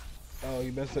 Oh,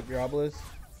 you messed up your obelisk?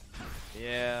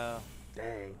 Yeah.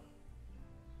 Dang.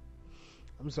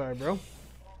 I'm sorry, bro.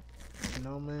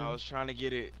 No, man. I was trying to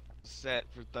get it set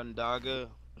for Thundaga,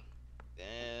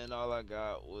 and all I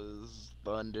got was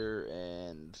Thunder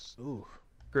and Ooh,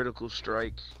 Critical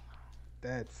Strike.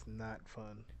 that's not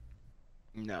fun.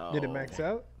 No. Did it max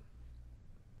out?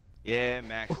 Yeah,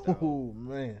 maxed out. Oh,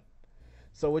 man.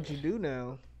 So what you do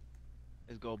now?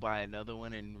 Let's go buy another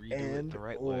one and redo And it the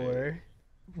right or way.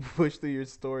 push through your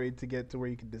story to get to where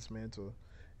you can dismantle,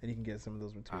 and you can get some of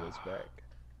those materials back.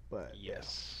 But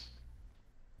yes.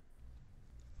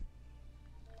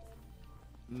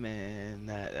 Man,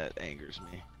 that angers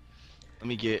me. Let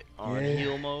me get on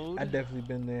heal mode. I definitely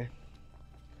been there.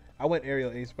 I went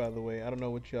aerial ace, by the way. I don't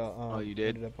know what y'all Oh, you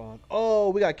did? ended up on. Oh,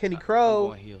 we got Kenny I'm Crow.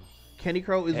 going heal. Kenny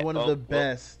Crow is one of the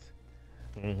best.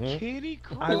 Kenny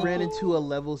Crow. I ran into a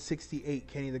level 68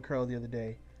 Kenny the Crow the other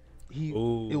day. It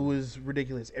was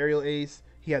ridiculous. Aerial ace.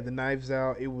 He had the knives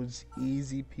out. It was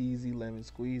easy peasy lemon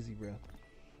squeezy, bro.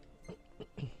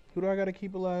 Who do I gotta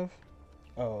keep alive?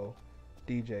 Oh,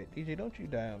 DJ. DJ, don't you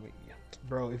die on me,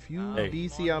 bro. If you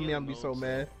DC on me, I'm gonna be so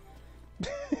mad.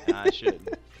 Nah, I shouldn't.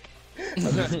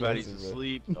 Everybody's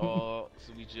asleep. Oh,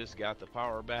 so we just got the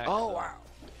power back. Oh wow.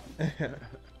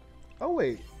 Oh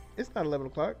wait, it's not 11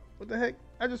 o'clock. What the heck?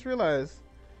 I just realized.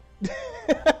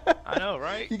 I know,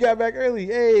 right? You got back early.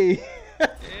 Hey.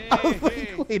 I was like,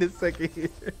 hey. wait a second here.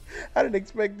 I didn't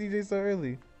expect DJ so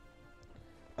early.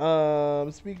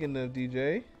 Speaking of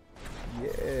DJ,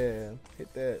 yeah,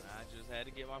 hit that. I just had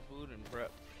to get my food and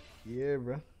prep. Yeah,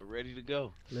 bro. We're ready to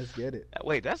go. Let's get it.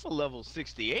 Wait, that's a level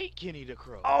 68 Kenny the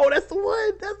Crow. Oh, that's the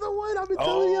one. That's the one. I've been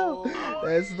telling you. Oh,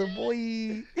 That's the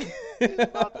boy. He's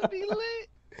about to be lit.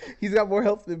 He's got more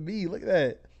health than me. Look at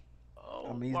that. Oh,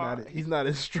 I mean, my. he's not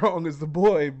as strong as the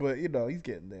boy, but you know, he's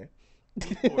getting there.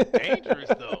 He's more dangerous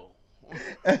though.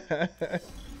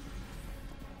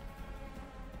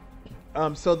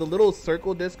 So the little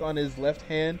circle disc on his left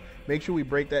hand, make sure we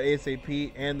break that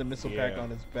ASAP, and the missile pack on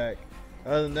his back.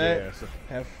 Other than that,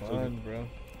 have fun, bro.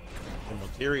 The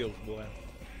materials, boy.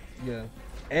 Yeah,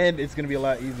 and it's gonna be a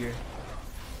lot easier.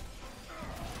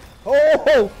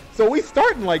 Oh, so we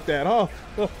starting like that, huh?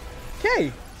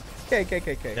 K.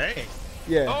 Dang.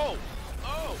 Yeah. Oh.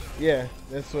 Yeah,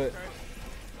 that's what. Okay.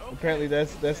 Apparently,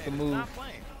 that's the Man, move. not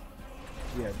playing.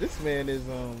 Yeah, this man is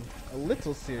a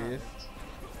little serious.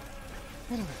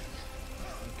 Okay.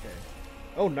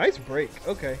 Oh, nice break.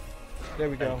 Okay, there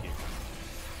we go. Thank you.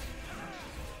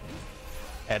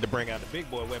 Had to bring out the big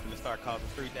boy weapon to start causing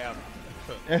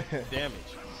 3,000 damage.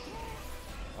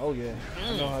 Oh yeah,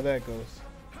 I know how that goes.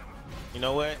 You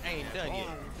know what? I ain't done yet.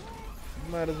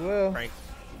 You might as well.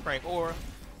 Frank Aura.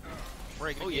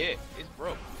 Break it. Oh yeah, it's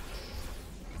broke.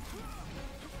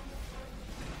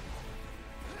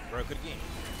 Broke it again.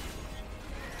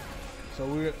 So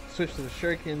we switch to the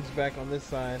shurikens back on this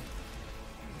side.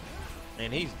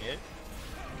 And he's dead.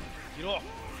 Get off.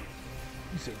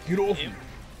 You said, get off me.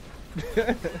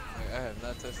 I have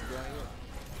not touched the ground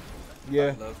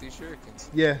yet. Yeah. I love these shurikens.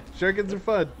 Yeah, shurikens are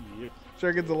fun.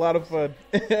 Shurikens a lot of fun.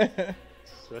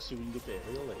 Especially when you get that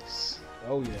real ace.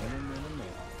 Oh yeah.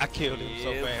 I killed him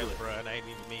so Yeah, fast, bro, and I ain't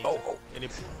even mean to. And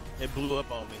it blew up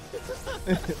on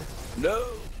me. No.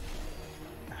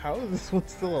 How is this one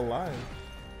still alive?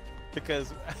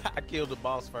 Because I killed the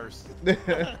boss first.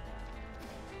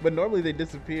 But normally they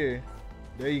disappear.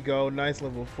 There you go. Nice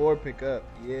level 4 pickup.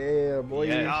 Yeah, boy.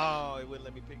 Yeah. Oh, it wouldn't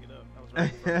let me pick it up. I was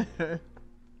ready for it.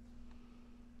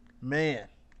 Man.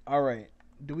 All right.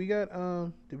 Did we get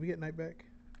Knight back?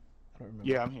 I don't remember.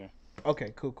 Yeah, I'm here.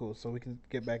 Okay, cool. So we can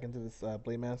get back into this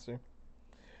Blade Master.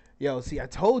 Yo, see, I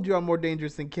told you I'm more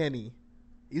dangerous than Kenny.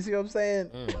 You see what I'm saying?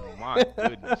 Oh my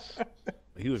goodness.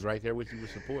 He was right there with you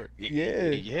with support. Yeah.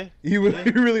 Yeah. He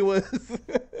really was.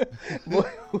 Boy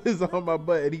was on my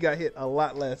butt, and he got hit a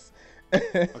lot less.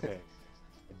 Okay.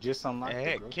 Just unlocked the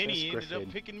Heck, Grotesque Kenny ended Griffin.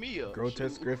 up picking me up.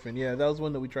 Grotesque Shoot. Griffin. Yeah, that was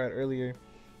one that we tried earlier.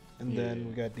 And then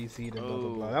we got DC'd and blah, blah,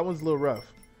 blah. That one's a little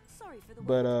rough. Sorry for the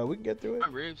But we can get through it. My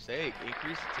ribs sake.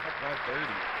 Increase the top by 30.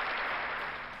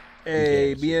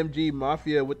 Hey, BMG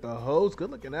Mafia with the hose. Good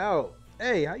looking out.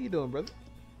 Hey, how you doing, brother?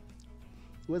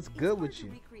 What's good with you?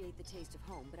 recreate the taste of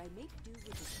home, but I make do with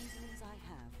the seasonings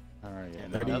I have. All right.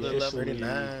 And And another level officially-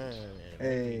 39.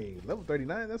 Hey, level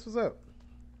 39. That's what's up.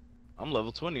 I'm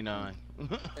level 29.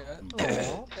 Hey, Aw.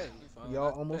 hey, we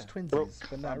Y'all almost twinsies, Broke.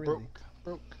 but not I'm really.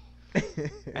 broke.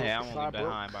 Hey, I'm Fly only broke.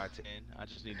 behind by 10. I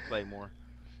just need to play more.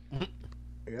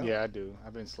 Yeah, I do.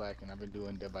 I've been slacking. I've been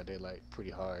doing Dead by Daylight pretty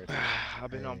hard.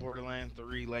 I've been on Hey. Borderlands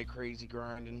 3 like crazy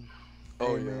grinding.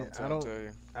 Oh Hey, yeah, man, I'm trying to tell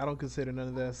you. I don't consider none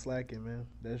of that slacking, man.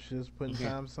 That's just putting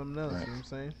time to something else. Right. You know what I'm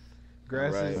saying?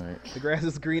 Grass is Right. the grass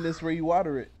is greenest where you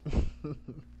water it.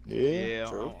 Yeah.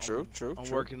 True. I'm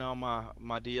working on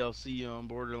my DLC on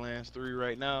Borderlands 3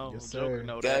 right now. Yes, Joker sir.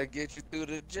 know Gotta that. get you through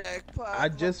the jackpot. I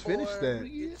just my finished boy. that.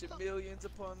 Get your millions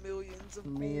upon millions of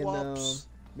me whoops.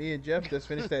 and Jeff just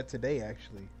finished that today.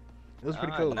 Actually, it was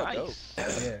pretty cool. Nice.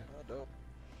 Yeah.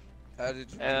 How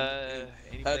did you?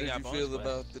 Anything How did got you bonus feel quests?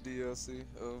 about the DLC?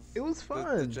 Of It was the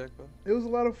fun. jackpot? It was a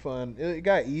lot of fun. It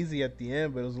got easy at the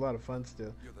end, but it was a lot of fun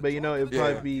still. But you know, it'd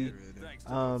probably be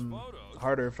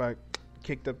harder if I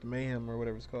kicked up the mayhem or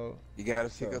whatever it's called. You gotta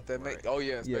pick So, up that Oh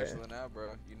yeah, especially Yeah. now,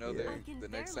 bro. You know Yeah. the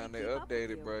next time they update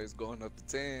it, bro, it's going up to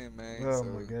 10, man. Oh so,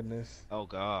 my goodness. Oh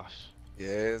gosh. yeah,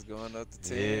 it's going up to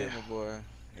 10, Yeah. my boy.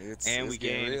 It's We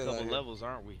getting gained a real couple out here. levels,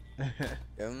 aren't we?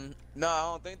 No, I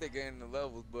don't think they're gaining the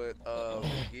levels, but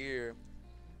gear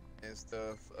and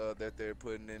stuff that they're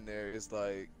putting in there is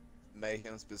like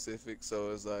Mayhem specific. So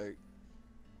it's like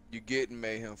you get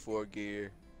Mayhem 4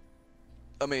 gear.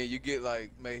 I mean, you get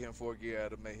like Mayhem 4 gear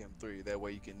out of Mayhem 3. That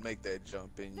way you can make that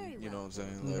jump and you know what I'm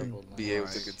saying, like be able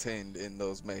to contend in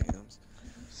those Mayhems.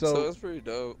 So it's pretty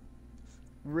dope.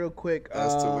 Real quick,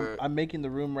 As to where- I'm making the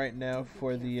room right now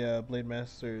for the Blade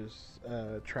Masters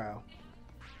trial.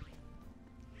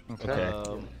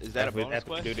 Okay. Is that a After we bonus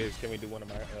quest? do this, can we do one of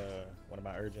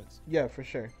my urgents? Yeah, for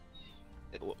sure.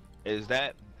 Is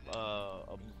that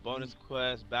a bonus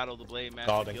quest? Battle the Blade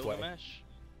Master Golden Quay. Gilgamesh?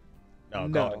 No,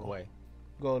 No. Golden Quay.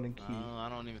 Golden Key. I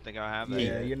don't even think I have that.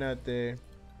 Yeah, yet. you're not there.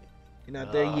 You're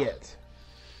not there yet.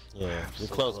 Yeah, I'm we're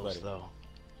so close, buddy. though.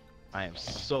 I am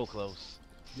so close.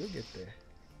 You'll get there.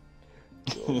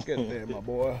 You'll get there, my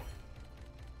boy.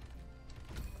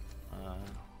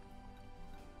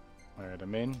 Alright,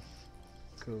 I'm in.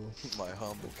 Cool. My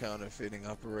humble counterfeiting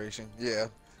operation. Yeah,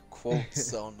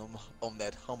 quotes on them on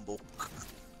that humble.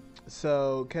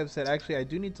 So Kev said, actually, I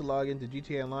do need to log into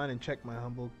GTA Online and check my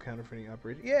humble counterfeiting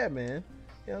operation. Yeah, man.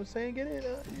 You know what I'm saying? Get it,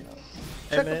 you know.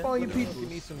 Check up on your people. You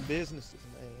need some businesses,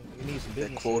 man. You need some That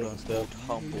business quote and unquote stuff.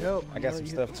 humble. Help. I got You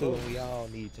some know, stuff you too, help. and we all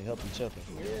need to help each other.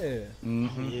 Yeah.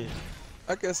 Mm-hmm. Yeah.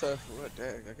 I guess I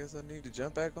need to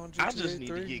jump back on GTA I just need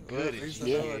to 3. get Well, good at at least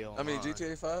GTA I mean Online.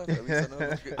 GTA 5. At least I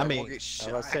know I I mean, won't get I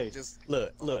shot. was say, Just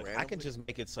Look, I can randomly. just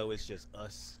make it so it's just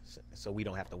us, so we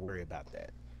don't have to worry about that.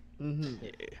 Mm-hmm.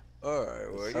 Yeah. all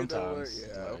right. Well, Sometimes, you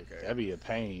know what? Yeah. like, Okay. that'd be a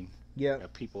pain. Yeah.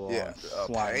 Got people Yeah, on a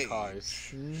flying pain. cars,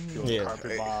 Mhm. doing Yeah.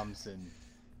 carpet Hey. bombs and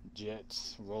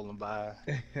jets rolling by.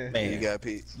 Man, You got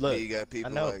people. Look, You got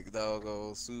people know. like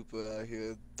doggone super out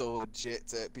here throwing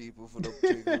jets at people for no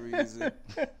particular reason.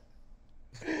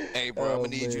 Hey, bro, I'm Oh, gonna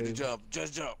need you to man. jump.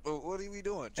 Just jump. What are we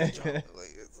doing? Just jump.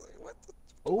 Like, it's like what?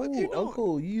 Oh, What you doing?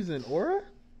 Uncle, you using Aura?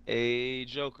 Hey,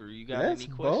 Joker, you got That's any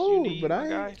quests bold, you need, but my I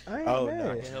guy? ain't, I ain't Oh, mad.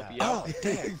 no. I can help you Oh, out.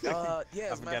 dang. Yeah, I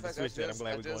as a matter forgot to of switch fact, that. I'm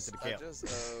glad we're going to the camp.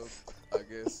 I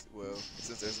guess, well,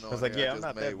 since there's no I was one like, there, yeah, I I'm just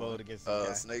not made that one. bold against this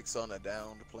guy. Snakes on a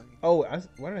downed plane. Oh,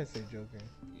 why did I say Joker?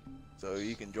 So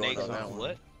you can join Snakes on that on one.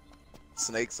 what?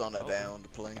 Snakes on a Okay. downed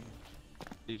plane.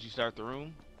 Did you start the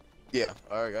room? Yeah,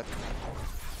 alright, got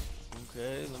you.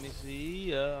 Okay, let me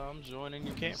see. I'm joining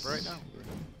your camp right now.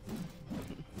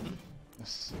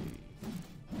 Let's see.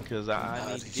 Because I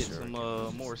Nah, need to get sure some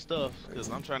can. more stuff. Because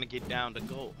I'm trying to get down to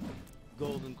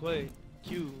Golden Quay,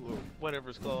 Q, or whatever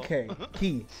it's called. Okay,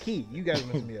 Key. You guys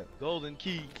messed me up. Golden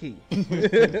Key. Key.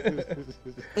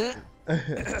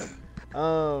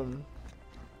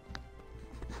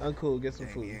 Uncle, get some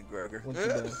food. Damien Gregor. Once you're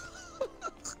done.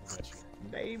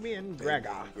 Damien Gregor.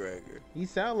 Damien Gregor. He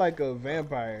sound like a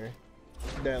vampire.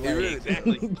 That He like, really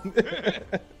Exactly.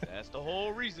 That's the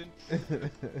whole reason.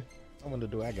 I wonder,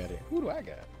 do I got it? Who do I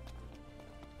got?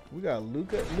 We got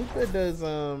Luca. Luca does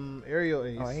aerial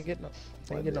ace. Oh, I ain't getting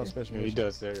no special. Yeah, he mission.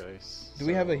 does there, guys. Do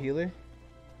we have a healer?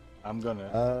 I'm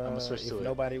gonna switch if to it.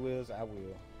 nobody wills, I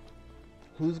will.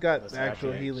 Who's got Let's actual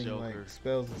activate healing Joker. like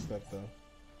spells and stuff though?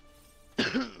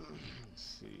 Let's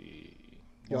see.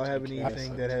 Y'all have Multiple anything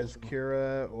cast that has activation.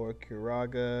 Cura or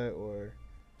Curaga or?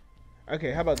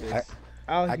 Okay, how about this?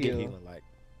 I'll I heal. get healing like.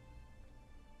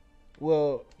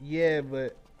 Well, yeah,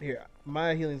 but here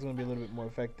my healing's gonna be a little bit more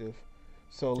effective.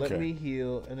 So let Okay. me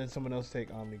heal, and then someone else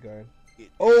take Omni Guard. Get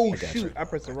Oh I got shoot! you. I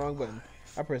pressed the wrong button.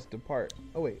 I pressed depart.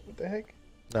 Oh wait, what the heck?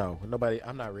 No, nobody.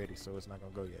 I'm not ready, so it's not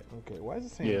gonna go yet. Okay, why is it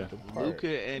saying Yeah. depart? Luca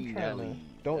and I'm trying to- Nelly.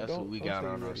 don't- That's don't- what we don't got say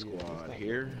on you're our ready yet. Just squad don't-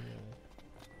 here.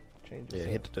 Change Yeah, this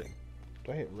hit up. the thing.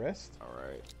 Do I hit rest? All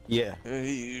right. Yeah.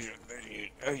 It's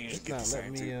not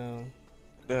letting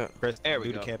me. Press, There we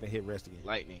do go. the cap and hit rest again.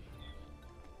 Lightning.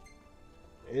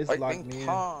 It's locked me in.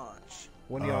 Punch.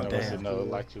 When y'all damn. No,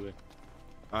 like you.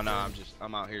 Oh no,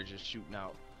 I'm out here just shooting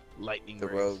out lightning The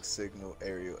rays. rogue signal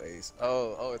aerial ace.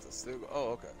 Oh, it's a signal. Oh,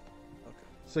 okay.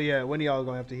 So yeah, when y'all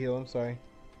gonna have to heal? I'm sorry.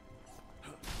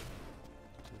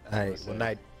 Hey, well,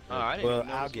 Knight. Oh, I didn't Well, even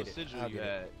notice I'll get what it. sigil I'll you get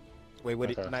had. it. Wait,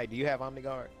 what? Okay. Knight, do you have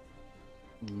Omniguard?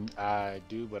 I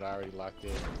do, but I already locked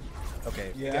it. Okay.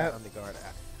 If Yeah, you got Omniguard,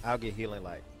 I'll get healing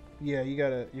light. Yeah,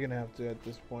 you're gonna have to at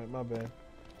this point. My bad.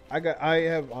 I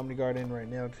have Omniguard in right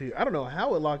now too. I don't know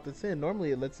how it locked us in.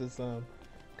 Normally it lets us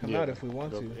come out if we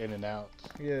want go to. in and out.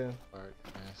 Yeah. Alright,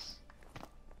 yes.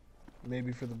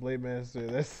 Maybe for the Blade Master,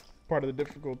 that's part of the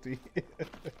difficulty.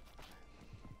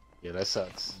 Yeah, that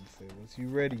sucks. Once you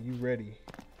ready, you ready.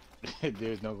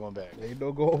 There's no going back. There ain't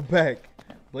no going back.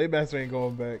 Blade Master ain't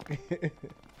going back.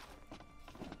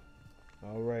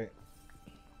 Alright.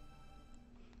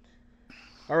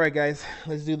 Alright guys,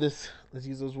 let's do this. Let's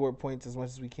use those warp points as much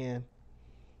as we can.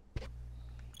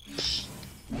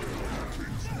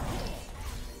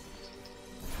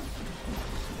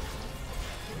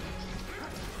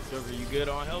 Joker, you good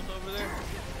on health over there?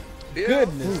 Yeah.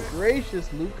 Goodness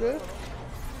gracious, Luca.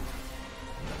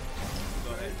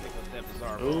 Go ahead and pick up that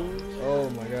bizarre roll. Oh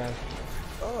my gosh.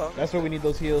 Oh, That's where we need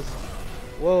those heals.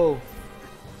 Whoa.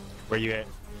 Where you at?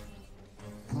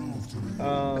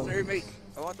 Mercenary mate.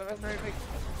 I want the mercenary mate.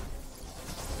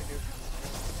 Thank you.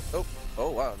 Oh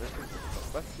wow.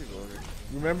 There's people over here.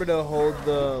 Remember to hold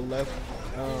the left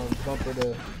bumper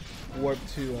to warp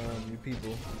to you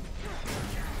people.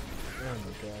 Oh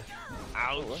my gosh.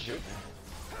 Ouch.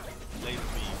 Laser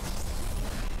beam.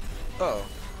 Oh.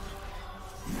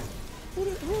 Who is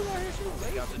out here shooting?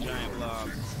 Take out the giant blob.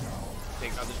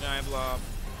 Take out the giant blob.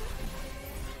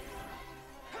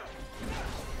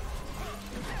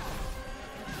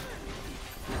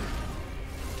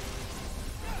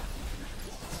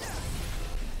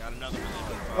 Got another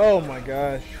one. Oh my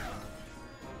gosh.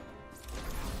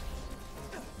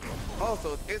 Oh,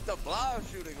 so it's the blob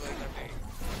shooting laser beam.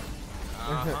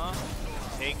 Uh-huh.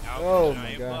 Take out Oh the my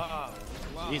giant gosh.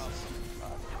 blob. Jesus.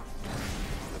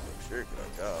 Sure,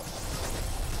 good job.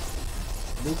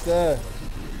 Luca.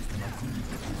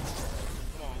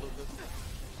 Come on, Lucas.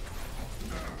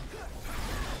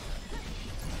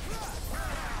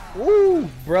 Woo,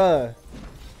 bruh.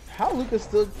 How Luca's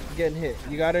still getting hit?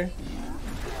 You got her?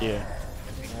 Yeah.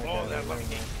 Oh, that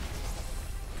lucky.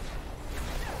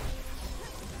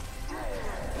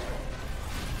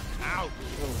 Ouch.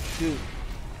 Oh shoot.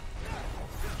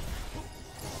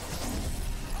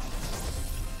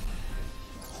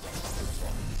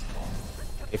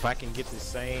 If I can get the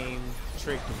same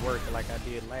trick to work like I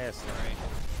did last time.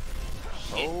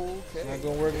 Okay. Not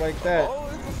gonna work like that. Oh,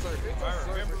 it's a circuit. If I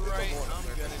remember right, I'm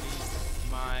gonna need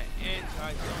my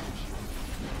anti-zone shoot.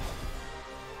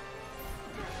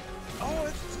 Oh,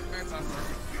 it's a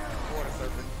anti-circuit. Water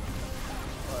serpent.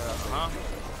 Uh-huh.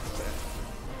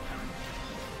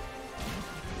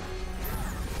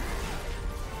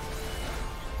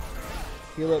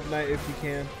 Heal up Knight if you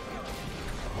can.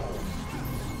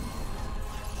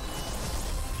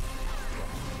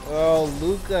 Oh,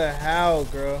 Luca, how,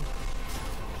 girl?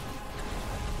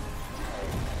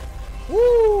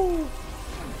 Woo!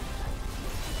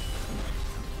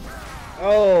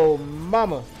 Oh,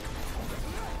 mama.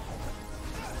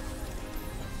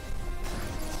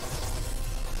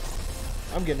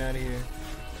 I'm getting out of here.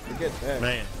 Forget that.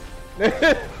 Man.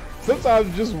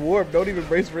 Sometimes just warp. Don't even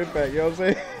brace for impact. You know what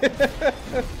I'm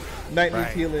saying? Knight needs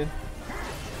Right. healing.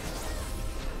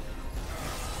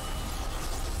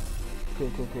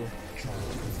 Cool, cool, cool.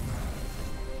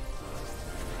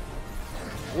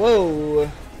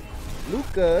 Whoa.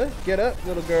 Luca, get up,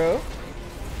 little girl.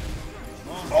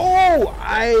 Oh,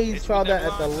 I saw that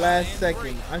at the last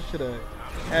second. I should have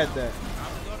had that.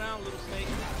 I'm gonna go down, little snake.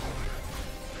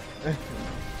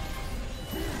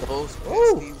 Those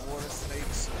Ooh. pesky water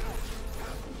snakes.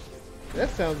 That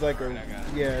sounds like a,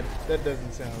 yeah, that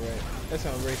doesn't sound right. That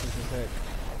sounds racist as heck.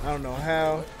 I don't know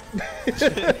how.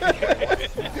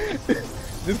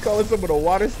 Just calling someone a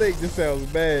water snake just sounds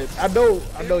bad. I know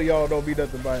y'all don't be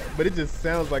nothing by it, but it just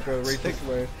sounds like a racist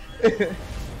slur.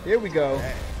 Here we go.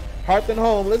 Hearth and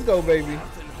home, let's go, baby.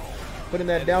 Put in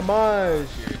that damage.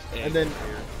 And then,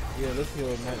 yeah, let's heal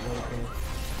Knight when we can.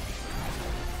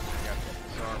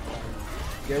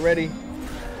 Get ready.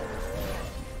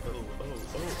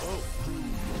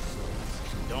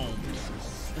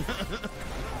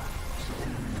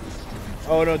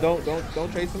 Oh no,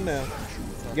 don't chase him now.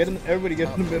 Get him, everybody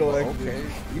get in the middle. Actually,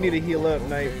 you need to heal up,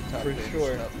 Knight, for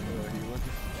sure.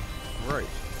 right.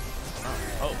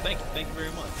 Oh, thank you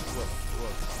very much.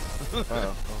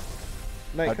 Well.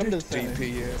 Knight, come to the center.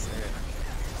 GPS.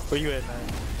 Where you at, man?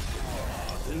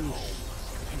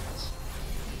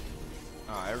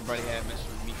 Everybody had messed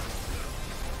with me.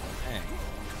 Dang.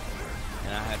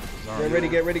 And I had to bizarre.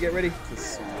 Get ready.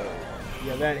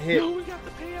 Yeah, that hit. No, we got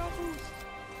the payout boost.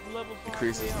 Level 5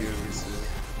 Increases payout gear boost. reserve.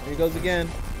 Here he goes again.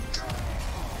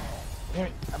 Damn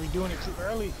it, I be doing it too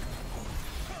early.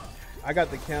 I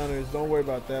got the counters. Don't worry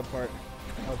about that part.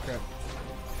 Oh crap.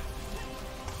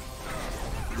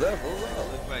 Level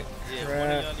up. Looks like, yeah, one Crap.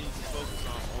 of y'all needs to focus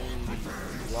on only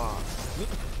blocks.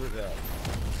 For that.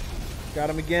 Got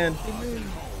him again.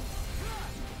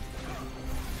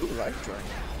 Ooh, life drain.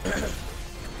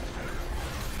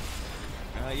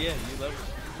 Yeah, you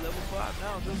level 5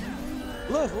 now, dude.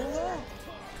 Level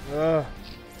up.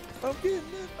 I'm getting it.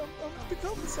 I'm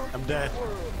becoming something. I'm done.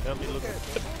 Help me look at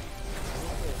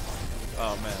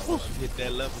Oh man, once you hit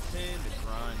that level 10, the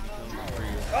grind becomes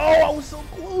real. Oh, I was so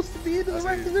close to being in the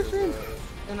right position.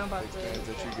 And I'm about to. Experience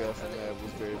that you got from that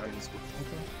was very minuscule.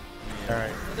 All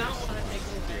right. Cause I don't want to take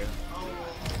this.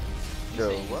 Yo,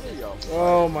 what are y'all?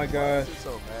 Oh my gosh. It's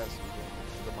so massive.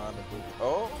 The mind of Google.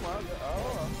 Oh my god.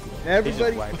 Oh.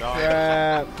 Everybody wiped off.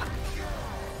 crap.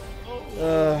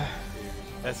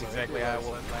 That's exactly how it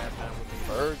was last time with me.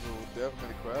 Virgil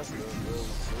definitely crashed us.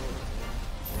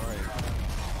 Right.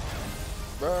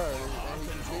 Bro, and he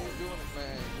continues doing it,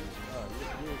 man.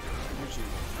 You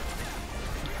cheating.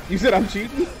 You said I'm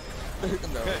cheating?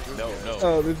 No.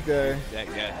 Oh, this guy. That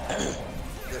guy.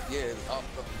 Yeah,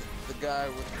 the guy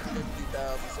with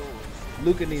 50,000 swords.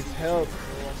 Luca needs help.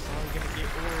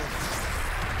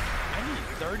 I need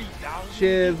 30,000.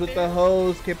 Chibs with the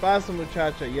hose. Que pasa,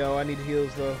 muchacha? Yo, I need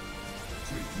heals though.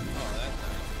 Oh,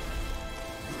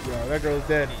 that's Yo, that girl's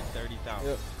dead. I need 30,000.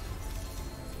 Yep.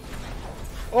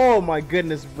 Oh my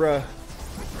goodness, bruh.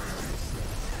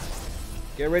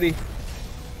 Get ready.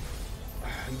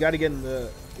 You gotta get in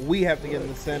the. We have to get in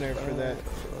the center for that.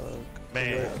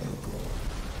 Man.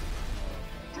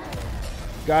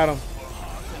 Got him.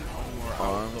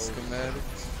 Arm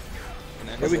schematics.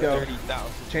 Here we go.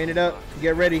 30,000. Chain it up.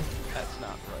 Get ready. That's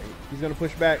not right. He's gonna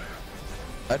push back.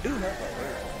 I do have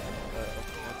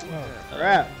a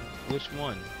Crap. Which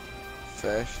one?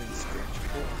 fashion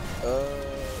sketchbook.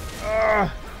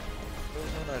 The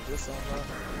one I just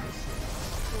unlocked.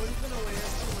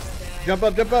 Jump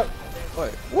up, jump up.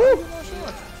 Wait. Woo! You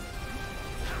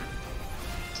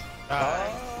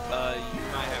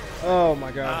might have. Oh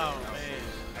my god. Oh man.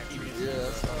 I keep getting Yeah,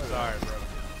 I'm sorry, bro.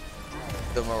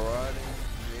 The marauding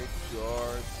Nick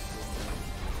George.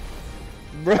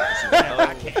 Bro.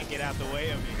 I can't get out the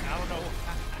way of it. I don't know.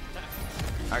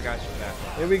 I got you back.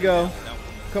 Here we go. That one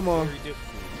Come on. very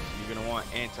difficult. You're gonna want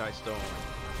anti-stone.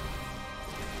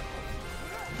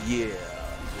 Yeah.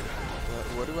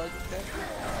 What do I get that?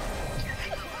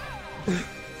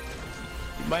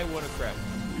 You might want to crack.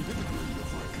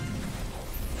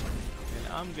 And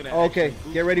I'm gonna. Okay, actually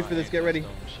boost get ready my for this, get ready.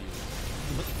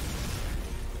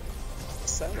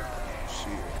 anti-stone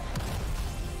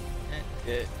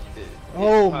shield.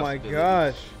 Oh it's my possibilities.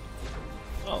 gosh.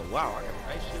 Oh wow, I got a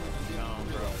nice shield.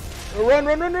 Run,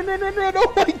 run, run, run, run, run, run.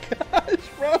 Oh my gosh,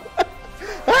 bro.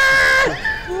 Ah!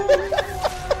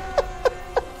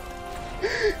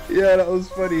 Yeah, that was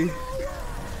funny.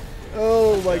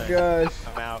 Oh my gosh.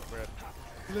 I'm out, bro.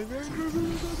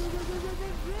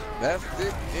 That's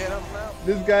it. Yeah, I'm out.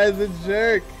 This guy's a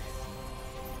jerk.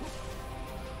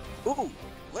 Ooh,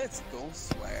 let's go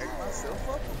swag myself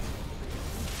up.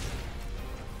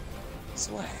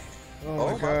 Swag. Oh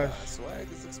my gosh. God, swag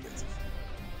is expensive.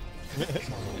 Yes,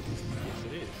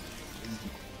 it is.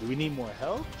 Do we need more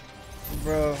help?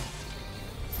 Bro.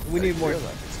 We need more feel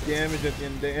like it's damage at the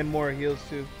end and more heals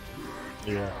too.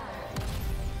 Yeah.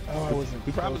 Oh, I wasn't.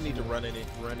 We probably close need to enough. run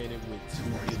in it with 2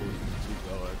 healers and 2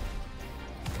 guards.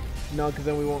 No, because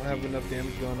then we won't have enough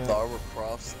damage going out. Lara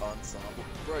Croft's ensemble.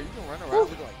 Bro, you can run around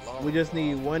looking like Lara We just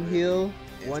need Croft, one man. heal,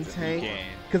 one Instantly. tank.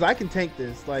 Because I can tank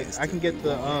this. Like, I can get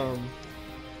the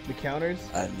counters.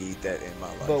 I need that in my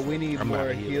life. But we need I'm not more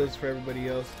a healer. heals for everybody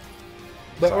else.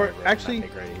 But Sorry, or bro, actually, I'm not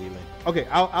that great at healing. okay,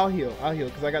 I'll heal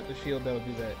because I got the shield that'll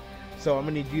do that. So I'm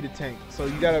gonna need you to tank. So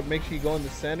you gotta make sure you go in the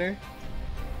center,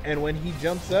 and when he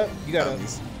jumps up, you gotta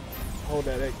hold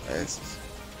that X. Yes.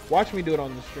 Watch me do it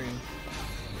on the stream.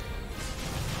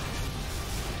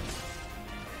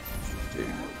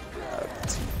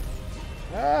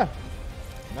 Ah,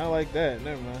 not like that.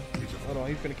 Never mind. Hold on,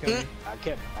 he's finna kill me. I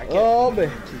kept Oh, running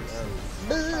man. too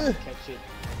early. Trying to catch it.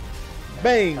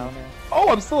 Bang! Counter. Oh,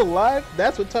 I'm still alive.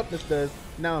 That's what toughness does.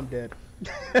 Now I'm dead.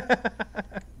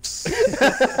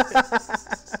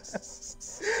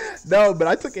 No, but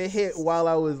I took a hit while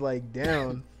I was like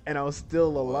down, and I was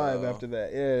still alive after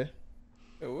that. Yeah.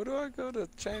 Hey, where do I go to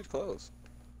change clothes?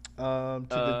 To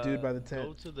the dude by the tent.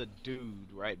 Go to the dude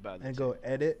right by the tent. And go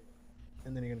edit,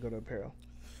 and then you're gonna go to apparel.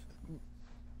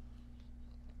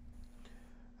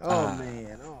 Oh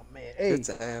man. Hey, Good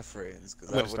to have friends.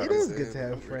 It is good to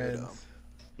have friends.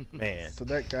 Man. So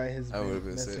that guy has I would have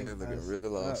been been sitting messing there looking us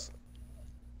real up. lost.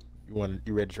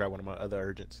 You ready to try one of my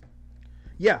other urgents?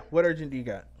 Yeah. What urgent do you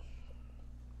got?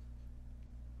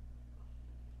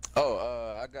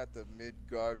 Oh, I got the mid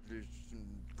garbage.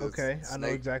 Okay, I know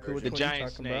exactly what the one giant you're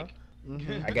talking snake. about.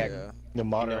 Mm-hmm. I got The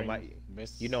modern.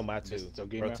 my two.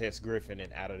 Grotesque Griffin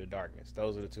and Out of the Darkness.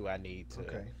 Those are the two I need to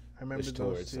Okay, I remember push those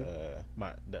towards two.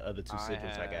 the other two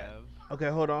sigils I got. Okay,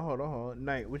 hold on.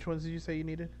 Knight, which ones did you say you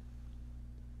needed?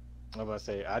 I was about to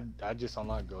say I just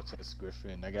unlocked Grotesque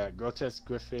Griffin. I got Grotesque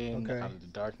Griffin, Okay. Out of the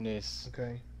Darkness,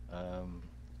 Okay. and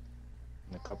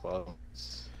a couple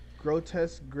others.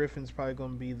 Grotesque Griffin's probably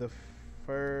going to be the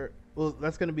first. Well,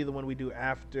 that's going to be the one we do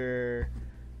after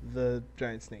the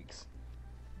giant snakes.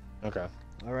 Okay.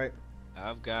 All right.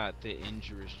 I've got the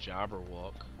injurious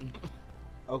Jabberwock.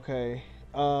 Okay.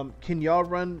 Can y'all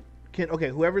run? Okay,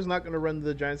 whoever's not going to run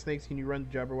the giant snakes, can you run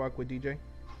Jabberwock with DJ?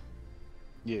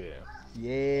 Yeah.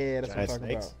 Yeah, that's Giant what I'm talking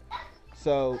snakes? about.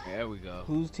 So, There we go.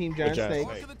 who's Team Giant giant Snakes?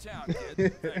 snake? Welcome to the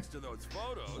town, kid. Thanks to those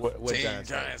photos. What Team giant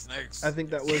giant snake? snakes. I think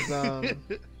that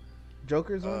was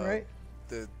Joker's one, right?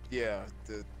 The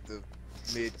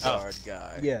mid card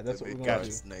guy. Yeah, that's the what we're mid gonna card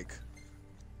do. snake.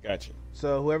 Gotcha.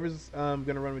 So whoever's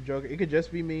gonna run with Joker, it could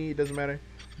just be me. It doesn't matter.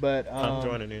 But I'm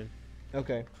joining in.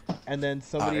 Okay, and then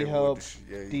somebody help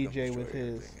DJ with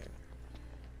his.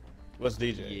 What's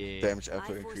DJ? Yeah. Damage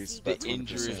output increase by The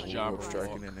injurious 20% when Jabberwock.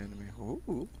 striking an enemy.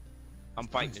 Ooh. I'm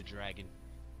fighting the dragon.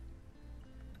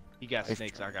 He got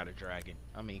snakes, I got a dragon.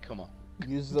 I mean, come on.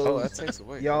 Use Oh, those. that takes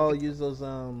away. Y'all use those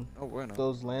Oh, bueno.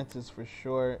 those lances for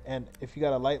sure. And if you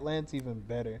got a light lance, even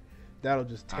better. That'll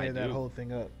just tear I that do. whole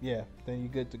thing up. Yeah, then you're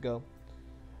good to go.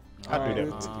 I'll do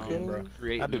that Alright. with you, bro.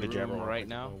 Creating I'll do the room Jabberwock right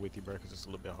now. with you, bro, because it's a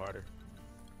little bit harder.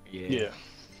 Yeah.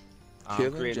 I'm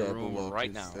Killing creating a room Jabberwock right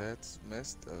is- now. That's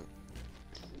messed up.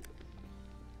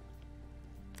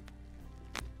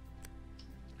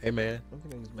 Hey, man.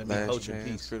 Let me Last coach in chance,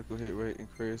 peace. critical hit rate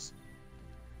increase.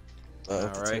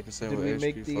 Alright. 10% Did with we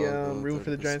make HP the followed by room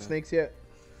for the giant 30%. snakes yet?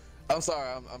 I'm sorry,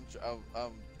 I'm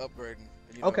upgrading.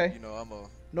 You know, Okay. You know, I'm a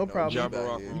No problem.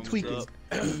 Jabberwock You You room's tweaking? up.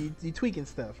 you tweaking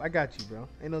stuff? I got you, bro.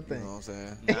 Ain't no You thing. know what I'm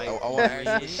saying? Nice. I want to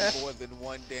actually do more than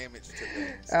one damage to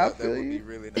things. I That feel would you. be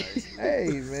really nice. Hey,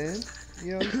 man.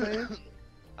 You know what I'm saying?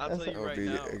 I'll That's tell you a- right That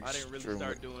would now, be I didn't really extremely-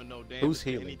 start doing no damage Who's to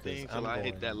healing? anything 'Cause till I I'm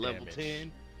hit that going level damage.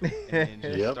 10, and then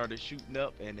just Yep. started shooting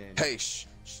up, and then Hey, shh.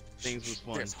 Things was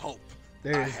fun. There's hope.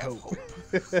 There I is have hope.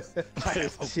 I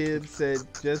have hope. Chib said,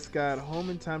 just got home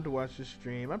in time to watch the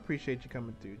stream. I appreciate you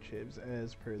coming through, Chibs,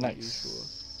 as per the usual.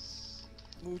 Nice.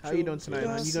 How you doing tonight,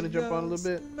 hon? You gonna jump on a little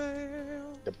bit?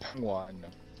 The penguin.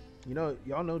 You know,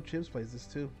 y'all know Chibs plays this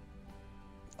too.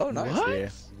 Oh,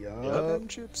 nice. Yeah. Love Yup. them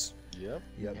chips. Yep.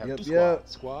 Yep, Have yep, the yep.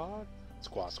 Squad.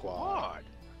 Squad. Squat.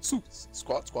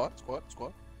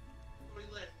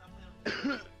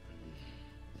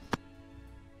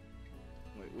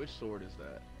 wait, which sword is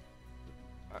that?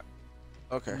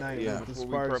 Okay. Nice. Yeah. The Before we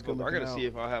sparks purple, go I gotta looking see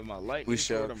out. if I have my lightning We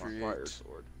shall sword or my fire create-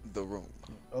 sword. The room.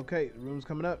 Okay, the room's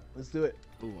coming up. Let's do it.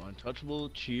 Ooh, untouchable,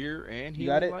 cheer, and You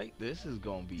got healing it? light. This is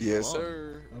gonna be Yes, fun.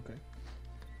 sir. Okay.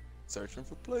 Searching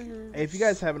for players. Hey, if you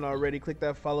guys haven't already, click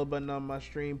that follow button on my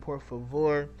stream, por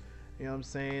favor. You know what I'm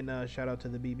saying? Shout out to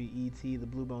the BBET, the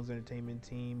Blue Bones Entertainment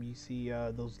team. You see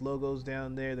those logos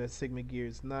down there. That's Sigma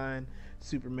Gears 9,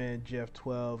 Superman Jeff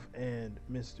 12, and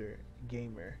Mr.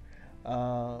 Gamer.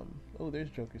 Oh, there's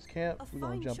Joker's Camp. We're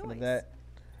going to jump into that.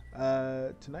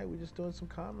 Tonight we're just doing some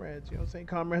comrades. You know what I'm saying?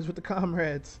 Comrades with the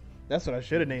comrades. That's what I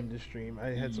should have named this stream. I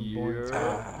had some boring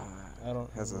stuff. I don't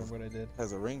remember what I did.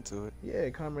 Has a ring to it. Yeah,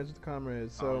 comrades with the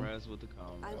comrades. So, Comrades with the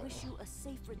comrades. I wish you a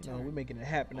safe no, return. we're making it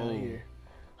happen out Oh. here.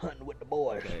 Hunting with the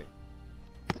boys. Okay.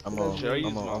 I'm Should I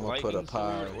use gonna my put a lightning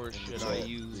pie. sword, or in the should I chat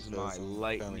use because my I'm kinda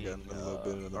lightning getting a little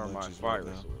bit of the or my munchies fire right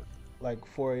now. sword? Like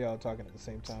four of y'all talking at the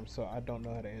same time, so I don't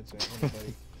know how to answer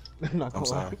anybody. I'm not gonna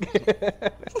I'm lie.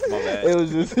 My bad. It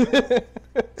was just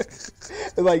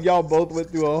it's like y'all both went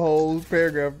through a whole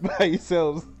paragraph by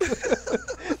yourselves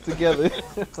together.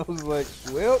 I was like,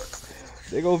 well,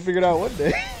 they gonna figure it out one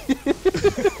day.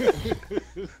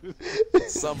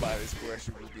 Somebody's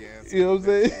question was the answer. You know what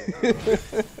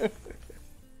I'm saying?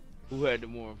 Who had the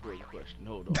more important question?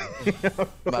 Hold on.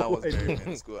 Mine was very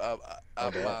minuscule.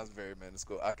 Mine's very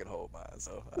minuscule. I can hold mine,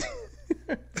 so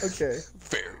Okay.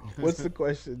 fair. What's the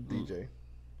question, DJ?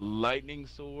 lightning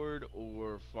sword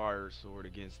or fire sword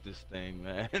against this thing,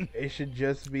 man? It should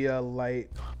just be a light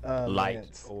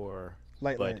lance. or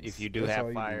Light but lance. if you do That's have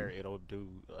all you fire, need. it'll do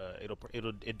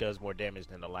it does more damage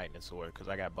than the lightning sword because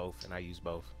I got both and I use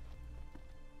both.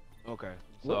 Okay.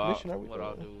 What So mission are we what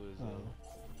I'll on? do is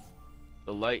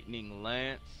the lightning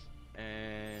lance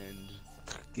and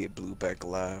Get blue back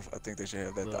alive. I think they should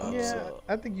have that the Yeah, opposite.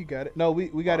 I think you got it. No, we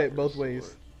got it fire both sword.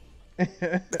 ways.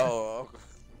 Oh,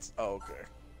 okay.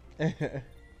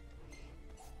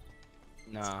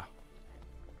 Nah.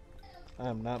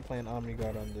 I'm not playing Omni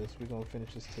Guard on this. We're gonna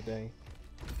finish this today.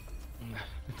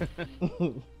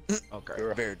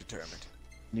 Okay. Very determined.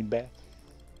 Need bath?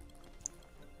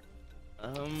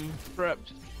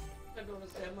 Prepped.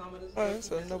 Alright,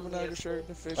 so Nobunaga shirt and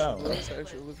the fish gloves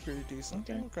actually look pretty decent.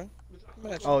 Okay.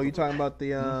 Oh, you talking about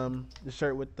the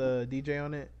shirt with the DJ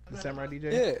on it, the Samurai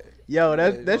DJ? Yeah. Yo,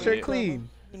 that Yeah, that shirt yeah. clean,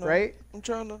 You know, right? I'm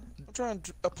trying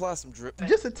to apply some drip.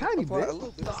 Just a tiny Apply bit, a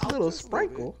little bit. just a little Just a little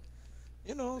sprinkle.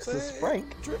 You know what It's I'm a saying?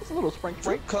 sprank. Drip, It's a little sprank.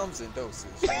 drip comes in doses.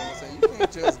 You know what I'm saying? You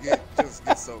can't just get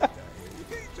soaked out here. You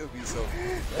can't just be soaked.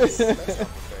 That's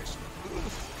unprofessional.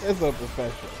 That's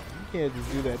unprofessional. You can't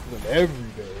just do that to them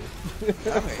every day. I mean,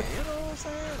 you know what I'm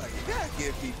saying? Like, you gotta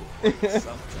give people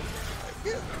something. Like,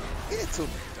 get too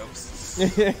many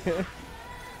doses.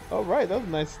 All right, that was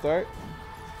a nice start.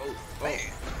 Oh, man.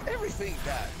 Everything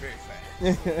died very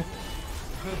fast.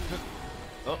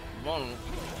 Oh, come on.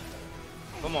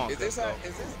 Come on. Is this how Cutco.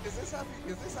 is this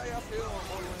how y'all feel on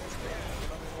Borderlands 3? I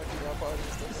mean, like, y'all party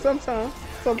and stuff?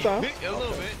 Sometimes. A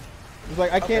little bit. It's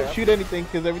like I can't shoot anything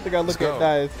because everything I look at go.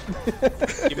 dies.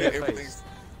 Give me that Everything's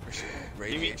face.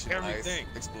 radiation, everything.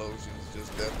 ice, explosions,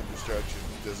 just death and destruction.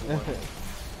 Just one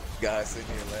guy sitting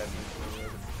here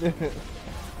laughing.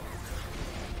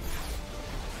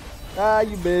 Ah,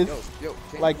 you missed. Yo,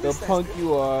 can Like you the please stay punk still?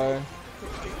 you are.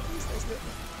 Can you please stay still?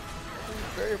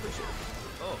 Very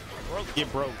appreciative. Oh, broke.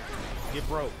 Get broke. Get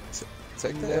broke.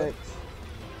 Take that. Next.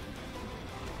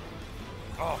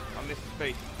 Oh, I missed his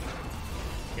face.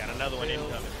 Got another one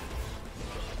incoming.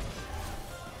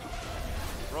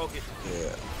 Broke it.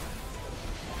 Yeah.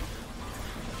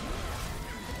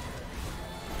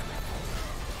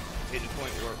 Hitting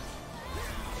point work.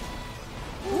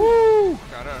 Woo!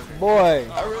 Got out of here. Boy.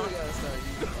 I really gotta start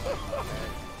using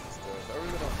stuff. I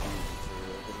really don't use it for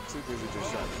real, but I'm too busy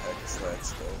just trying to hack and slack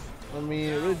stuff. I mean,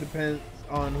 it really depends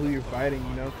on who you're fighting,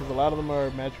 you know, because a lot of them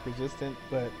are magic resistant,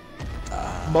 but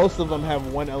most of them have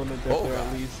one element that they're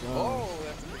at least.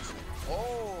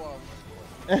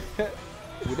 That's an issue.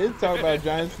 We did talk about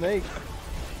giant snake.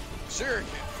 Sure.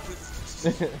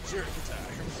 Sure.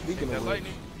 Speaking That of which,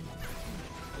 lightning.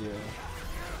 yeah.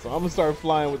 So I'm gonna start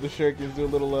flying with the shurikens, do a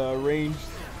little range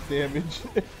damage.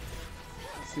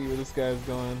 See where this guy's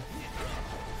going.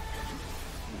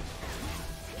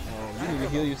 You need to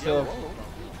heal yourself.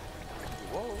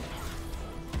 Whoa.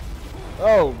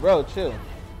 Oh, bro, chill.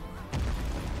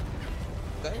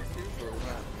 Thank you for reminding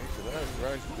me, because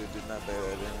I actually did not pay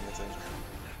that any attention.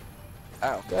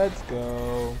 Ow. Let's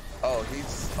go. Oh, he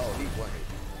won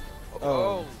it.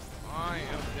 Oh. I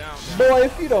am down. Boy,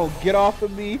 if you don't get off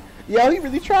of me. Yo, he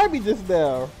really tried me just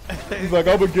now. He's like,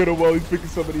 I'm gonna get him while he's picking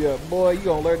somebody up. Boy, you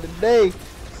gonna learn today.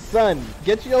 Son,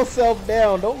 get yourself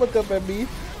down. Don't look up at me.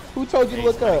 Who told you to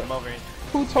look up?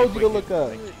 Who told you to look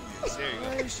up?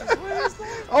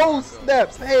 Oh,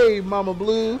 snaps. Hey, Mama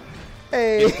Blue.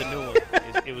 Hey. It's the new one.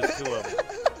 It was two of them.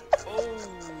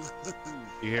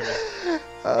 You hear me?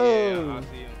 Oh. Yeah, I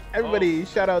see him. Everybody,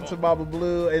 shout out to Mama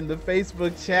Blue in the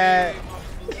Facebook chat.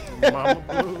 Mama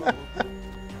Blue.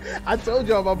 I told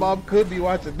y'all my mom could be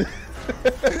watching this.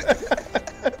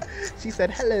 She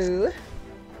said hello.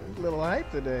 A little hype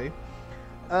today.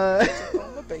 Check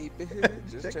on my baby.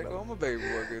 Just check on my baby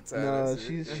one good time. No, That's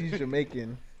it. she's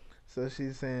Jamaican. So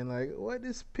she's saying like, what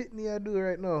is pitney I do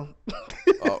right now?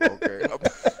 Oh, okay.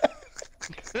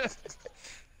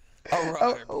 All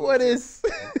right. Oh, what is?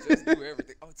 Just do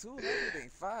everything. Oh, two of everything.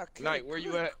 5K. Knight, where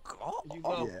you at? You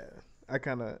low. Yeah, I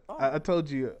kind of. I told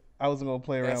you I wasn't gonna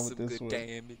play around That's with some this good one.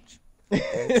 damage.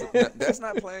 That's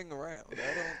not playing around. I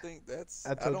don't think that's.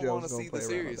 I I told don't you I want was to gonna see the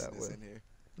play around with that seriousness one. in here.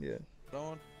 Yeah.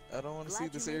 I don't want to see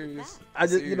the serious. I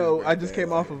just, I just breakdown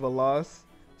came off here. of a loss,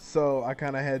 so I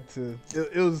kind of had to.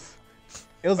 It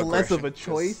was less of a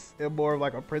Aggression, choice and more of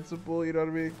like a principle. You know what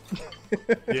I mean?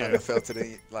 Yeah, I felt it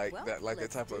in like Well, that, like that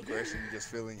let's type of dig aggression you just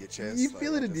feel in your chest. You like,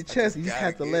 feel it in I your just chest. You just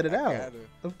have to let it out. Gotta,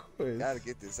 Of course. gotta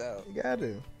get this out. You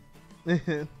gotta.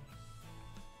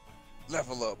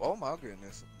 Level up. Oh my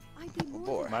goodness. I'd be more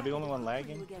boy. than Am I the only happy one to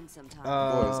lagging? you again sometime.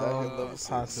 Boys, I hit level 6.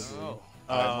 Possibly. Oh,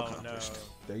 I'm Oh no. accomplished.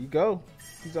 There you go.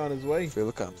 He's on his way. Feel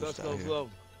accomplished Let's out go here. slow.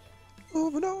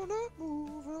 Moving on up,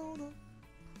 moving on up.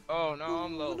 Oh no,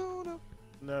 I'm low. Moving on up.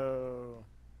 No.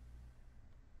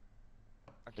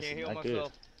 I This can't is heal not good.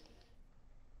 myself.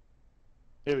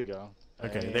 Here we go.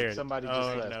 Okay, And there. somebody just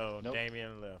oh left. no, Nope.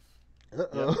 Damien left.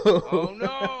 Oh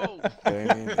no!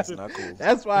 Damien, it's not cool.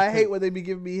 That's why I hate when they be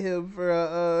giving me him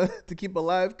for to keep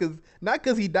alive, cause not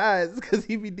cause he dies, cause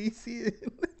he be DCing.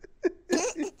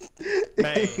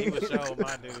 Man, he was showing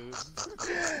my dudes.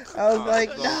 I was I'm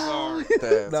like, so no, sorry.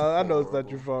 That's no, I know it's not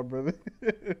horrible. your fault, brother.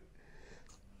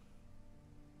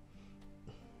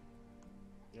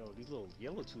 Yo, these little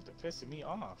yellow tooth are pissing me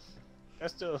off.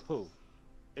 That's the who.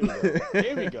 Here we go.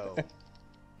 Here we go.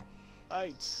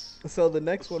 Lights. So the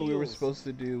next one we were Heals. supposed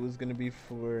to do was gonna be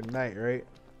for Knight, right?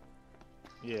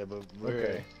 Yeah, but we're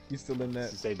Okay, you still in that?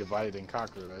 since they divided and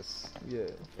conquered us. Yeah.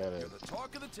 Gotta You're the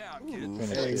talk of the town, Ooh, kid.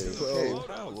 finish Hey, this. so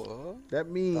power. that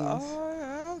means,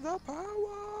 I have the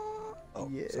power. Oh,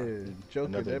 yeah, sorry. Joker.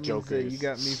 Another That means that Jokers. you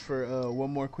got me for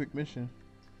one more quick mission.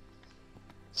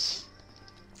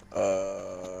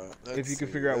 If you can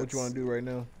figure out what you want to do right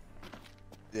now.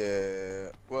 Yeah.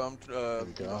 Well, I'm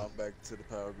we go. I'm back to the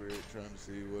power grid trying to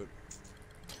see what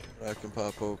I can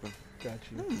pop open. Got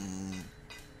you.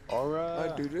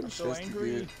 Aura. I do this I'm so just to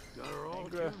angry. get- Got her all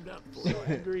Angry. tuned up for So you.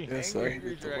 angry. Yes, sir.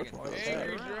 Angry dragon.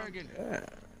 Angry dragon. Yeah.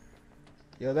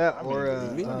 Yeah, that I mean,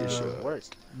 aura me and your work.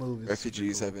 move is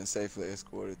Refugees super have been safely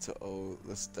escorted to Old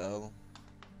Lestal. cool.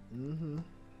 Mm-hmm.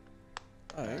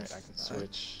 Alright, I can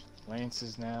switch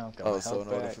lances now. Got Oh, my so health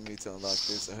in order back. for me to unlock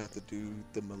this, I have to do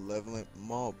the Malevolent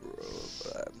Marlboro,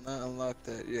 but I have not unlocked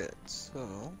that yet.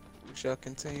 So we shall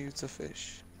continue to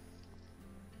fish.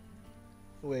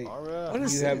 Wait, Aura. What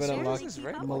is you this? haven't What is unlocked this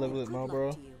right? Malevolent Good luck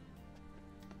Marlboro? to you.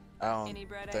 I don't Any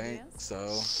bright think ideas?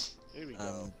 so. Here we go.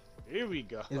 Um, Here we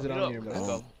go. Is it Get on up, your let's map?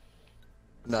 go.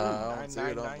 Nah, I don't see it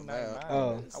on the 9999. map.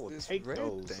 Oh. It's I will this take red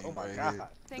those. thing Oh my right god. here.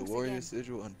 Thanks The Warrior again.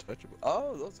 Sigil Untouchable.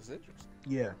 Oh, those are sigils.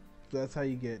 Yeah. So that's how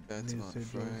you get That's new my sigils,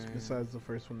 friend. besides the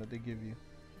first one that they give you.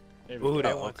 Here we Ooh, go.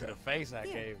 that Oh, one to okay. the face I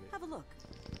Here, gave it. have a look.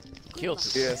 Good Killed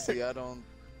luck. it. Yeah, see, I don't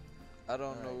know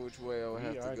Alright. which way I would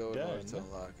have We to are go in order done. to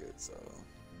unlock it. So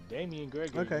Damien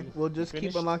Gregory. Okay, you well just keep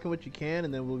finished? unlocking what you can,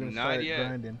 and then we're gonna Not start yet.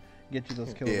 grinding, get you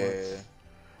those kill yeah.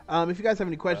 marks. If you guys have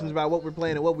any questions about what we're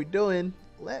playing and what we're doing,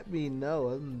 let me know.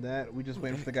 Other than that, we just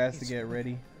waiting for the guys to get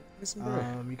ready. Get some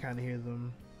bread. You kind of hear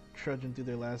them trudging through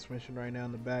their last mission right now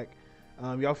in the back.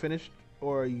 Y'all finished,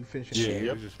 or are you finishing? Yeah, it?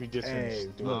 yep. We just Hey,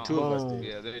 finished. look, Two of us boom.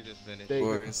 did. Yeah, they just finished. There you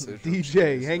Warrior go. Sigil DJ,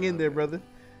 is hang in not there, bad. brother.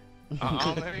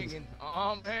 I'm hanging.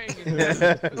 I'm hanging.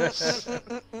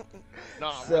 No,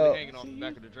 I'm So- really hanging off the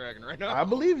back of the dragon right now. I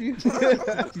believe you.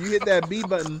 You hit that B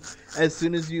button as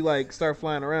soon as you like start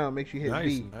flying around. Make sure you hit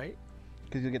Nice, B right?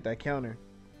 because you'll get that counter.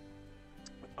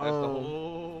 That's the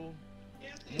whole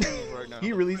move right now.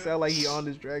 He really sound like he on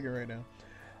this dragon right now.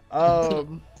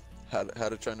 How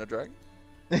to train a dragon?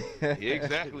 Yeah,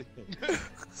 exactly.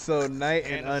 So Night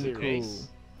and And a Uncool. series.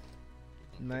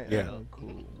 Night Yeah. and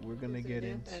Uncool. We're gonna get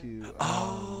into.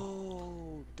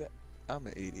 Oh, I'm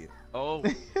an idiot. Oh,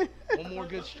 one more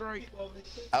good strike.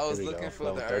 I was Here we looking go. for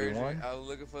Level the 31. urgent. I was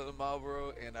looking for the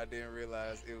Marlboro, and I didn't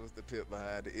realize it was the pit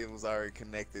behind it. It was already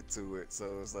connected to it,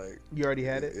 so it's like You already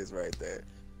had it. It's right there.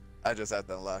 I just have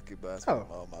to unlock it, but I Oh. spent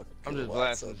all my I'm just kilowatts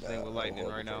blasting on this thing that. with lightning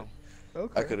right now.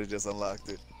 Okay. I could have just unlocked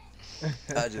it.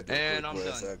 I just did And quick I'm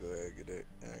quest. done. I'll go ahead and get it.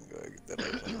 I can go ahead and get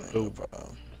that over. No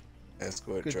problem.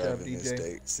 Escort Good job, driving DJ.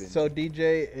 estate. So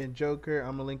DJ and Joker,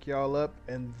 I'm gonna link y'all up,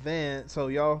 and then so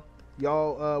y'all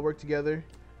work together.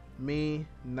 Me,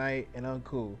 Knight, and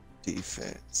Uncool.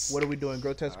 defense. What are we doing?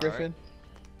 Grotesque All right. Griffin.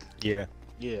 Yeah.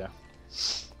 Yeah.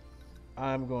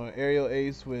 I'm going Aerial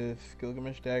Ace with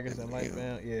Gilgamesh daggers and Yeah. light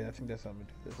bound. Yeah, I think that's how I'm gonna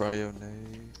do this. Prior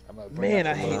name. I'm gonna bring Man,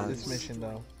 out I the hate bows. this mission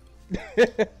though.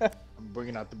 I'm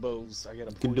bringing out the bows. I got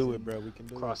a We can do poison it, bro. We can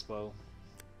do crossbow.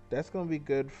 That's gonna be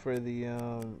good for the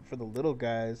little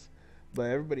guys, but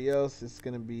everybody else is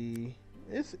gonna be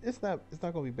it's not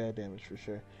gonna be bad damage for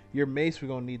sure. Your mace, we're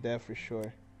gonna need that for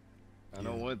sure. I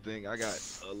know one thing. I got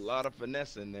a lot of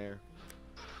finesse in there,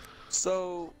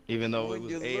 So even though it when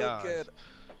was you look AI. at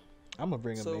I'm gonna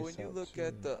bring a so mace when you out look soon.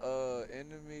 at the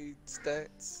enemy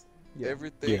stats, Yeah.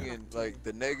 everything Yeah. in like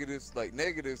the negatives, like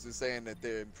negatives is saying that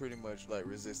they're pretty much like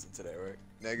resistant to that, right?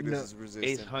 Negatives No. is Ace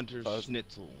resistant. Hunter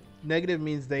Schnitzel. Negative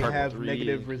means they Purple. have 3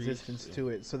 negative increase, resistance yeah. to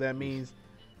it, so that means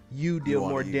you deal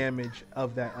wanna more use- damage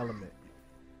of that element.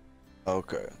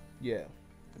 Okay. Yeah.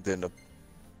 Then the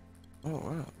oh wow,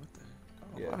 what the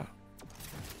oh Yeah. wow.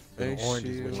 The Face orange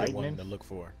is what shield, you Lightning. want to look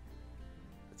for.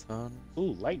 ton.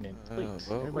 Ooh, lightning. Please.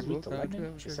 well, Everybody meet the okay, lightning.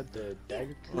 okay, Just at the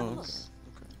dagger. Oh, okay. Please.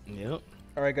 Yep.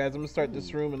 All right, guys, I'm gonna start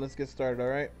this room and let's get started. All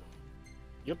right.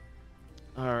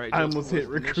 All right. I almost hit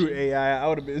recruit AI. I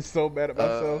would have been so mad at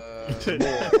myself.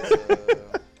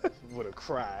 Would have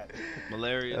cried.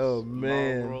 Malaria. Oh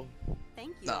man.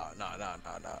 Thank you. No.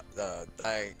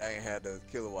 I ain't had the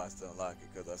kilowatts to unlock it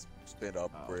because I spent all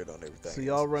the bread on everything. So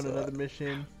y'all run another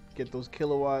mission, get those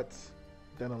kilowatts,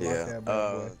 then unlock that bad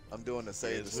boy. I'm doing the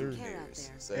save the souvenirs.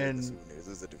 And the souvenirs. This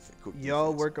is a different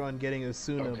y'all work on getting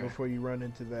Asuna before you run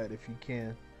into that if you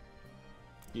can.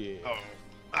 Yeah. Oh,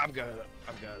 I've got.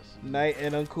 Knight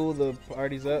and Uncool, the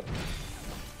party's up.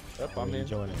 Yep, I'm in.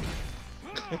 Joining.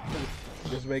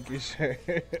 Just making sure.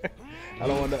 I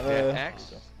don't want to.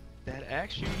 That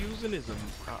axe you're using is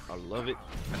I love it.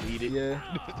 I need it. Yeah.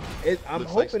 I'm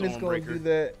hoping it's gonna do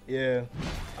that. Yeah.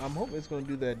 I'm hoping it's gonna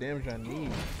do that damage I need.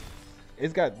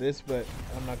 It's got this, but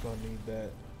I'm not gonna need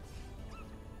that.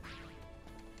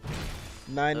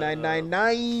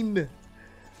 9999.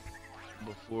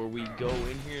 Before we go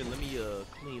in here, let me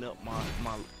clean up my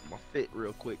fit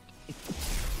real quick.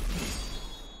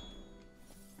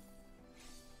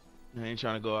 I ain't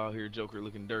trying to go out here, Joker,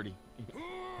 looking dirty.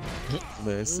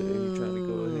 Man, say you trying to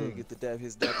go ahead and get the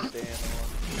his dapper Dan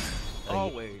on.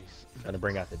 Always. Trying to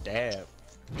bring out the dab.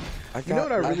 You know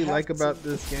what I really like about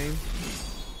this game?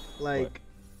 Like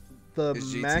the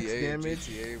max damage.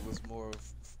 GTA was more of.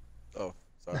 Oh,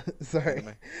 sorry. Sorry.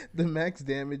 The max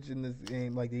damage in this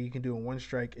game, like that you can do in one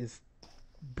strike, is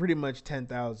pretty much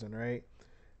 10,000, right?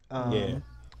 Yeah.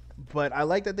 But I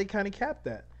like that they kind of capped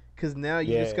that, because now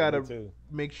you just gotta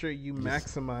make sure you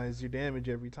maximize your damage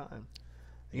every time.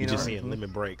 You just seeing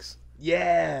limit breaks.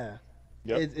 Yeah.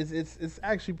 Yep. It's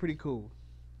actually pretty cool.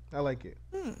 I like it.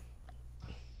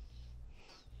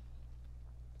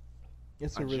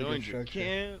 It's a really good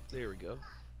structure. There we go.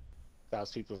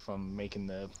 Stops people from making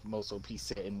the most OP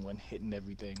set in one hitting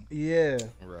everything. Yeah.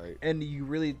 Right. And you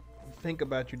really think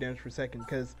about your damage per second,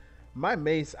 because my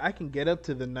mace, I can get up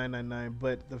to the 999,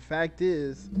 but the fact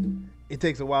is, it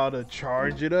takes a while to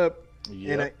charge it up.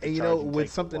 Yep, And you know,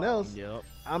 with something else, Yep.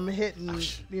 I'm hitting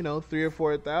 3,000 or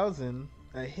 4,000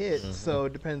 a hit. So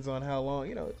it depends on how long.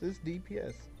 It's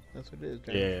DPS. That's what it is.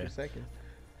 Damage per second.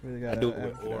 Really gotta I do it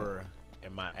with Aura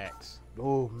and my axe.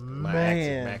 Oh My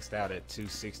man, axe is maxed out at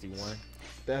 261.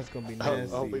 that's gonna be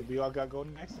nasty. Oh, we all got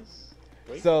golden axes?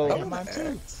 Wait, So, I got mine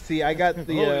too. see, I got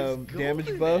the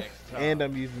damage buff, and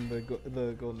I'm using the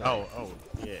golden. Oh,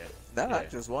 yeah. Now I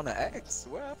just want to ask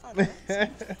where I find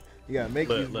that. You gotta make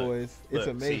these boys. It's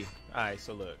a mace. Alright,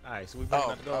 so we bring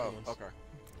out the golden ones. Okay.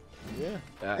 Yeah.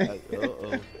 I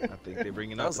think they're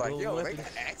bringing out. I was the like, golden yo, they weapons.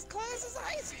 got axe classes.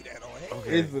 I ain't see that on here.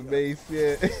 Okay. It's a mace,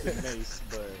 yeah. It's nice,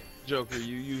 but Joker,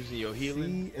 you using your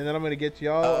healing? See? And then I'm gonna get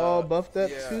y'all all buffed up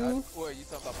too. Well, you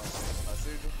talking about my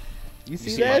sigil? You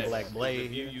see my that? black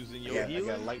blade You here? using your I healing?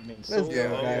 got lightning Let's sword.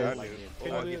 go, Yeah, guys. I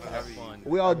get to have fun.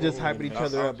 We all just hyping each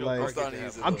other up like,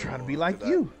 I'm trying to be like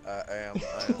you. I am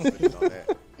switching on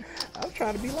that. I'm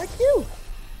trying to be like you.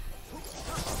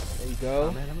 There you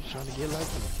go. Man, I'm trying to get like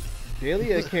you.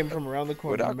 Dahlia came from around the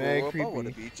When corner, I mad grow up, I want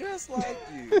to creepy. be just like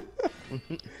you.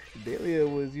 Dahlia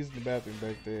was using the bathroom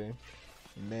back there.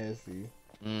 Nasty.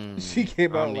 She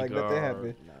came out like nothing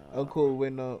happened. Uncle,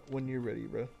 when you're ready,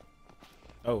 bro.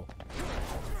 Oh.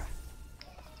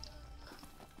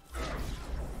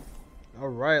 All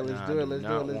right, let's do it. Let's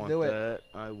do it. Let's do it.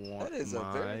 I want That is a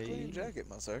very clean jacket,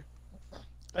 my sir.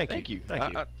 Thank you.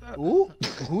 Thank you. Ooh,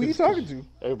 who are you talking to?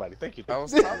 Everybody, thank you. I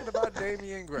was talking about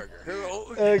Damian Greger.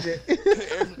 Okay.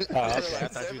 I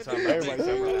thought you were talking about everybody.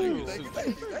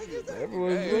 Thank you.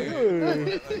 Everyone's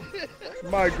good.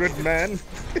 My good man.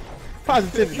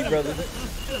 Positivity, brother.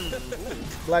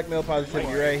 Black male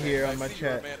positivity right here on my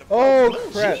chat. Oh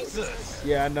crap!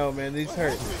 Yeah, I know, man. These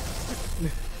hurt.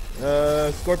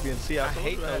 Scorpion. See, I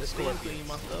hate those scorpions.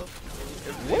 Myself.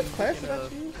 What class did I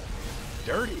choose?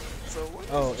 Dirty.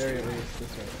 Oh, area ace.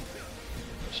 That's right.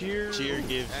 Cheer Cheer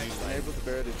gives you like Able to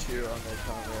bear the cheer on their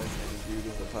comrades and viewed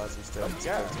as a positive step.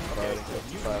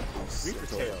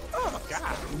 Oh my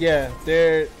god. Yeah,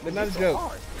 they're not a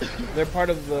joke. They're part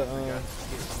of the.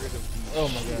 Oh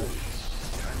my god.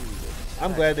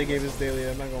 I'm glad they gave us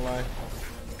Dahlia. I'm not gonna lie,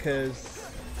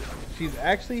 because she's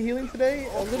actually healing today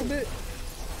a little bit.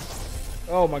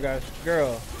 Oh my gosh,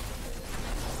 girl.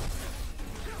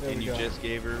 There And we you go. just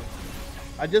gave her.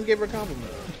 I just gave her a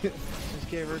compliment. Just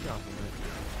gave her a compliment.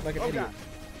 Like an idiot.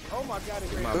 Oh my god,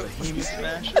 My behemoth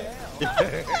smasher.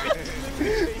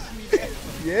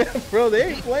 Yeah, bro,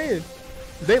 they ain't playing.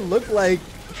 They look like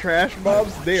trash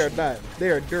mobs. They are not. They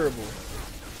are durable.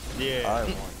 Yeah. I want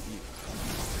you.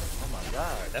 Oh my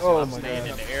god. That's Oh why I'm my staying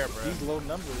God. in the air, bro. These low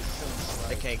numbers since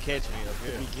They like, can't catch me up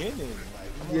the here. beginning. Like,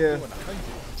 I'm Yeah. doing 100,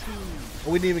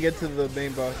 2. We didn't even get to the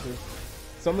main bosses.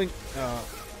 Something.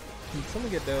 Can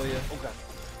someone get Delia? Oh god.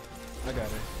 I got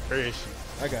her. Where is she?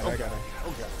 I got her. I got her.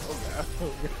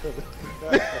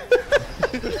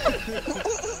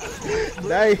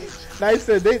 Nice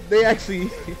that they actually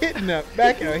hitting that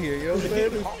back out here. You know what I'm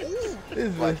saying? This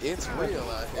is Like it's real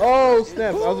out here. oh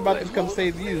snaps! I was about to come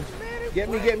save you. Get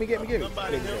me. Somebody There we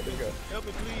go. help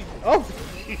me, please. Oh,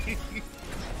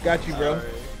 got you, bro.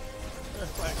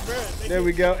 There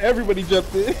we go. Everybody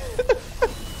jumped in.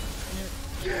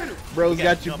 Bro's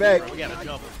got your back. We gotta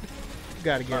jump.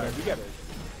 Gotta get her. We got it.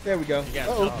 There we go. You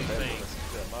gotta Uh-oh. jump these things.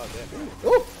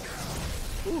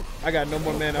 Ooh. I got no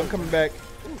more mana. I'm coming back.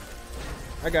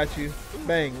 I got you.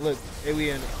 Bang. Look. Hey, we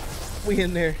in it. We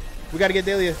in there. We gotta get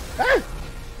Delia. Ah!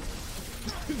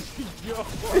 Yo, wow,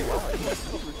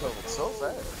 you recovered so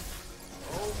fast.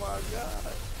 Oh my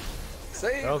god.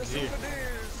 Save Oh, the dear.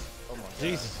 souvenirs. Oh my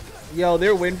Jesus. Yo,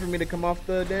 they're waiting for me to come off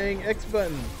the dang X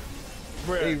button.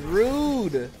 They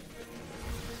rude.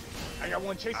 I got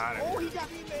one chasing. Oh, he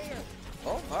got me there.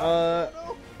 Oh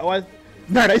my.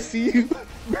 Nerd, I see you.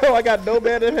 Bro, I got no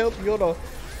man to help you. Hold on.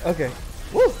 Okay.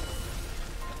 Woo.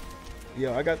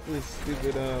 Yo, I got this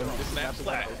stupid, Snap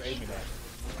slash. I was aiming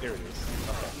at. There it is.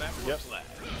 Snap Yep. slash.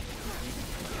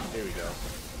 There we go.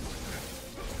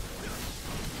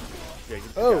 Yeah,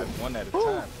 get Oh. guys one at a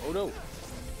time. Oh no.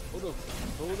 Oh no.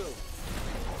 Oh no.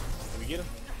 Can we get him?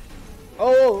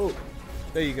 oh.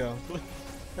 There you go.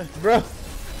 Bro.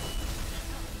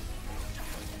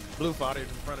 Blue fought it in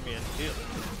front of me and killed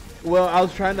it. Well, I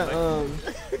was trying to,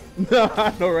 no,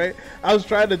 I know, right? I was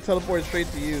trying to teleport straight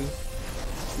to you.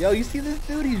 Yo, you see this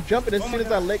dude? He's jumping as soon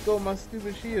as I let go of my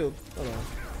stupid shield. Hold on.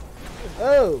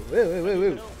 Oh,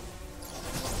 wait.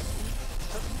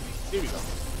 Here we go.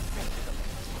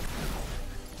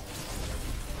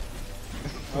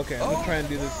 Okay, I'm gonna try and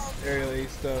do this aerial A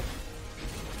stuff.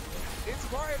 It's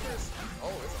Grimus.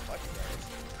 Oh, it's a fucking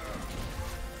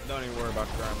Grimus. Don't even worry about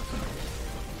the Grimus.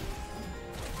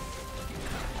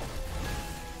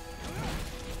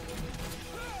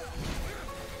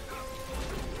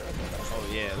 Oh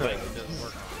yeah, lightning doesn't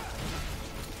work.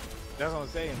 That's what I'm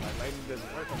saying. Like lightning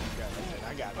doesn't work on these guys.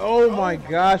 I got it. Oh my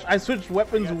gosh, I switched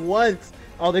weapons once.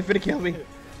 Oh, they finna kill me.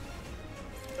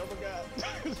 Oh my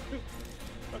god.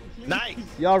 Nice.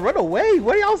 Y'all run away.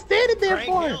 What are y'all standing there Crank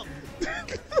for? him.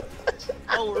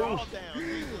 Oh, we're all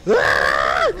down.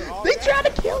 Ah! They trying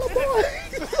to kill him, boy.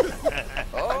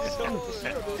 Oh,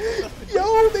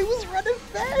 Yo, they was running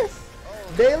fast.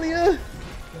 Dahlia,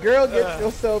 girl, get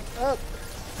yourself up.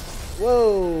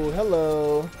 Whoa,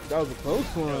 hello. That was a close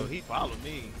Yo, one. he followed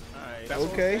me. Alright.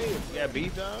 Okay. You got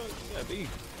beef, dog? You got beef.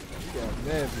 You got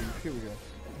mad, dude. Here we go.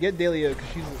 Get Dahlia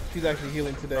because she's actually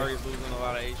healing today. Target's losing a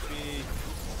lot of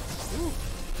HP. Woo.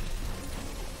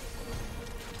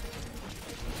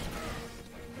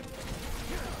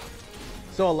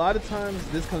 So a lot of times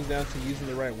this comes down to using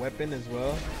the right weapon as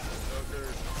well.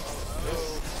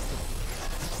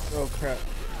 Oh crap.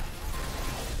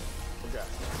 Okay.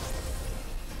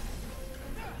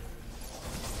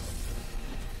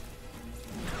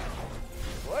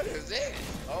 what is this?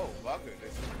 Oh my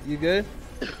goodness. You good?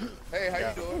 Hey, how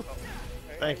you doing? Oh,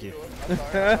 hey, Thank how you. doing?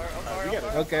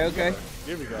 I'm sorry. Okay.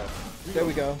 Here we go. There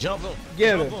we go. Jump him.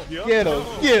 Get him. Jump Get him.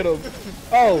 Get him.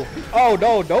 Oh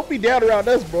no, don't be down around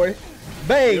us, boy.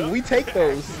 Bang, we take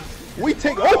those. We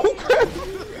take oh crap.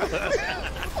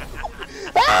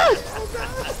 Ah!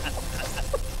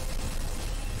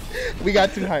 We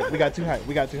got too hype. We got too hype.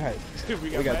 we got too hype.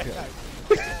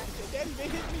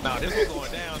 Nah, this was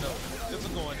going down, though.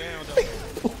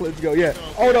 Let's go. Yeah.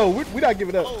 Oh no, we're not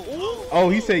giving up. Oh,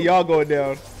 he said y'all going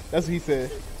down. That's what he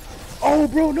said. Oh,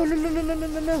 bro, no.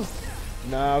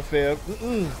 Nah, fam.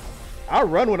 I'll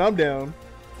run when I'm down.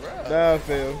 Nah,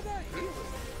 fam.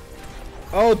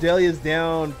 Oh, Dahlia's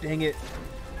down. Dang it.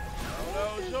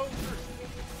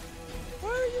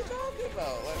 What are you talking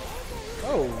about? Like,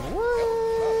 Oh,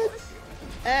 what?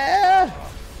 Ah!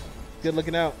 Good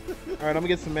looking out. All right, I'm gonna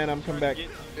get some mana. I'm coming back. yeah.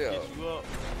 Get you up.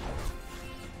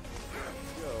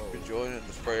 You're joining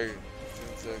the spray. 10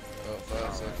 seconds.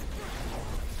 5 seconds.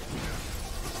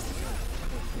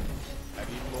 I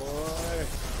need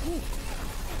more.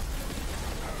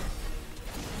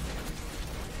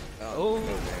 Oh,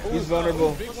 He's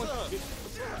vulnerable.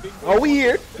 Oh, we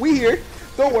here.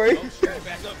 Don't worry.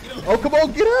 Oh, come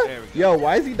on, get up. Yo,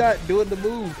 why is he not doing the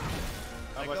move?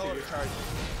 I'm about to say you're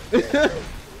charging.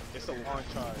 It's a long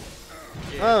charge.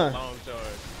 Long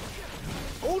charge.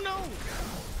 Oh no!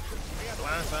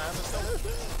 Blindside. Let's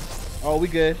go. Oh, we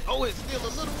good. Oh, it's still a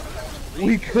little one.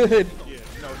 We good. Yeah,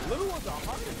 no, the little ones are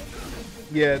harder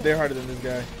than Yeah, they're harder than this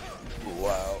guy.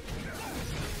 wow.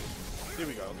 Here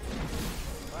we go.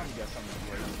 Finally got something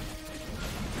for you.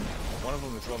 One of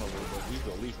them is vulnerable, but we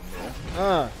go leave him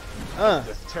there.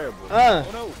 That's terrible. Oh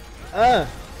no.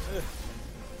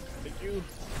 Thank you.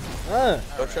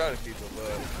 Don't try to keep him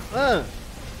up.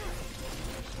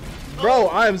 Bro,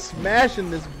 I'm smashing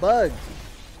this bug.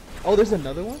 Oh, there's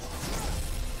another one?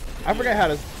 I forgot how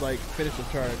to like finish the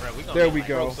charge. Bro, there we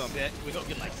go. We're gonna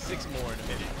get like 6 more in a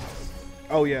minute.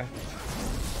 Oh yeah.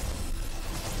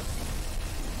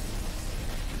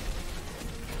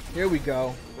 Here we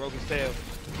go. Broken tail.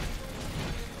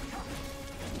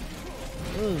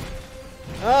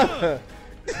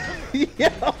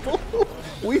 Yo,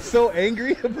 we so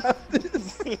angry about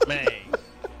this. Man.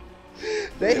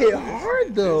 They hit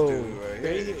hard though.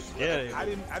 Yeah. I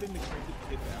didn't expect it to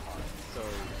hit that hard. So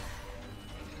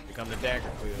Here come the dagger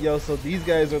quill. Yo, so these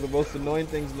guys are the most annoying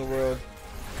things in the world.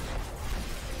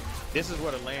 This is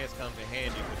where the lance comes in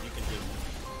handy because you can just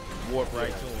warp right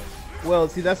to him. Well,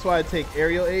 see, that's why I take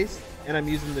aerial ace and I'm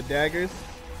using the daggers.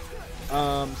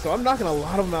 So I'm knocking a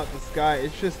lot of them out the sky.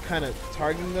 It's just kind of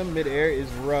targeting them midair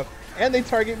is rough, and they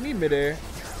target me midair,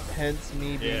 hence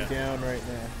me being down right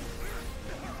now.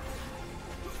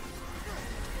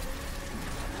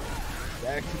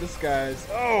 Back to the skies.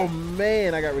 Oh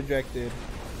man, I got rejected.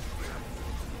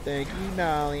 Thank you,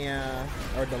 Nalia.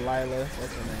 Or Delilah,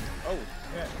 that's her name. oh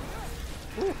yeah.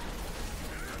 Woo.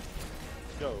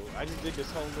 Yo, I just did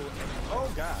this whole little oh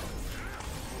god.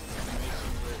 Animation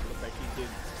where it looked like he did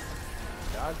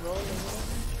dodge roll or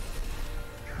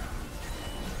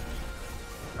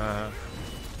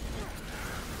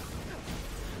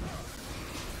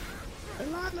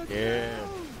whatever. Yeah.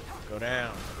 Go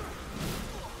down.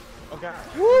 Oh god.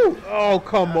 Woo! Oh,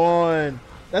 come on.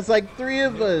 That's like 3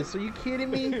 of us. Are you kidding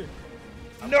me?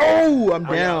 No! I'm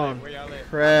down. Where y'all at?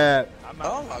 Crap.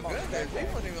 Oh my goodness, they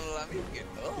wouldn't even allow me to get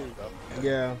up.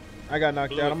 Yeah. I got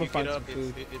knocked Blue, out. if I'm you gonna find get some up,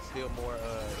 food. it's still more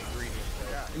ingredients.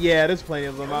 Yeah, there's plenty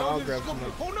of them. I'll this grab is some.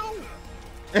 gonna- Oh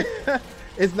no!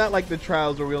 It's not like the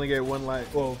trials where we only get 1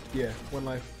 life. Well, yeah, 1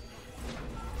 life.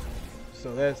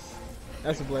 So that's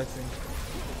a blessing.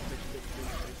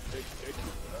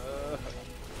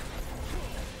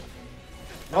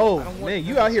 Oh man,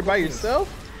 you out here by yourself?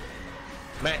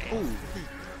 Man.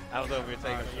 I was over here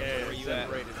taking where you at?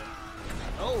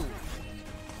 Oh,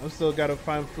 I'm still gotta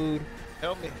find food.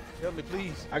 help me,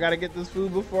 please. I gotta get this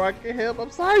food before I can help.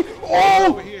 I'm sorry.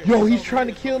 Oh, yo, he's trying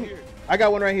to kill me. I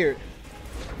got one right here.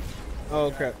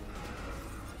 Oh crap.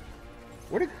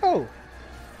 Where'd it go? Oh,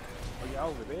 yeah,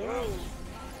 over there.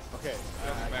 Okay,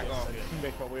 back off. I can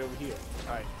make my way over here.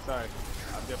 Alright, sorry.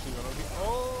 I'm definitely going over here.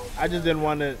 Oh! I just didn't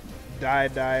want to die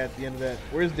at the end of that.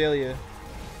 Where's Dahlia?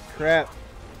 Crap.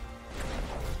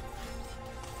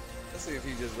 Let's see if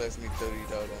he just lets me 30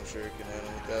 dog on shuriken at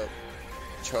him without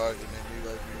charging at me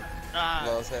like he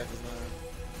lost half his mind.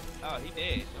 Oh, he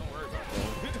dead. Don't worry about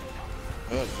that.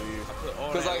 Oh, jeez.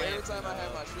 Because like every time I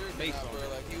had my shuriken out, bro,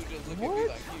 like he would just look at me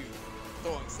like you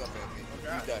throwing stuff at me. You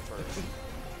die first.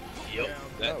 Yep.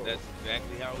 That's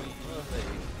exactly how we play.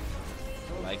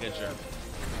 Like a German.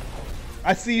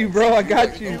 I see you, bro. I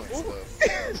got you. Make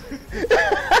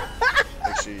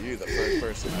sure you're the first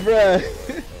person. Bruh.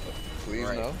 Please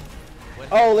no.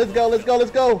 Oh, let's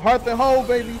go. Hearth and hole,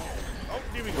 baby.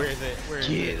 Where is it?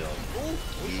 Get him.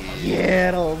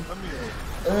 Get him.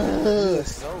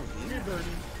 So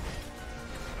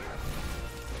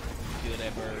Kill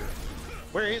that bird.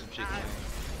 Where is it?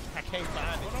 I can't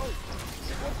find it.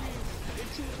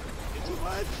 It's too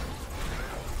much.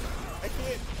 I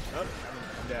can't. Oh,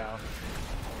 I'm down.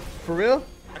 For real?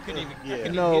 I couldn't even.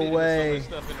 Yeah. No way.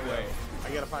 So much stuff in the way. I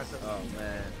gotta find something. Oh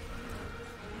man.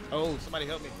 Oh, somebody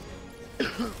help me.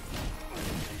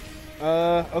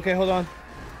 Okay, hold on.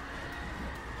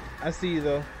 I see you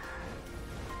though.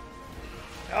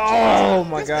 Oh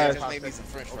my gosh. Just made me some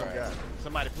French fries.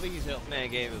 Somebody please help me. Man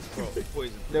gave us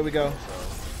poison. There we go.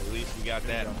 So at least we got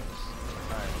that.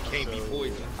 Alright, Can't be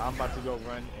poisoned. I'm about to go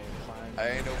run and find. I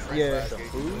ain't no French Yeah. fries.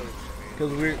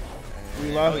 Cause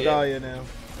we lost Dahlia now.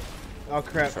 Oh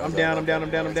crap. I'm down.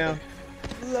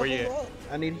 Where you at?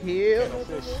 I need help.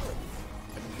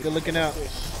 Good looking out.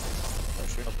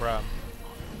 No problem.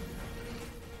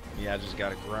 Yeah, I just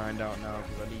gotta grind out now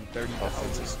because I need 30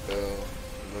 Offensive spell.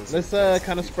 Let's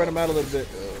kind of spread them out a little bit.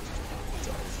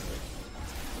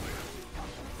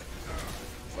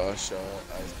 Fast shot,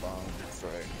 ice bomb,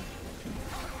 frag.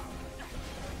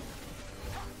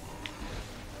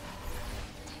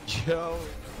 Yo.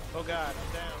 Oh God,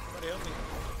 I'm down. Somebody help me.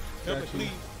 Help me, Got you.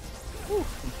 please. Whew.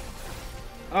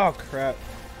 Oh crap.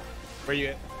 Where you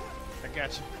at? I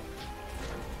got you.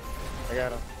 I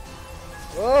got him.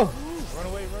 Oh. Run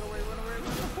away.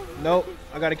 Nope.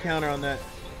 I got a counter on that.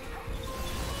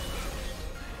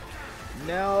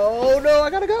 No, no, I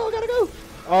gotta go, I gotta go.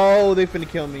 Oh, they finna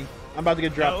kill me. I'm about to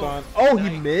get dropped on. Oh,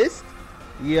 he missed?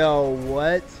 Yo,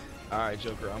 what? Alright,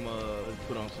 Joker, I'm gonna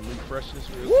put on some new freshness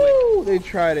real Woo! They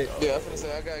tried it. Yeah, I was gonna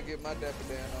say I gotta get my dapper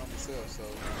down on myself, so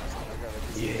I gotta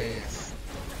get some pants.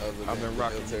 I've been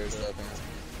rocking military stuff.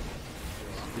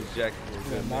 This jacket.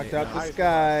 Knocked out the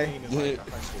sky. Where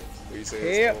you say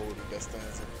it's cold, the best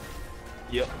things.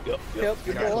 Yep. Yep,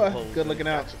 good boy. Good looking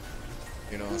out.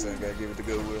 You know what I'm saying? Gotta give it the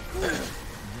goodwill.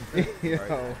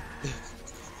 Yo.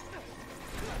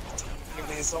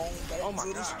 Oh my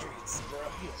God. Streets, bro.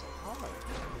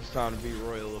 It's time to be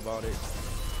royal about it.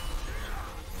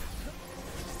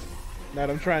 Matt,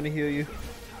 I'm trying to heal you.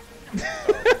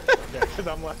 Because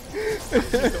I'm like,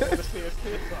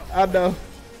 I know.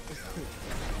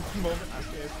 The moment I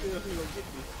stand still, he gonna get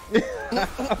me.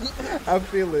 I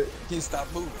feel it. Can you stop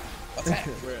moving? Attack.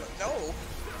 No.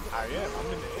 I am. I'm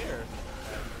in the air.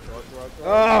 Throw.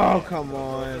 Oh, come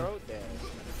on.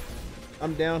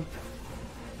 I'm down.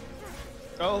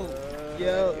 Oh.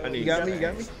 Yo, you got me, you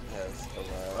got me. Yes,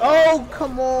 Oh,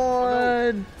 come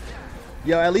on.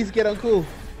 Yo, at least get uncool.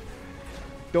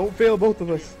 Don't fail both of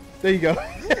us. There you go.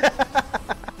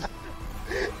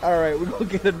 Alright, we're gonna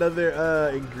get another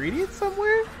ingredient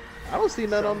somewhere? I don't see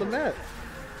none on the map.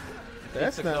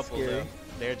 That's It's a not couple, scary. though.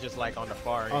 They're just like on the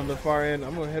far end. On the far end.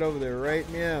 I'm gonna head over there right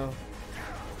now.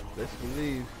 Let's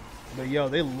believe. But yo,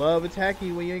 they love attacking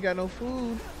you when you ain't got no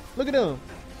food. Look at them.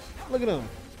 Look at them.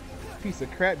 Piece of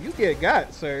crap. You get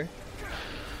got, sir.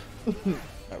 Alright.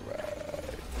 I'm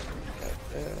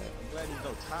glad he's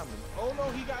no timing. Oh no,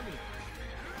 he got me.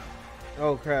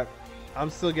 Oh crap. I'm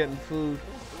still getting food.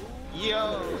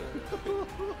 Yo.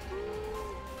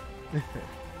 I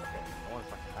want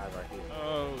to hide right here.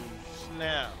 Oh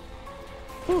snap.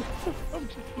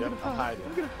 Yep, I'm hiding.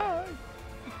 I'm gonna hide.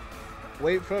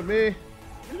 Wait for me.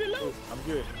 I'm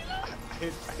good.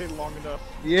 I hit long enough.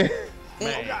 Yeah.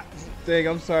 Man. Dang,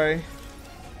 I'm sorry.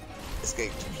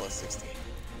 Escape to plus 60.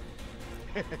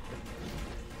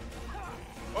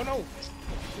 Oh no.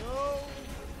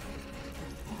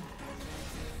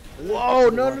 Whoa,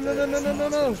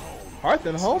 no. Hearth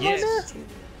and home on there?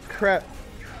 Crap.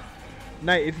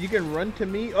 Knight, if you can run to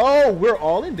me. Oh, we're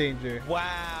all in danger.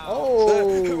 Wow.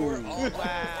 Oh.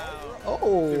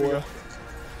 Wow.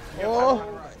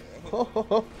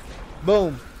 Oh.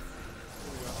 Boom.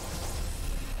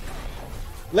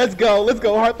 Let's go.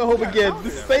 Hearth and home again. The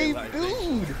same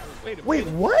dude. Wait,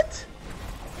 what?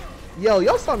 Yo,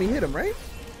 y'all saw me hit him, right?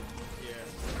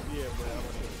 Yeah, but I want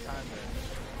to hit the time there.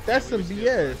 That's some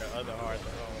BS. The other heart at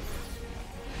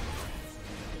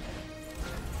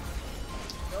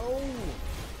home.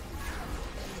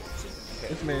 No.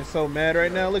 This man's so mad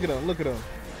right now. Look at him.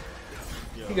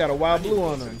 Yo, He got a wild blue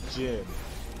on him. Gym.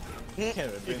 Can't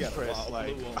have been pressed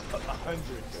like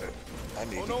 100. I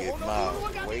need to get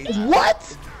my weight.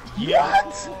 What?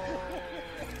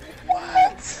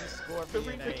 What? The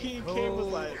Reaper King came was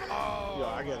like, yo,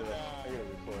 I gotta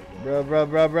record.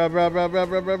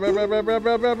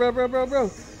 Bro.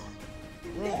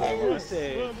 He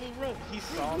said he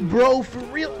saw me. Bro, for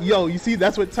real. Yo, you see,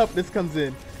 that's what toughness comes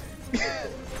in.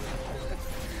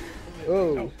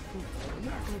 Oh.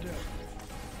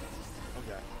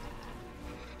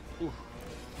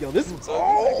 Yo, this.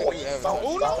 Oh, he's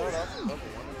so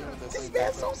this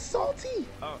man's so salty.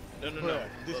 Oh, no.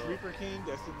 This Reaper King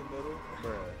that's in the middle,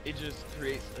 bruh. It just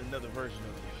creates another version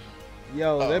of you.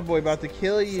 Yo, that boy about to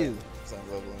kill you. Sounds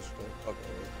level and shit. Okay.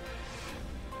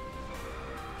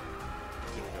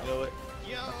 You know what?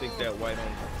 I think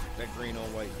that green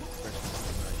on white.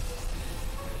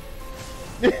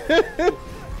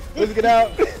 Let's get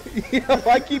out.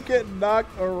 Yo, I keep getting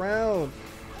knocked around.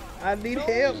 I need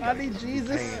help. I need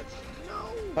Jesus.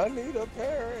 I need a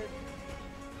parent.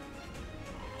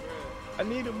 I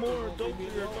need a more dope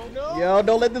here. Yo,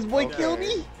 don't let this boy kill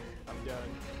me. I'm done.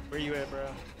 Where you at, bro?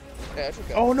 Yeah, I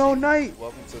forgot. Oh no, Knight.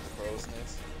 Welcome to the crow's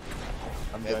nest.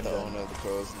 I'm At done. the owner of the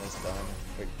crow's nest diner.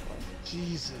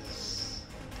 Jesus.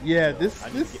 Yeah, this I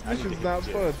need to mission's hit not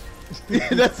the fun.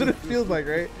 gym. That's what it feels like,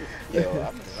 right? Yo, I mean, my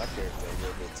character a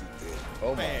little bit too thick.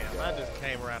 Oh Man, my God. I just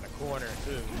came around the corner,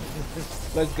 too.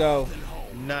 Let's go.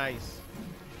 Nice.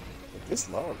 This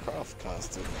Lara Croft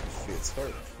costume fits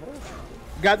her perfectly.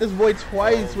 Got this boy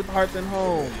twice with Hearth and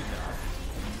Home.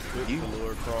 You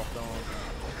Lord Croft on.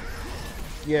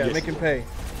 Yeah, Yes, make him Lord. pay.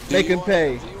 Make him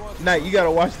pay. Knight, you gotta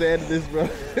watch the end of this, bro.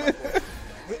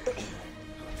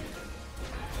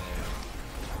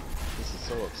 This is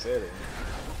so upsetting.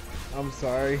 I'm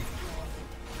sorry.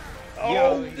 Yo,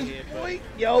 Oh, yeah, this boy.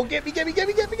 Yo, get me.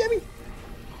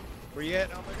 Where you at?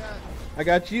 Oh my god. I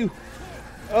got you.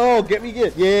 Oh, get me.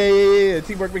 Yeah.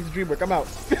 Teamwork makes the dream work. I'm out.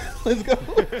 Let's go.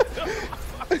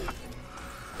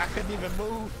 I couldn't even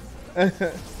move.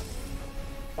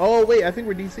 Oh wait, I think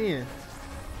we're DCing.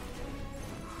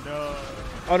 No.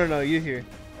 Oh no, you're here.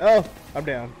 Oh, I'm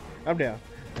down. I'm down.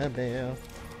 I'm down.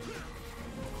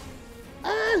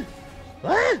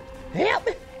 What? Help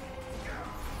me!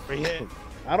 We hit.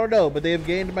 I don't know, but they have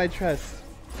gained my trust.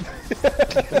 You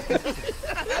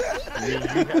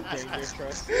have gained their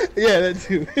trust. Yeah, that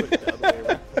too. Put it the other way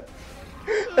around.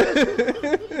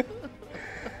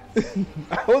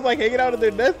 I was like hanging out at their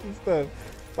nest and stuff.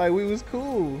 Like we was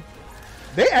cool.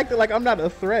 They acted like I'm not a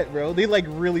threat, bro. They like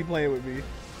really playing with me.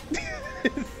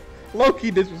 Low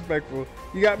key disrespectful.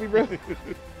 You got me, bro?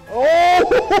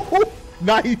 Oh,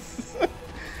 nice.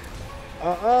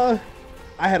 I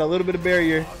had a little bit of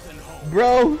barrier.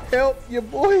 Bro, help your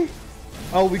boy.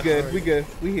 Oh, we good. We good.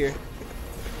 We here.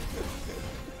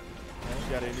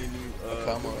 Got any new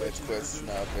Combo Edge quests is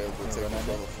now available. Take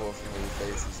level 4 familiar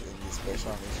faces in your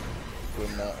special mission. You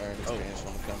will not earn experience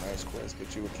from the Combo Edge quest,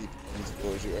 but you will keep these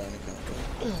towards your earning combo.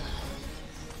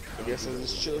 I guess I'll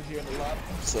just chill here in the lobby.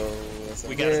 So that's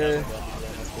We got another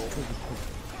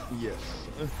one. Yes.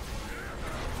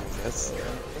 That's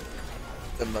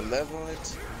the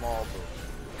Malevolent Marble.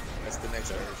 That's the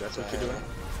next urge. That's what you're doing?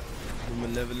 The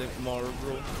Malevolent Marble.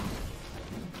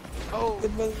 Oh, The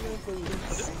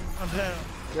Malevolent. I'm down.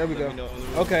 There we Let go. me know when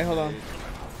the Okay, room hold on. is.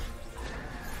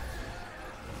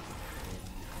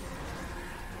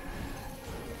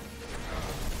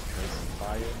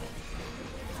 Fire.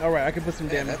 All right, I can put some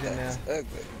Man, damage that in now. thing's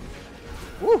ugly.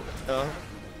 Woo. Uh,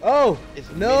 Oh, it's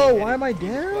a no, mini-headed why am I fly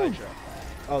down? trap.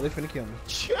 Oh, they finna kill me.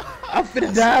 I'm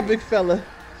finna die, big fella.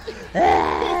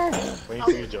 Waiting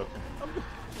for you, Joker.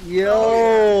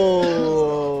 Yo.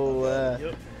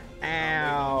 Yep.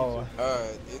 Ow.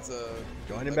 Alright, it's a.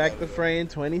 Joining back the fray in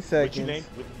 20 What seconds. you name?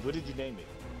 What did you name it?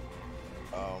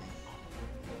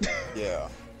 Yeah.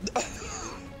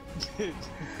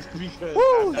 Because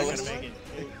Woo! I'm not gonna make it.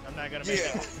 I'm not gonna make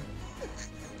Yeah. it.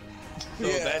 So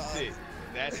Yeah. that's it.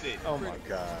 That's it. oh my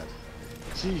God,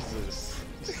 Jesus!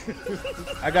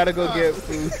 I gotta go get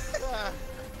food.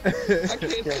 I can't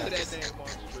do that damn on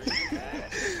street.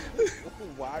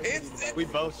 Why? We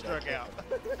both struck out.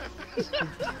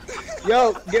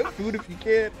 Yo, get food if you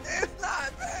can. It's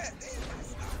not that.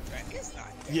 It's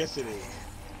not that. Yes, it is.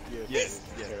 Yes,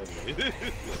 it is. yes.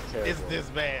 Terrible. It's this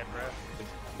bad,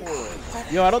 bro.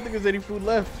 Yo, I don't think there's any food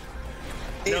left.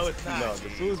 No, it's not. No, the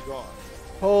food's gone.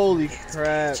 Holy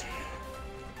crap.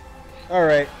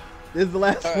 Alright. This is the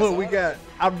last Alright, one so we how got.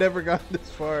 I've never gotten this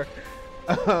far.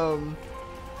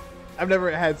 I've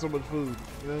never had so much food.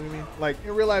 You know what I mean? Like,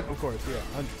 in real life, of course, yeah,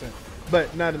 100%.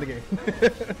 But not in the game.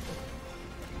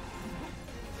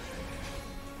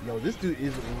 Yo, this dude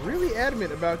is really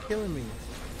adamant about killing me.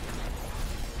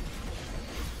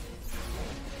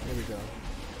 There we go.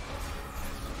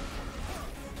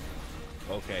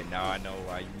 Okay, now I know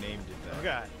why you named it Oh that.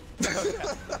 God. Oh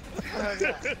God. Oh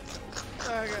God.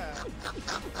 Oh God.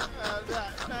 Oh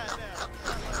God. Not now.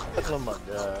 Oh my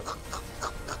God.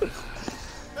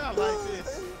 Not like this.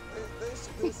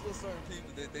 There's certain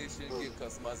people that they shouldn't give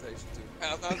customization to.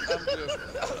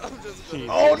 I'm just gonna.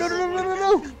 Oh, no, no, no, no, no,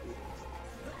 no!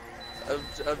 I'm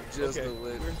just Okay, gonna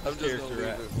let. where's I'm this just gonna character leave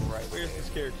at? it right Where's there. this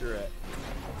character at?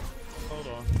 Hold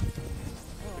on.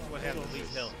 What has the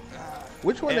least health?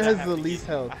 Which one And I has have the to least get-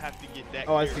 health? I have to get that.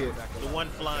 Oh, I character see it. back up. The one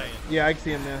flying. Yeah, I can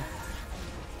see him now.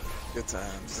 Good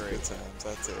times. Good times.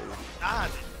 I tell you. Ah,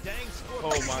 dang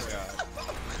scorpion. Oh my God.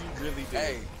 You really did.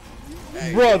 Hey.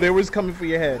 Hey. Bro, they was coming for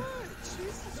your head.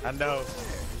 I know.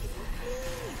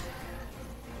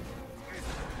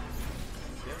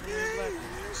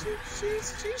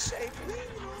 She's shapely. You know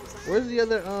what I'm saying? Where's the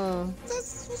other,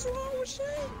 That's what's wrong with shape.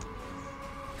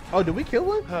 Oh, did we kill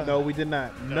one? No, we did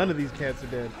not. None of these cats are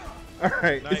dead.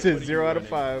 Alright, Knight, it says what are 0 you out of running?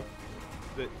 5.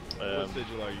 What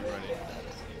sigil are you running?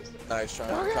 Nice trying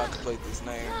to contemplate this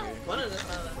name here. One of the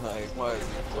Like, what is it?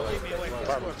 Leave me away from the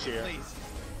Barbara scorpion, chair. please.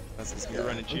 That's this You're guy.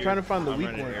 running I'm cheer. trying to find the I'm weak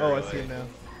running one. arrow Oh, I see leg. it now.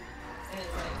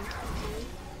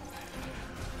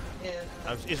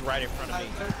 It's right in front of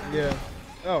me. Yeah.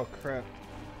 Oh, crap.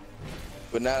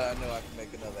 But now that I know I can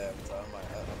make another avatar, I'll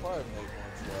probably make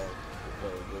one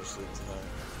for Bush 6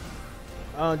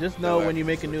 tonight. Just know when you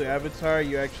make a new avatar,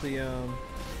 you actually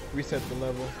reset the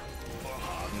level. I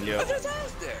Yep. just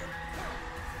asked that.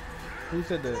 Who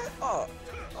said that? Oh,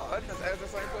 I just asked the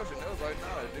same question. It was like, no,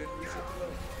 it didn't reset the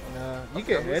level. Nah, you I can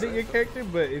forgot who edit said your that. character,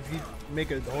 but if you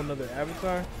make a whole nother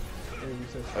avatar, it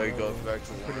resets the Oh, he level. goes back to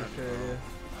I'm one. pretty sure, yeah.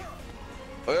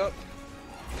 Well,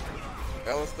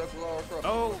 that was stuck with Laura Croft.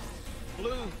 Oh,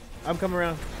 blue. I'm coming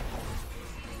around.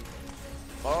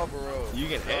 Marlboro. You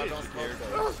can Y'all edit don't your smoke character.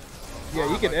 those. Yeah,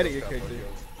 you I can like edit those your cowboy character.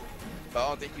 heels. But I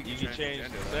don't think You can change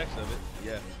the sex of it.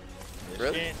 Yeah. Yes,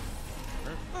 Really? you can.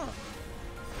 Huh.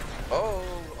 Oh,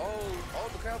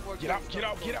 the cowboy. Get out, get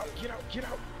out, get out, get out, get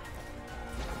out.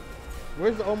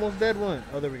 Where's the almost dead one?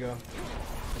 Oh, there we go.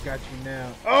 I got you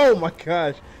now. Oh my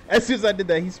gosh. As soon as I did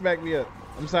that, he smacked me up.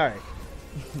 I'm sorry.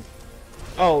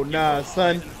 Oh, nah,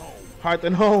 son. Hearth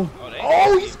and home.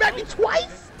 Oh, he smacked me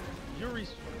twice?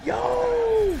 Yuri's.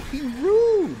 Yo, he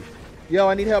rude. Yo,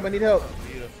 I need help, I need help.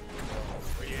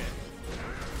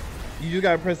 You just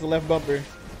gotta press the left bumper.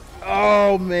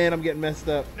 Oh, man, I'm getting messed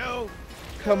up. No.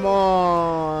 Come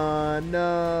on.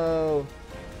 No.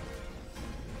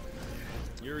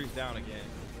 Yuri's down again.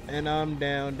 And I'm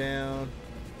down.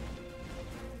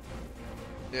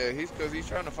 Yeah, because he's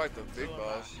trying to fight the big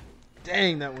boss.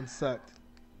 Dang, that one sucked.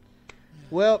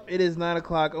 Well, it is 9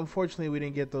 o'clock. Unfortunately, we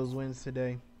didn't get those wins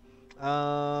today.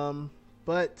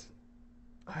 But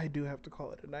I do have to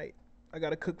call it a night. I got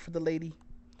to cook for the lady.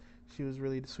 She was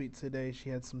really sweet today. She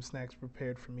had some snacks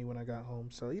prepared for me when I got home.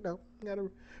 So, you know, got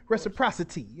a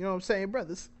reciprocity. You know what I'm saying,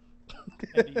 brothers?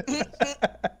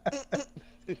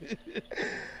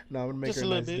 No, I'm going to make her a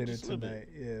nice dinner tonight.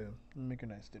 Yeah, I'm going to make her a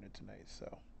nice dinner tonight.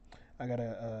 So, I got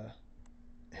to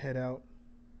head out.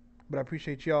 But I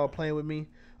appreciate y'all playing with me.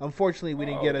 Unfortunately, we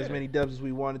didn't get as many dubs as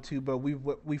we wanted to, but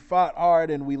we fought hard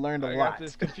and we learned a lot. I got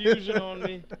this confusion on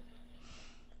me.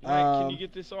 Mike, can you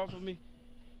get this off of me?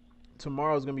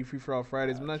 Tomorrow's going to be Free For All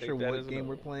Fridays. I'm not sure what game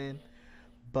we're playing.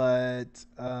 But,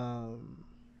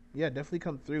 yeah, definitely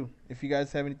come through. If you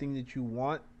guys have anything that you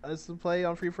want us to play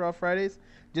on Free For All Fridays,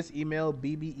 just email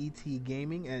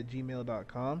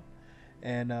bbetgaming@gmail.com.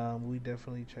 And we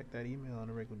definitely check that email on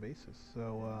a regular basis.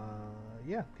 So,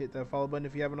 yeah, hit that follow button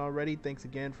if you haven't already. Thanks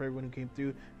again for everyone who came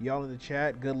through. Y'all in the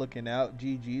chat, good looking out.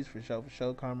 GG's for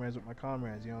show. Comrades with my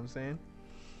comrades. You know what I'm saying?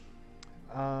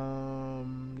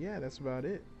 Yeah, that's about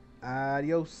it.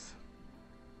 Adios.